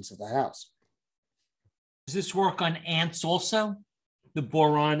inhabitants of the house. Does this work on ants also? The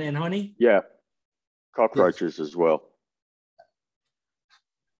boron and honey? Yeah, cockroaches as well.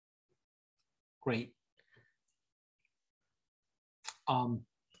 Great.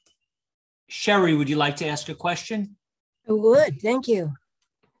 Sherry, would you like to ask a question? I would, thank you.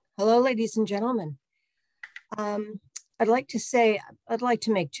 Hello, ladies and gentlemen. I'd like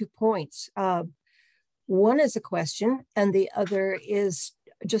to make 2 points. One is a question and the other is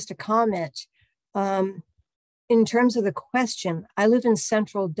just a comment. In terms of the question, I live in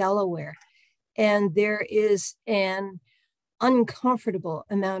central Delaware, and there is an uncomfortable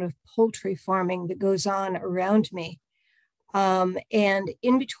amount of poultry farming that goes on around me. And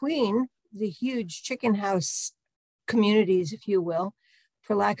in between the huge chicken house communities, if you will,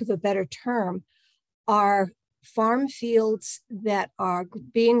 for lack of a better term, are farm fields that are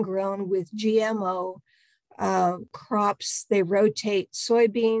being grown with GMO crops. They rotate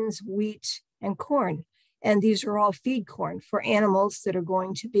soybeans, wheat, and corn. And these are all feed corn for animals that are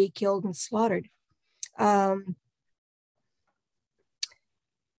going to be killed and slaughtered.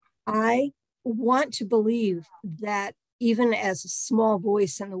 I want to believe that even as a small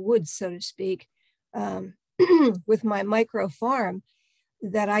voice in the woods, so to speak, with my micro farm,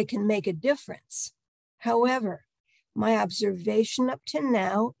 that I can make a difference. However, my observation up to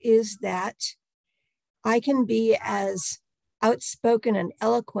now is that I can be as outspoken and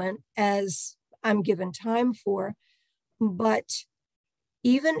eloquent as I'm given time for, but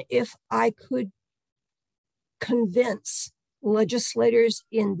even if I could convince legislators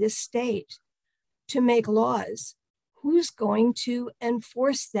in this state to make laws, who's going to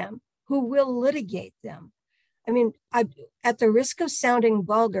enforce them? Who will litigate them? I mean, at the risk of sounding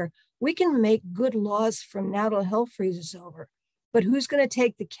vulgar, we can make good laws from now till hell freezes over, but who's going to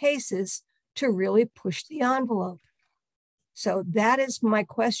take the cases to really push the envelope? So that is my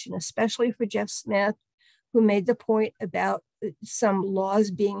question, especially for Jeff Smith, who made the point about some laws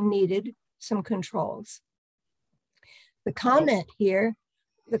being needed, some controls. The comment here,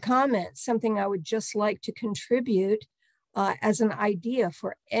 something I would just like to contribute as an idea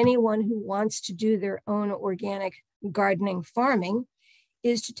for anyone who wants to do their own organic gardening farming,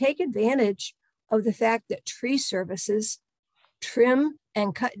 is to take advantage of the fact that tree services trim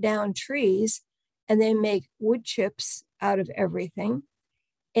and cut down trees, and they make wood chips out of everything.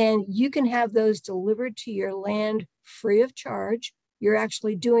 And you can have those delivered to your land free of charge. You're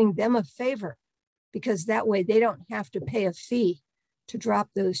actually doing them a favor, because that way they don't have to pay a fee to drop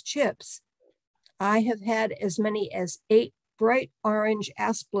those chips. I have had as many as 8 bright orange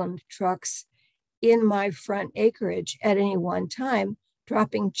Asplund trucks in my front acreage at any one time,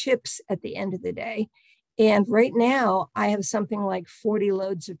 dropping chips at the end of the day. And right now I have something like 40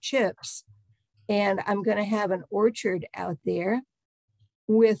 loads of chips, and I'm going to have an orchard out there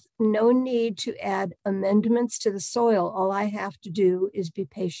with no need to add amendments to the soil. All I have to do is be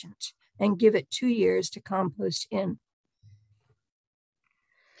patient and give it 2 years to compost in.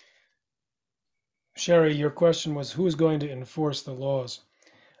 Sherry, your question was who's going to enforce the laws?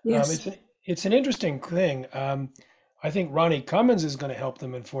 Yes. It's an interesting thing. I think Ronnie Cummins is going to help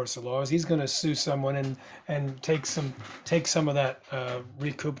them enforce the laws. He's going to sue someone and take some of that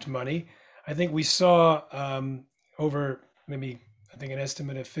recouped money. I think we saw over maybe, I think, an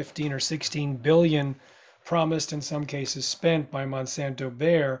estimate of 15 or 16 billion promised, in some cases spent, by Monsanto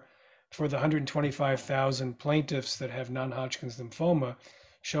Bayer for the 125,000 plaintiffs that have non-Hodgkin's lymphoma,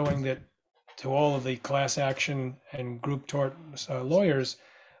 showing that to all of the class action and group tort lawyers,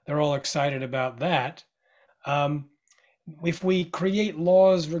 they're all excited about that. If we create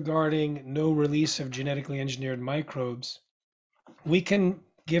laws regarding no release of genetically engineered microbes, we can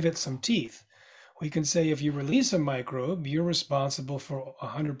give it some teeth. We can say if you release a microbe, you're responsible for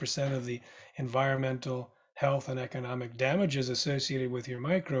 100% of the environmental, health, and economic damages associated with your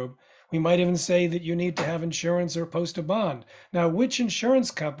microbe. We might even say that you need to have insurance or post a bond. Now, which insurance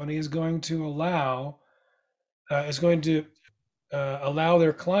company is going to allow their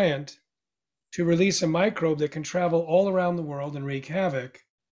client to release a microbe that can travel all around the world and wreak havoc,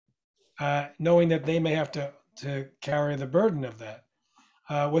 knowing that they may have to carry the burden of that?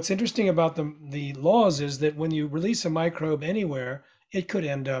 What's interesting about the laws is that when you release a microbe anywhere, it could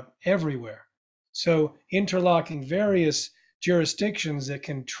end up everywhere. So interlocking various jurisdictions that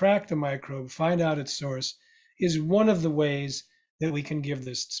can track the microbe, find out its source, is one of the ways that we can give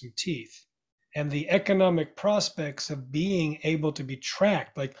this some teeth. and the economic prospects of being able to be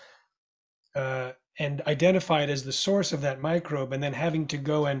tracked, like and identified as the source of that microbe, and then having to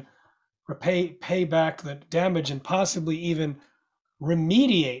go and pay back the damage and possibly even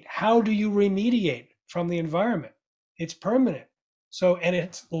remediate. How do you remediate from the environment? It's permanent. So, and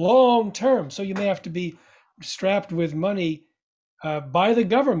it's long term. So you may have to be strapped with money by the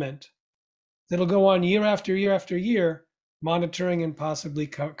government that'll go on year after year after year, monitoring and possibly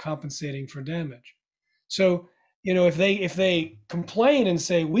compensating for damage. So, you know, if they complain and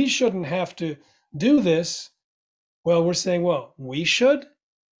say we shouldn't have to do this, well, we're saying, well, we should.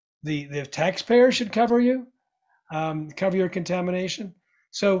 The taxpayer should cover you, cover your contamination.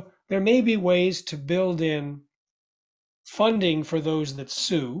 So there may be ways to build in funding for those that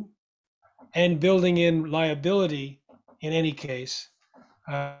sue, and building in liability in any case.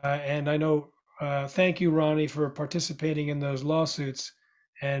 And I know, thank you, Ronnie, for participating in those lawsuits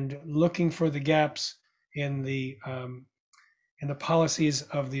and looking for the gaps in the policies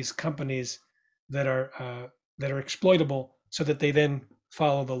of these companies that are exploitable, so that they then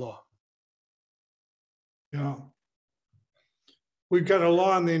follow the law. Yeah. We've got a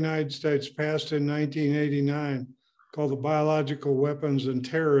law in the United States passed in 1989 called the Biological Weapons and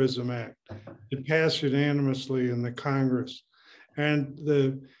Terrorism Act. It passed unanimously in the Congress. And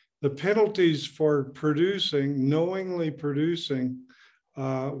the penalties for knowingly producing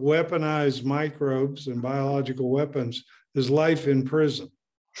weaponized microbes and biological weapons is life in prison.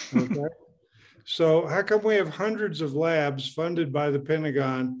 Okay? So how come we have hundreds of labs funded by the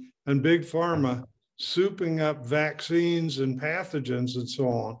Pentagon and big pharma souping up vaccines and pathogens and so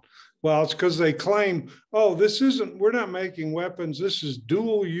on? Well, it's because they claim, oh, we're not making weapons. This is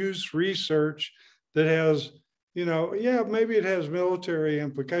dual use research that has, you know, yeah, maybe it has military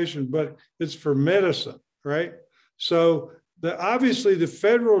implications, but it's for medicine, right? So obviously the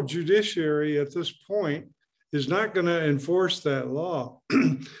federal judiciary at this point is not going to enforce that law.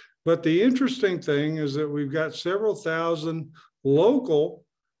 But the interesting thing is that we've got several thousand local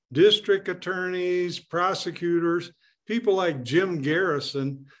district attorneys, prosecutors, people like Jim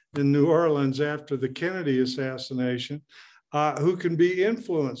Garrison in New Orleans after the Kennedy assassination, who can be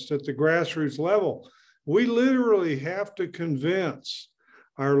influenced at the grassroots level. We literally have to convince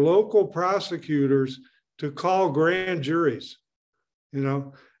our local prosecutors to call grand juries, you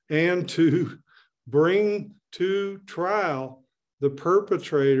know, and to bring to trial the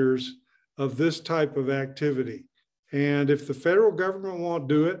perpetrators of this type of activity. And if the federal government won't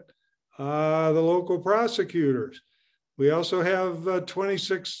do it, the local prosecutors. We also have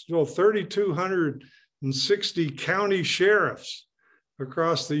 3,260 county sheriffs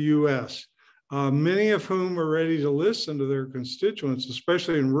across the US, many of whom are ready to listen to their constituents,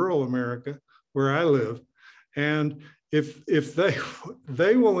 especially in rural America, where I live. And if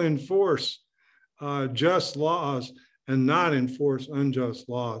they will enforce just laws and not enforce unjust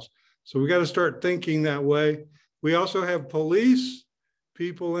laws. So we got to start thinking that way. We also have police,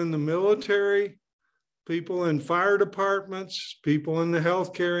 people in the military, people in fire departments, people in the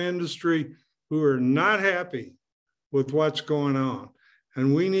healthcare industry who are not happy with what's going on.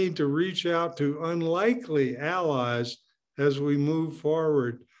 And we need to reach out to unlikely allies as we move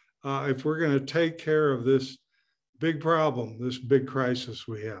forward if we're going to take care of this big problem, this big crisis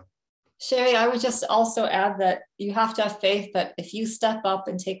we have. Sherry, I would just also add that you have to have faith that if you step up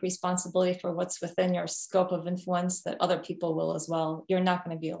and take responsibility for what's within your scope of influence, that other people will as well. You're not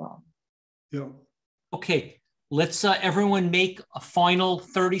going to be alone. Yeah. Okay, let's everyone make a final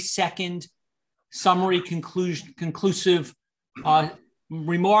 30-second summary conclusive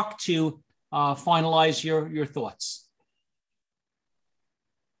remark to finalize your thoughts.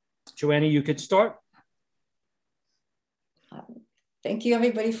 Joanna, you could start. Thank you,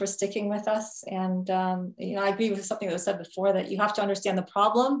 everybody, for sticking with us. And you know, I agree with something that was said before, that you have to understand the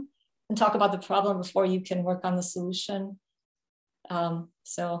problem and talk about the problem before you can work on the solution.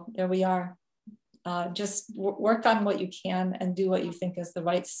 So there we are. Just work on what you can and do what you think is the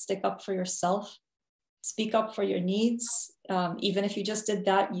right. Stick up for yourself. Speak up for your needs. Even if you just did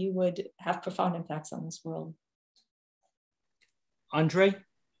that, you would have profound impacts on this world. Andre?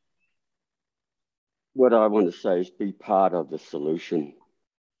 What I want to say is be part of the solution.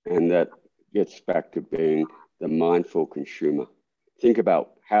 And that gets back to being the mindful consumer. Think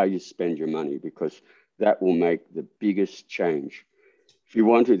about how you spend your money, because that will make the biggest change. If you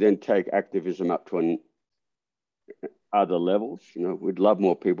want to then take activism up to other levels, you know, we'd love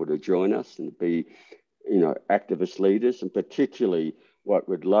more people to join us and be, you know, activist leaders. And particularly what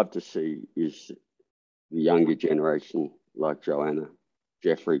we'd love to see is the younger generation like Joanna,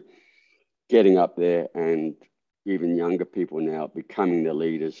 Jeffrey, getting up there and even younger people now becoming the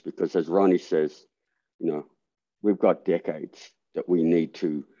leaders, because as Ronnie says, you know, we've got decades that we need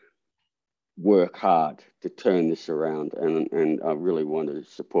to work hard to turn this around. And I really want to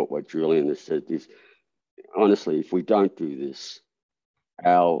support what Julian has said. Is honestly, if we don't do this,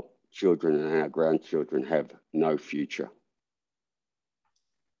 our children and our grandchildren have no future.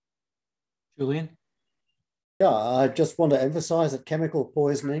 Julian? Yeah, I just want to emphasize that chemical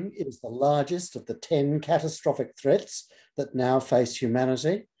poisoning is the largest of the 10 catastrophic threats that now face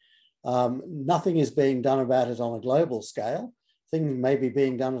humanity. Nothing is being done about it on a global scale. Things may be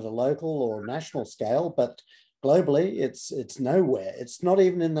being done at a local or national scale, but globally, it's nowhere. It's not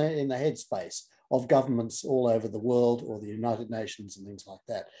even in the headspace of governments all over the world or the United Nations and things like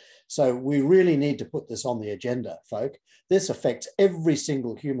that. So we really need to put this on the agenda, folk. This affects every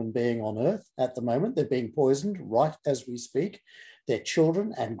single human being on Earth at the moment. They're being poisoned right as we speak. Their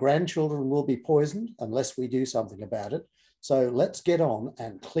children and grandchildren will be poisoned unless we do something about it. So let's get on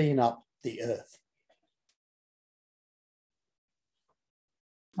and clean up the Earth.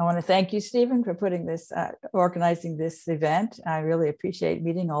 I want to thank you, Stephen, for putting this, organizing this event. I really appreciate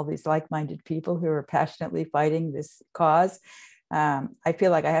meeting all these like-minded people who are passionately fighting this cause. I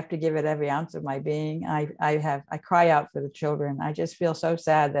feel like I have to give it every ounce of my being. I cry out for the children. I just feel so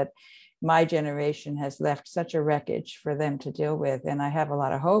sad that my generation has left such a wreckage for them to deal with. And I have a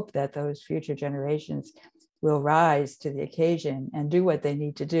lot of hope that those future generations will rise to the occasion and do what they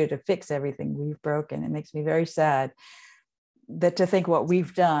need to do to fix everything we've broken. It makes me very sad that to think what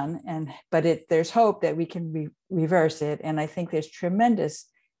we've done, but there's hope that we can reverse it. And I think there's tremendous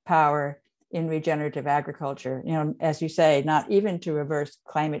power in regenerative agriculture, you know, as you say, not even to reverse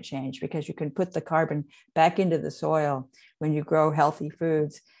climate change, because you can put the carbon back into the soil when you grow healthy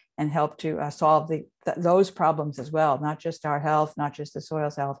foods and help to solve those problems as well, not just our health, not just the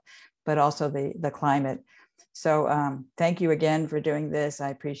soil's health, but also the climate. So thank you again for doing this. I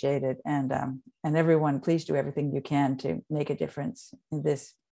appreciate it. And everyone, please do everything you can to make a difference in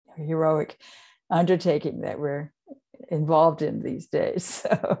this heroic undertaking that we're involved in these days.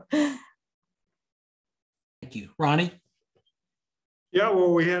 So. Thank you. Ronnie? Yeah,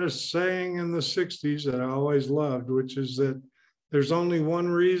 well, we had a saying in the 60s that I always loved, which is that there's only one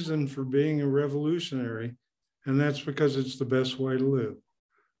reason for being a revolutionary, and that's because it's the best way to live.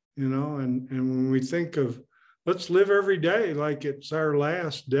 You know, and when we think of, let's live every day like it's our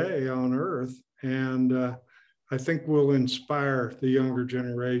last day on Earth. And I think we'll inspire the younger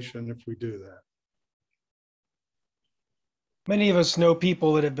generation if we do that. Many of us know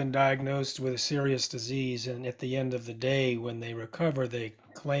people that have been diagnosed with a serious disease, and at the end of the day, when they recover, they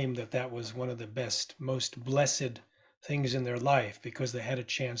claim that that was one of the best, most blessed things in their life because they had a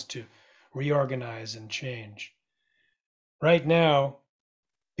chance to reorganize and change. Right now,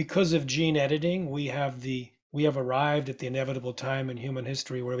 because of gene editing, we have arrived at the inevitable time in human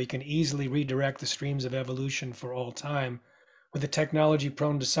history where we can easily redirect the streams of evolution for all time with a technology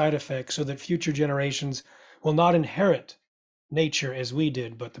prone to side effects so that future generations will not inherit nature as we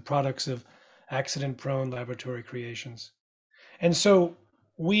did, but the products of accident-prone laboratory creations. And so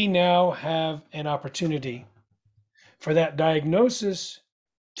we now have an opportunity for that diagnosis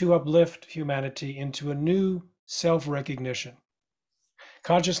to uplift humanity into a new self-recognition.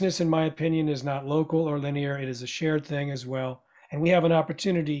 Consciousness, in my opinion, is not local or linear. It is a shared thing as well. And we have an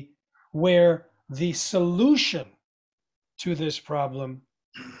opportunity where the solution to this problem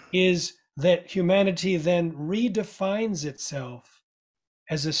is that humanity then redefines itself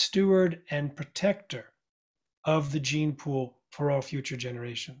as a steward and protector of the gene pool for all future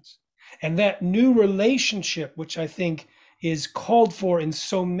generations. And that new relationship, which I think is called for in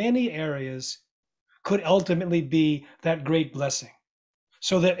so many areas, could ultimately be that great blessing.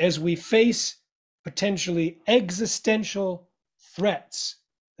 So that as we face potentially existential threats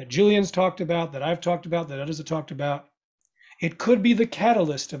that Julian's talked about, that I've talked about, that others have talked about, it could be the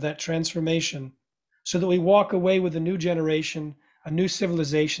catalyst of that transformation so that we walk away with a new generation, a new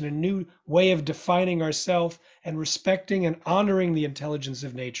civilization, a new way of defining ourselves and respecting and honoring the intelligence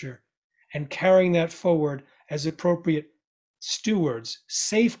of nature and carrying that forward as appropriate stewards,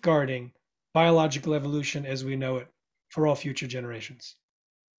 safeguarding biological evolution as we know it for all future generations.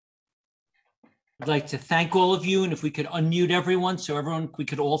 I'd like to thank all of you, and if we could unmute everyone so we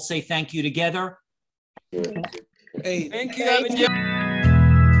could all say thank you together. Hey, thank you.